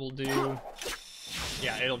what it will do,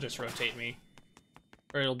 yeah, it'll just rotate me,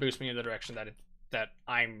 or it'll boost me in the direction that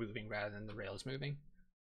I'm moving rather than the rail is moving.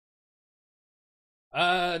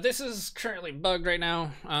 This is currently bugged right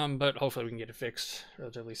now, but hopefully we can get it fixed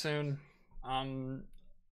relatively soon.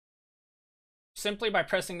 Simply by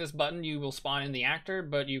pressing this button, you will spawn in the actor,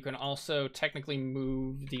 but you can also technically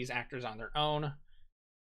move these actors on their own.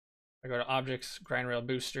 I go to Objects, Grind Rail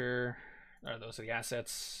Booster, those are the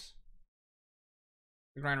assets.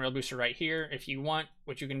 The Grind Rail Booster right here. If you want,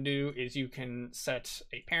 what you can do is you can set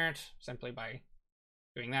a parent simply by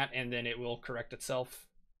doing that, and then it will correct itself,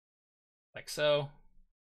 like so.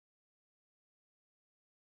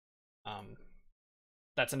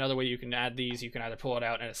 That's another way you can add these. You can either pull it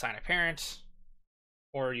out and assign a parent,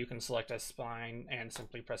 or you can select a spline and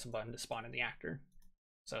simply press a button to spawn in the actor.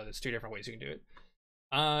 So there's two different ways you can do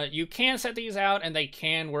it. You can set these out and they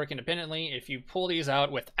can work independently. If you pull these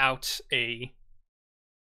out without a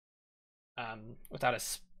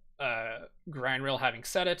grind rail having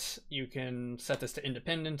set it, you can set this to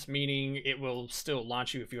independent, meaning it will still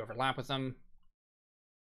launch you if you overlap with them.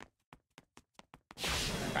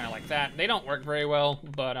 Kind of like that. They don't work very well,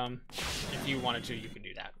 but if you wanted to, you could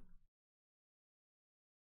do that.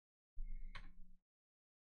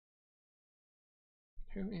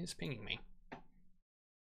 Who is pinging me?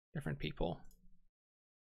 Different people.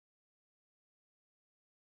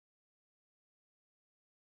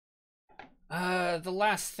 The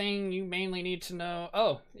last thing you mainly need to know.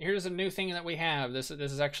 Oh, here's a new thing that we have. This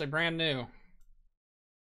is actually brand new.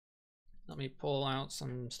 Let me pull out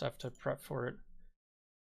some stuff to prep for it.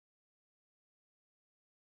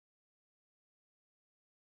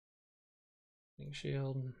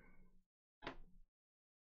 Shield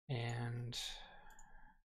and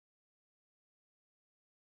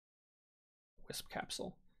Wisp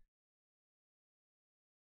capsule.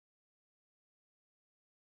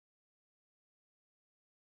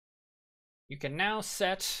 You can now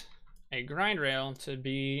set a grind rail to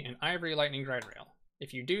be an Ivory Lightning grind rail.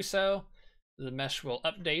 If you do so, the mesh will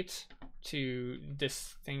update to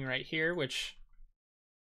this thing right here, which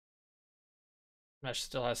mesh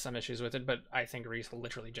still has some issues with it, but I think Reese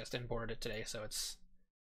literally just imported it today, so it's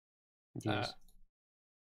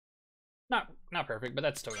not perfect, but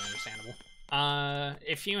that's totally understandable.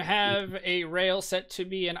 If you have a rail set to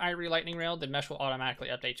be an Ivory Lightning rail, the mesh will automatically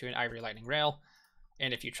update to an Ivory Lightning rail,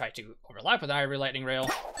 and if you try to overlap with an Ivory Lightning rail,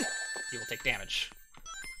 you will take damage.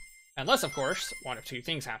 Unless, of course, one of two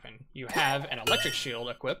things happen. You have an electric shield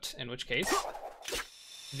equipped, in which case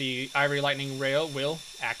the Ivory Lightning rail will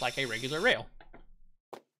act like a regular rail.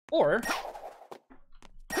 Or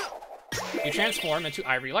you transform into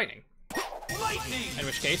Ivory Lightning. In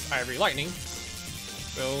which case, Ivory Lightning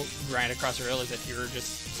will grind across the rail as if you're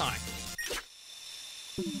just Sonic.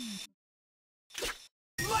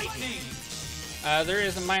 Lightning! There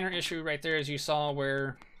is a minor issue right there, as you saw,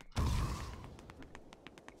 where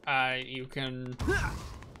you can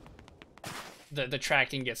the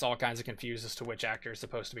tracking gets all kinds of confused as to which actor is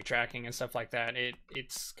supposed to be tracking and stuff like that.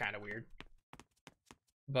 It's kind of weird.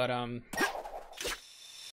 But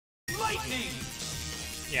Lightning!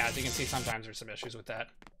 yeah, as you can see, sometimes there's some issues with that.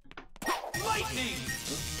 Lightning!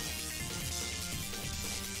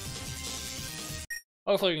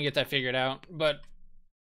 Hopefully we can get that figured out, but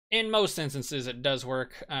in most instances it does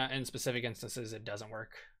work. In specific instances it doesn't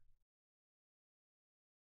work.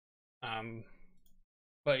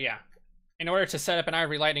 But yeah, in order to set up an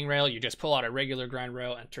Ivory Lightning Rail, you just pull out a regular grind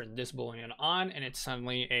rail and turn this boolean on, and it's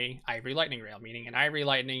suddenly a Ivory Lightning Rail, meaning an Ivory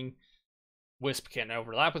Lightning Wisp can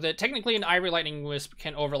overlap with it. Technically, an Ivory Lightning Wisp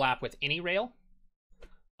can overlap with any rail.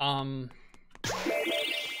 Like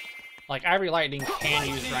Ivory Lightning can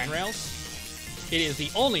use grind rails. It is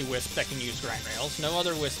the only Wisp that can use grind rails. No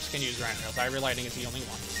other Wisps can use grind rails. Ivory Lightning is the only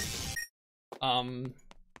one.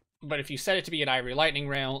 But if you set it to be an Ivory Lightning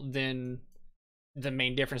Rail, then the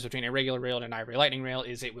main difference between a regular rail and an Ivory Lightning Rail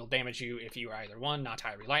is it will damage you if you are either one, not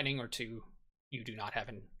Ivory Lightning, or two, you do not have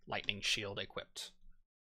a lightning shield equipped.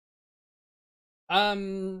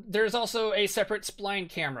 There's also a separate spline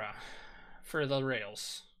camera for the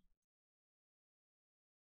rails.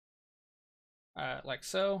 Like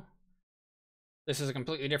so. This is a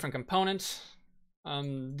completely different component.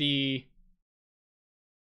 The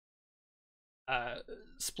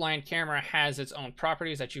spline camera has its own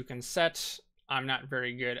properties that you can set. I'm not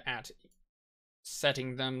very good at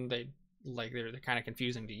setting them. They're kind of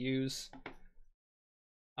confusing to use.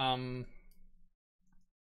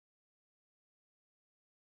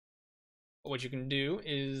 What you can do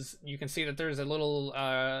is you can see that there's a little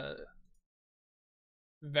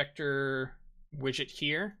vector widget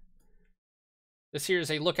here. This here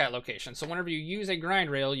is a lookout location. So whenever you use a grind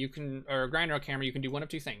rail, or a grind rail camera, you can do one of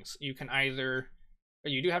two things. You can either, or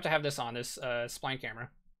you do have to have this on, this spline camera.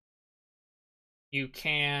 You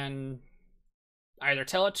can either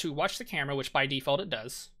tell it to watch the camera, which by default it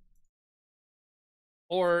does,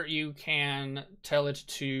 or you can tell it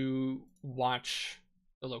to watch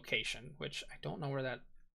the location, which I don't know where that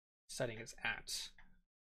setting is at.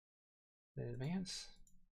 Advance.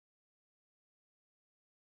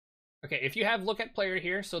 Okay, if you have look at player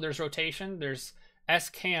here, so there's rotation, there's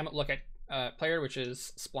S-cam look at player, which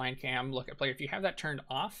is spline cam look at player. If you have that turned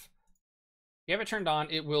off, if you have it turned on,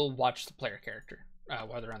 it will watch the player character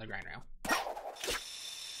while they're on the grind rail.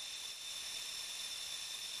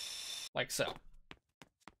 Like so.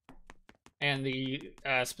 And the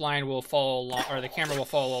spline will follow along, or the camera will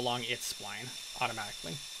follow along its spline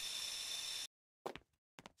automatically.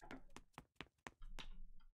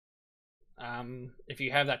 If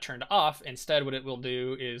you have that turned off, instead what it will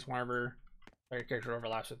do is whenever player character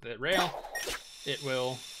overlaps with the rail,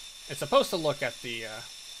 it's supposed to look at the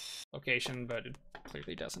location, but it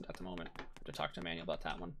clearly doesn't at the moment. I have to talk to Emmanuel about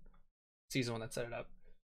that one. He's the one that set it up.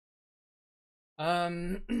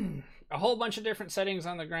 A whole bunch of different settings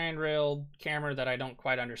on the grind rail camera that I don't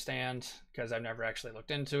quite understand because I've never actually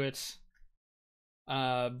looked into it.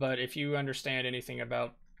 But if you understand anything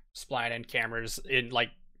about spline and cameras in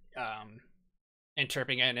like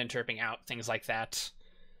interping in, interping out, things like that,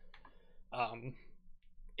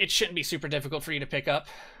 it shouldn't be super difficult for you to pick up.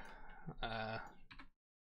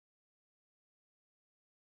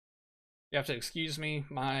 You have to excuse me,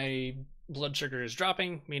 my blood sugar is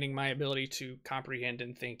dropping, meaning my ability to comprehend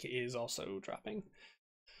and think is also dropping.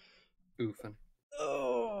 Oofing.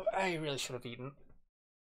 Oh, I really should have eaten.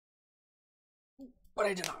 But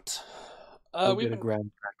I did not. Go get a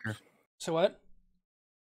graham cracker. So what?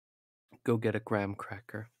 Go get a graham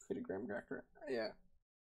cracker. Get a graham cracker. Yeah.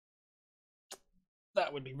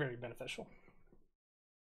 That would be very beneficial.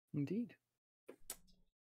 Indeed.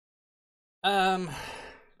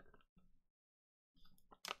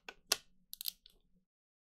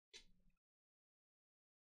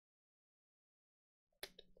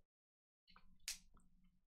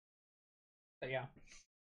 But yeah,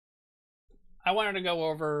 I wanted to go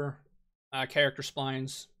over character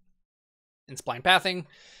splines and spline pathing,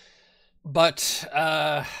 but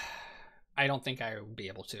I don't think I will be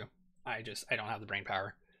able to. I don't have the brain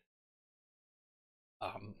power.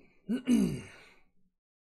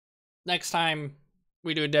 Next time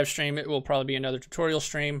we do a dev stream, it will probably be another tutorial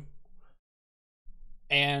stream,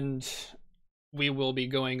 and we will be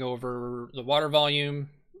going over the water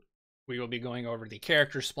volume. We will be going over the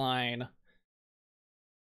character spline.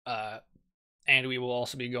 And we will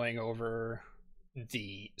also be going over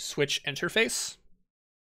the switch interface.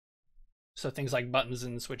 So things like buttons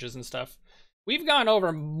and switches and stuff. We've gone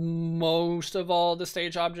over most of all the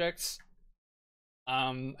stage objects.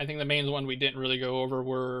 I think the main one we didn't really go over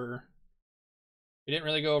were We didn't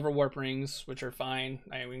really go over warp rings, which are fine.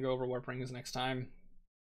 We can go over warp rings next time.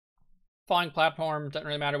 Falling platform doesn't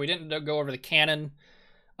really matter. We didn't go over the cannon,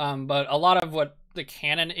 but a lot of what the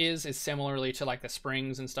cannon is similarly to like the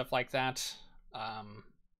springs and stuff like that.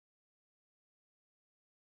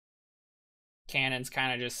 Cannons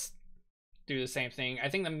kind of just do the same thing. I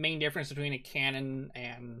think the main difference between a cannon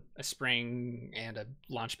and a spring and a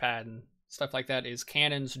launch pad and stuff like that is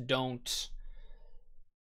cannons don't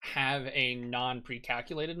have a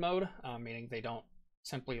non-pre-calculated mode, meaning they don't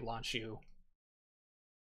simply launch you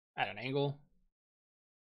at an angle.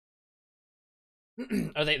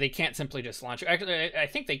 Or they can't simply just launch you. Actually, I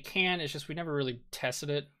think they can, it's just we never really tested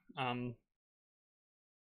it.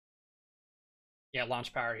 Yeah,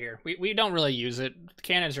 launch power here. We don't really use it.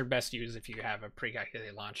 Cannons are best used if you have a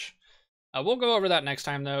pre-calculated launch. We'll go over that next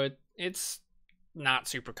time, though. It's not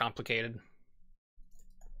super complicated.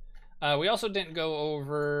 We also didn't go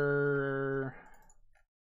over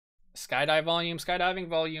skydive volume. Skydiving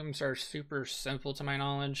volumes are super simple to my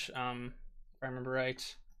knowledge, if I remember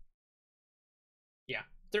right. Yeah,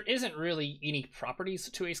 there isn't really any properties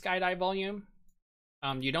to a skydive volume.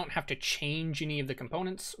 You don't have to change any of the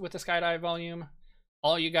components with the skydive volume.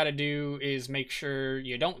 All you got to do is make sure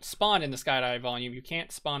you don't spawn in the skydive volume. You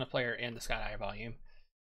can't spawn a player in the skydive volume.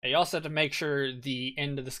 And you also have to make sure the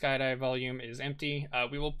end of the skydive volume is empty.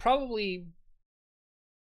 We will probably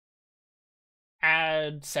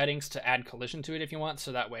add settings to add collision to it if you want,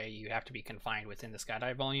 so that way you have to be confined within the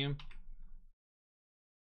skydive volume.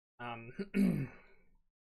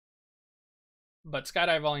 But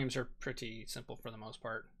skydive volumes are pretty simple for the most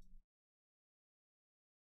part.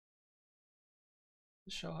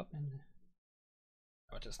 Show up in...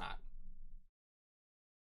 Oh, it does not.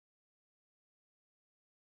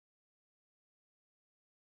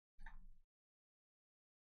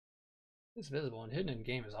 It's visible and hidden in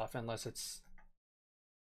game is off unless it's...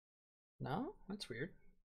 No? That's weird.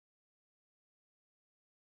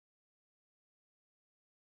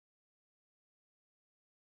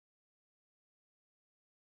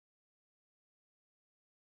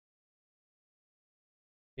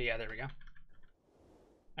 Yeah, there we go.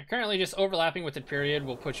 Currently just overlapping with the period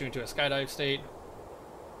will put you into a skydive state.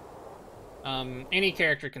 Any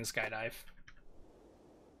character can skydive.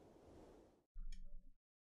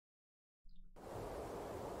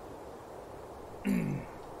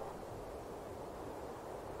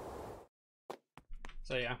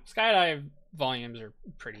 So yeah, skydive volumes are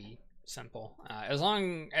pretty simple. As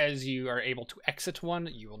long as you are able to exit one,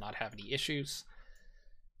 you will not have any issues.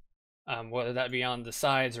 Whether that be on the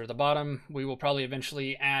sides or the bottom, we will probably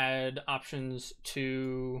eventually add options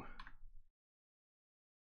to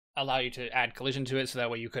allow you to add collision to it, so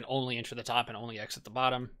that way you can only enter the top and only exit the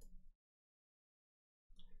bottom.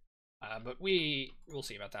 But we'll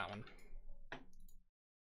see about that one.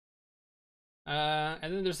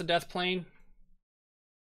 And then there's the death plane.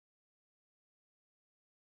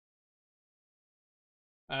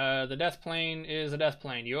 The death plane is a death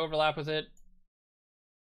plane. You overlap with it,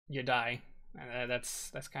 you die.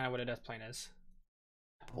 That's kind of what a death plane is.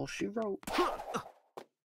 All she wrote.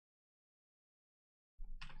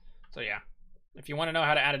 So yeah, if you want to know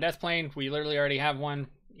how to add a death plane, we literally already have one.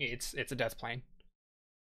 It's a death plane.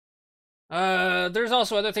 There's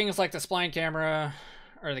also other things like the spline camera,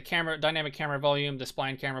 or the camera dynamic camera volume, the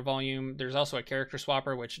spline camera volume. There's also a character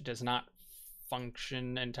swapper, which does not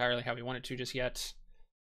function entirely how we want it to just yet.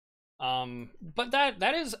 But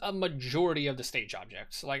that is a majority of the stage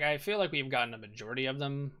objects. Like, I feel like we've gotten a majority of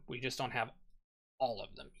them. We just don't have all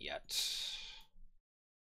of them yet.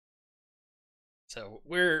 So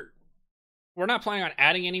we're not planning on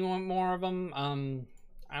adding any more of them.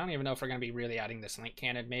 I don't even know if we're going to be really adding this link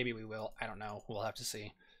cannon. Maybe we will. I don't know. We'll have to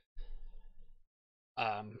see.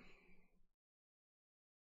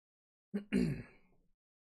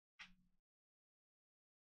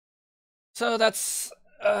 So that's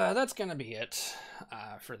gonna be it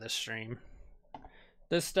for this stream.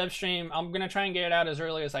 This dev stream, I'm gonna try and get it out as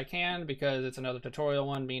early as I can because it's another tutorial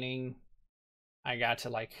one, meaning I got to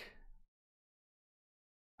like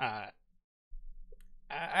I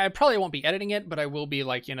probably won't be editing it, but I will be,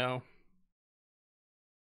 like, you know,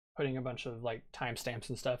 putting a bunch of like timestamps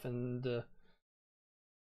and stuff in the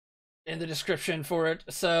description for it.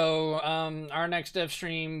 So our next dev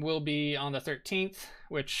stream will be on the 13th,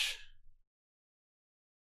 which...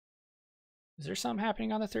 Is there something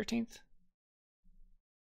happening on the 13th?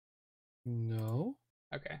 No.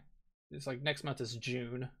 Okay. It's like next month is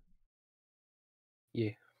June.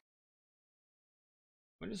 Yeah.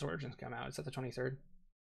 When does Origins come out? Is that the 23rd?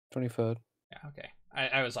 23rd. Yeah, okay.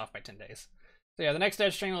 I was off by 10 days. So yeah, the next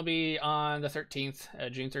dev stream will be on the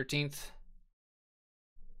 13th, June 13th.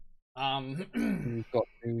 We've got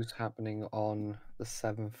news happening on the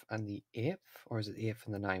 7th and the 8th, or is it the 8th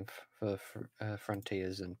and the 9th for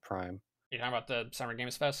Frontiers and Prime? You're talking about the Summer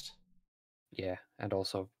Games Fest? Yeah, and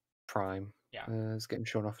also Prime Yeah. is getting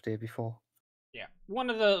shown off the day before. Yeah. One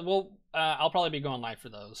of the, well, I'll probably be going live for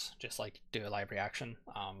those, just like do a live reaction.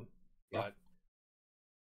 But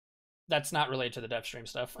that's not related to the dev stream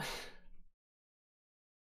stuff.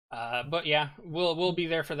 But yeah, we'll be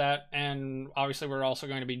there for that, and obviously we're also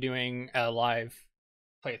going to be doing a live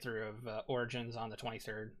playthrough of Origins on the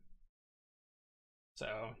 23rd.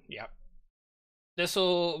 So yeah, this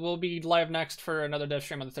will be live next for another dev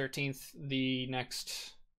stream on the 13th. The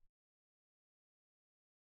next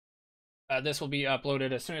this will be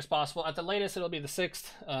uploaded as soon as possible. At the latest, it'll be the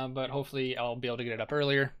 6th, but hopefully I'll be able to get it up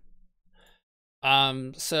earlier.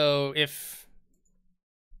 So if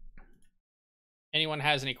anyone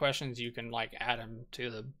has any questions, you can like add them to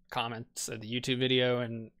the comments of the YouTube video,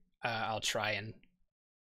 and I'll try and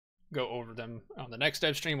go over them on the next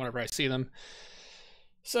dev stream whenever I see them.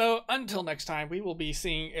 So until next time, we will be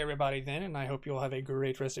seeing everybody then, and I hope you'll have a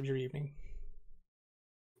great rest of your evening.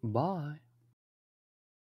 Bye.